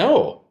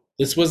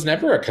 this was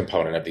never a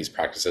component of these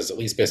practices, at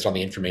least based on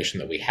the information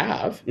that we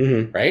have,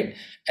 right?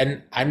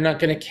 And I'm not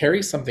going to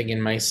carry something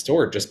in my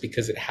store just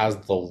because it has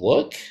the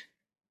look,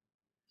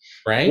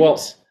 right?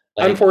 Well,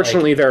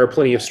 Unfortunately, there are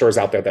plenty of stores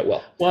out there that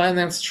will. Well, and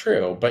that's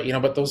true, but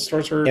but those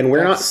stores are, and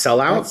we're not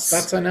sellouts.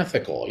 That's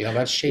unethical.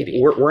 That's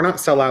shady. We're not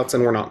sellouts,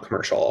 and we're not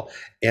commercial,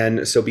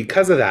 and so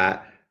because of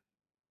that,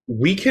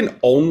 we can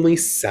only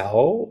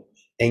sell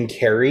and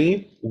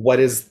carry what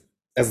is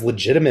as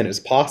legitimate as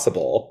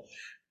possible.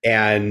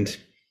 And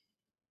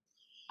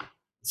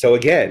so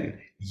again,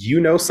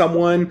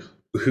 someone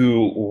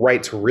who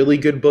writes really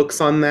good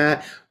books on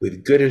that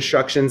with good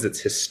instructions, it's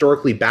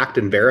historically backed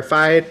and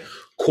verified.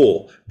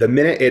 Cool. The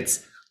minute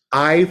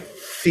I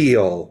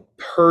feel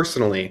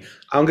personally,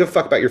 I don't give a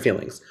fuck about your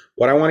feelings.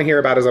 What I want to hear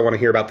about is I want to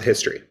hear about the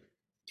history.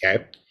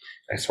 Okay.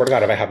 I swear to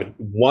God, if I have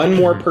one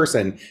more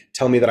person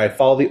tell me that I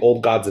follow the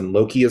old gods and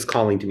Loki is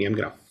calling to me, I'm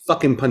going to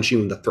fucking punch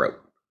you in the throat.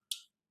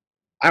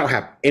 I don't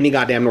have any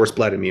goddamn Norse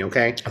blood in me,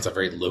 okay? That's a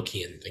very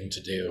Lokian thing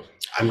to do.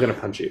 I'm going to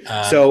punch you.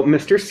 So,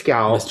 Mr.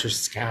 Scout. Mr.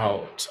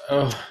 Scout.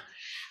 Oh.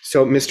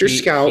 So, Mr.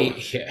 Scout.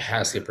 He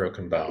has a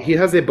broken bone. He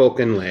has a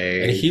broken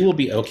leg. And he will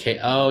be okay.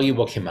 Oh, you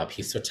woke him up.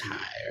 He's so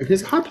tired.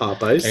 His hot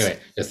papas. Anyway,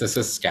 this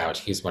is Scout.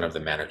 He's one of the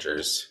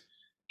managers.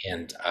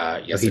 And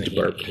yes,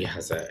 he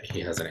has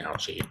an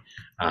ouchie,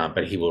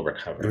 but he will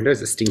recover. Or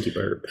does a stinky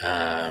burp?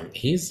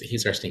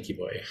 He's our stinky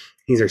boy.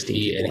 He's our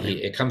stinky boy. And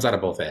it comes out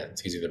of both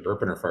ends. He's either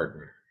burping or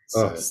farting.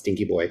 So,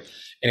 stinky boy.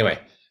 Anyway,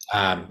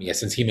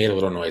 since he made a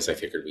little noise, I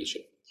figured we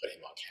should put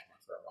him on camera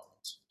for a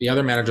moment. The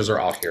other managers are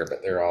all here,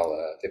 but they've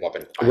all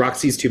been quiet.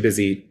 Roxy's too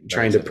busy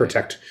trying to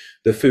protect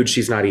the food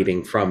she's not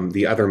eating from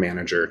the other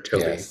manager,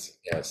 Toby.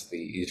 Yes,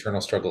 the eternal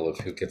struggle of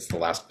who gets the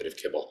last bit of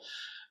kibble.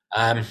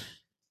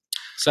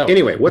 So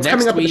anyway, what's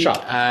coming up at the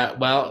shop?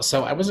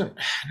 So I wasn't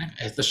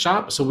at the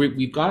shop. So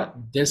we've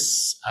got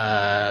this.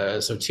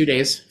 So 2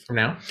 days from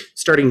now,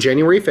 starting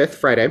January 5th,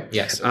 Friday.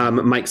 Yes.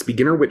 Mike's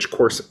beginner witch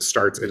course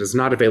starts. It is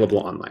not available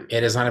online.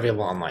 It is not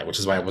available online, which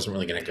is why I wasn't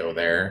really going to go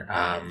there.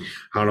 I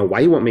don't know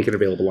why you won't make it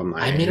available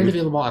online. I made it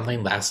available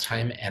online last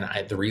time, and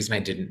the reason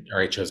I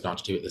chose not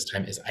to do it this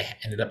time is I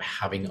ended up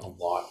having a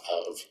lot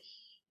of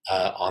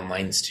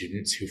online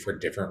students who, for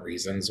different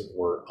reasons,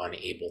 were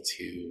unable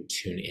to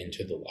tune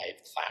into the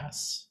live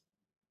class.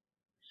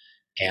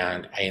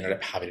 And I ended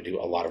up having to do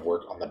a lot of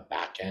work on the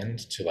back end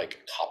to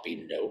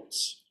copy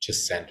notes to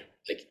send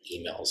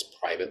emails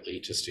privately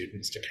to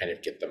students to kind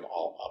of get them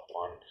all up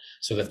on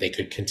so that they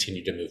could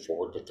continue to move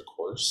forward with the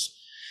course.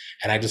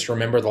 And I just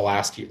remember the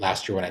last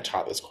year when I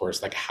taught this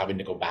course, having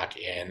to go back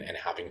in and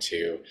having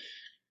to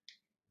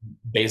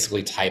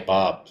basically type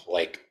up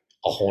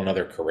a whole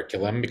nother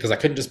curriculum, because I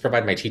couldn't just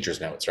provide my teacher's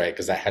notes, right?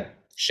 Because I had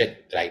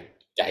shit that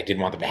I didn't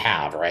want them to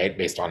have, right?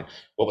 Based on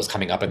what was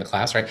coming up in the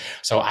class, right?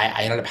 So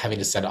I ended up having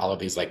to send all of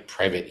these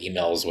private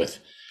emails with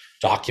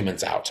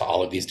documents out to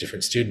all of these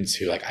different students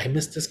who I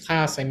missed this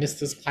class, I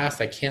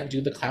can't do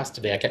the class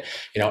today, I can't,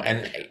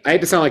 and I hate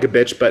to sound like a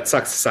bitch, but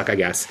sucks to suck, I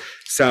guess.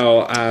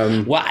 So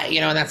well,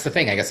 and that's the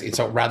thing, I guess.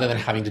 So rather than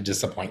having to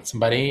disappoint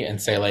somebody and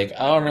say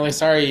oh, I'm really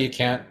sorry you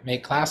can't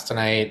make class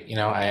tonight,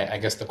 I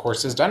guess the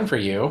course is done for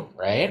you,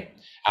 right?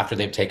 After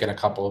they've taken a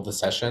couple of the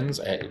sessions,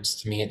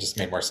 to me, it just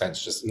made more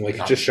sense. Just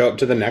show up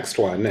to the next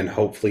one and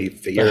hopefully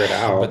figure it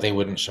out. But they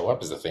wouldn't show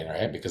up, is the thing,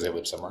 right? Because they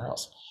live somewhere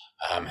else.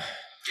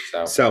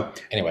 So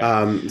anyway,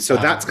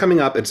 that's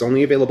coming up. It's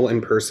only available in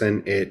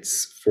person.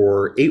 It's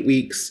for 8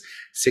 weeks,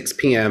 6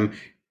 p.m.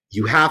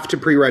 You have to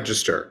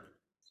pre-register.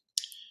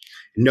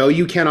 No,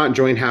 you cannot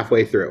join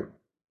halfway through.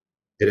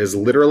 It is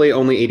literally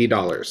only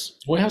 $80.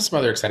 We have some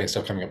other exciting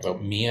stuff coming up, though.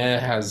 Mia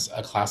has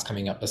a class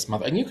coming up this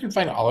month, and you can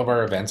find all of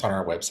our events on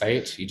our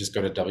website. You just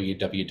go to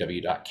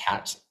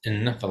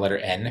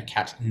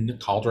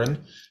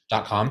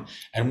www.cauldron.com,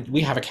 and we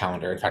have a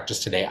calendar. In fact,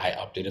 just today I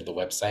updated the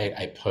website.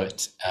 I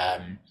put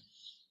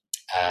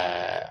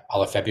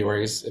all of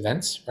February's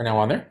events are now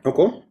on there. Oh,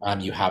 cool.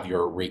 You have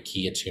your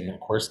Reiki attunement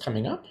course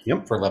coming up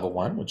for level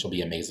 1, which will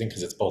be amazing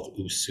because it's both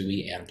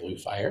Usui and Blue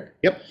Fire.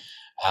 Yep.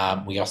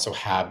 We also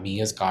have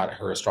Mia's got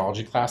her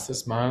astrology class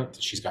this month.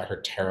 She's got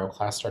her tarot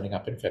class starting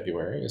up in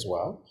February as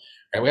well.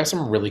 Right, we have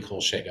some really cool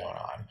shit going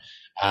on.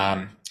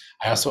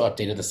 I also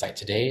updated the site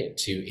today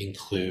to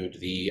include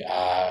the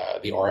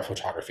aura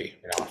photography.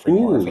 We're now offering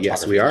aura photography.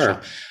 Yes, we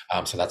are.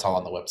 So that's all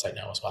on the website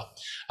now as well.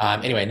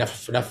 Anyway,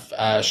 enough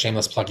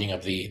shameless plugging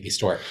of the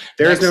store.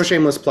 There is no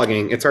shameless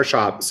plugging. It's our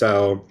shop.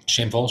 So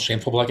shameful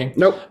plugging.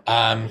 Nope.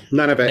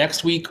 None of it.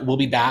 Next week we'll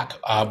be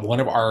back. Come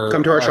to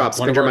our shop,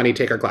 spend your money,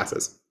 take our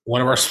classes. One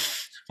of our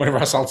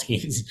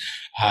saltines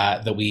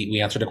that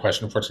we answered a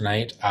question for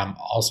tonight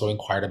also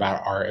inquired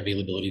about our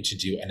availability to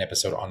do an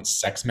episode on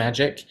sex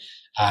magic.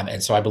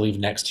 And so I believe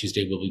next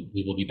Tuesday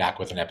we will be back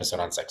with an episode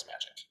on sex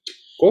magic.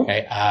 Cool.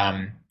 Okay.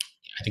 I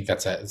think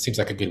it seems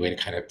like a good way to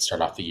kind of start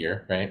off the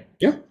year, right?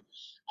 Yeah.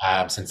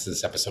 Since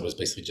this episode was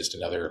basically just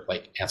another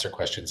answer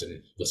questions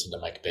and listen to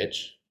Mike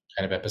bitch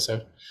kind of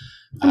episode.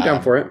 I'm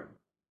down for it.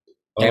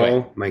 Anyway.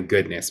 Oh my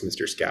goodness,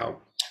 Mr.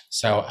 Scout.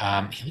 So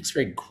he looks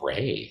very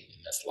gray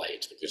in this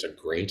light. There's a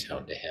gray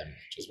tone to him,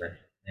 which is very,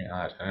 very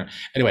odd.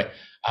 Anyway,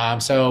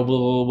 so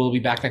we'll be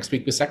back next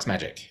week with sex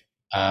magic.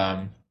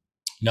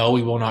 No,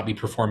 we will not be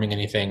performing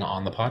anything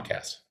on the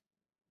podcast.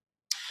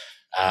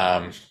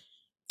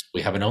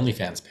 We have an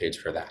OnlyFans page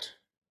for that.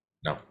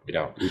 No, we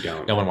don't. We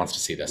don't. No one wants to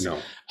see this. No.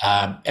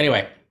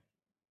 Anyway,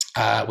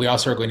 we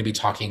also are going to be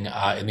talking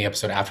in the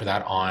episode after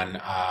that on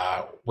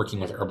working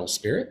with herbal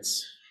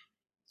spirits.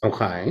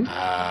 Okay.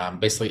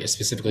 Basically,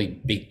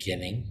 specifically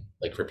beginning,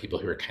 like for people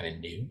who are kind of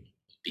new,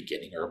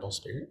 beginning herbal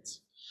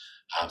spirits.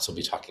 So we'll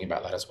be talking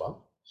about that as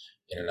well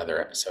in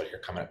another episode here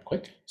coming up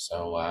quick.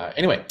 So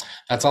anyway,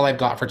 that's all I've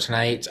got for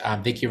tonight.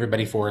 Thank you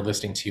everybody for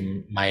listening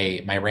to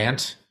my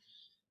rant.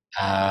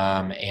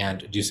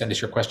 And do send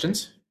us your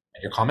questions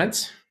and your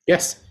comments.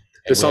 Yes.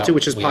 The Salty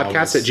Witches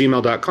Podcast at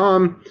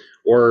gmail.com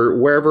or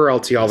wherever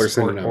else y'all are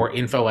sending them. Or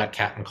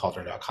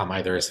info@catandcauldron.com.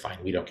 Either is fine.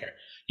 We don't care.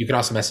 You can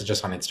also message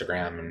us on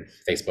Instagram and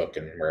Facebook,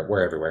 and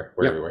we're everywhere.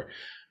 We're everywhere.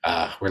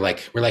 We're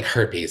like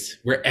herpes.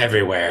 We're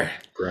everywhere.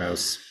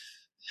 Gross.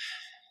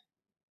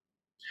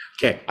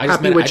 Okay. I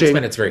just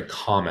meant it's very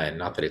common,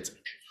 not that it's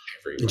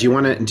everywhere. Do you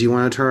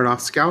want to turn it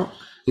off, Scout?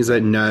 He's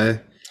like, no.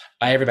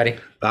 Bye, everybody.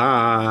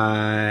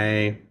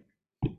 Bye.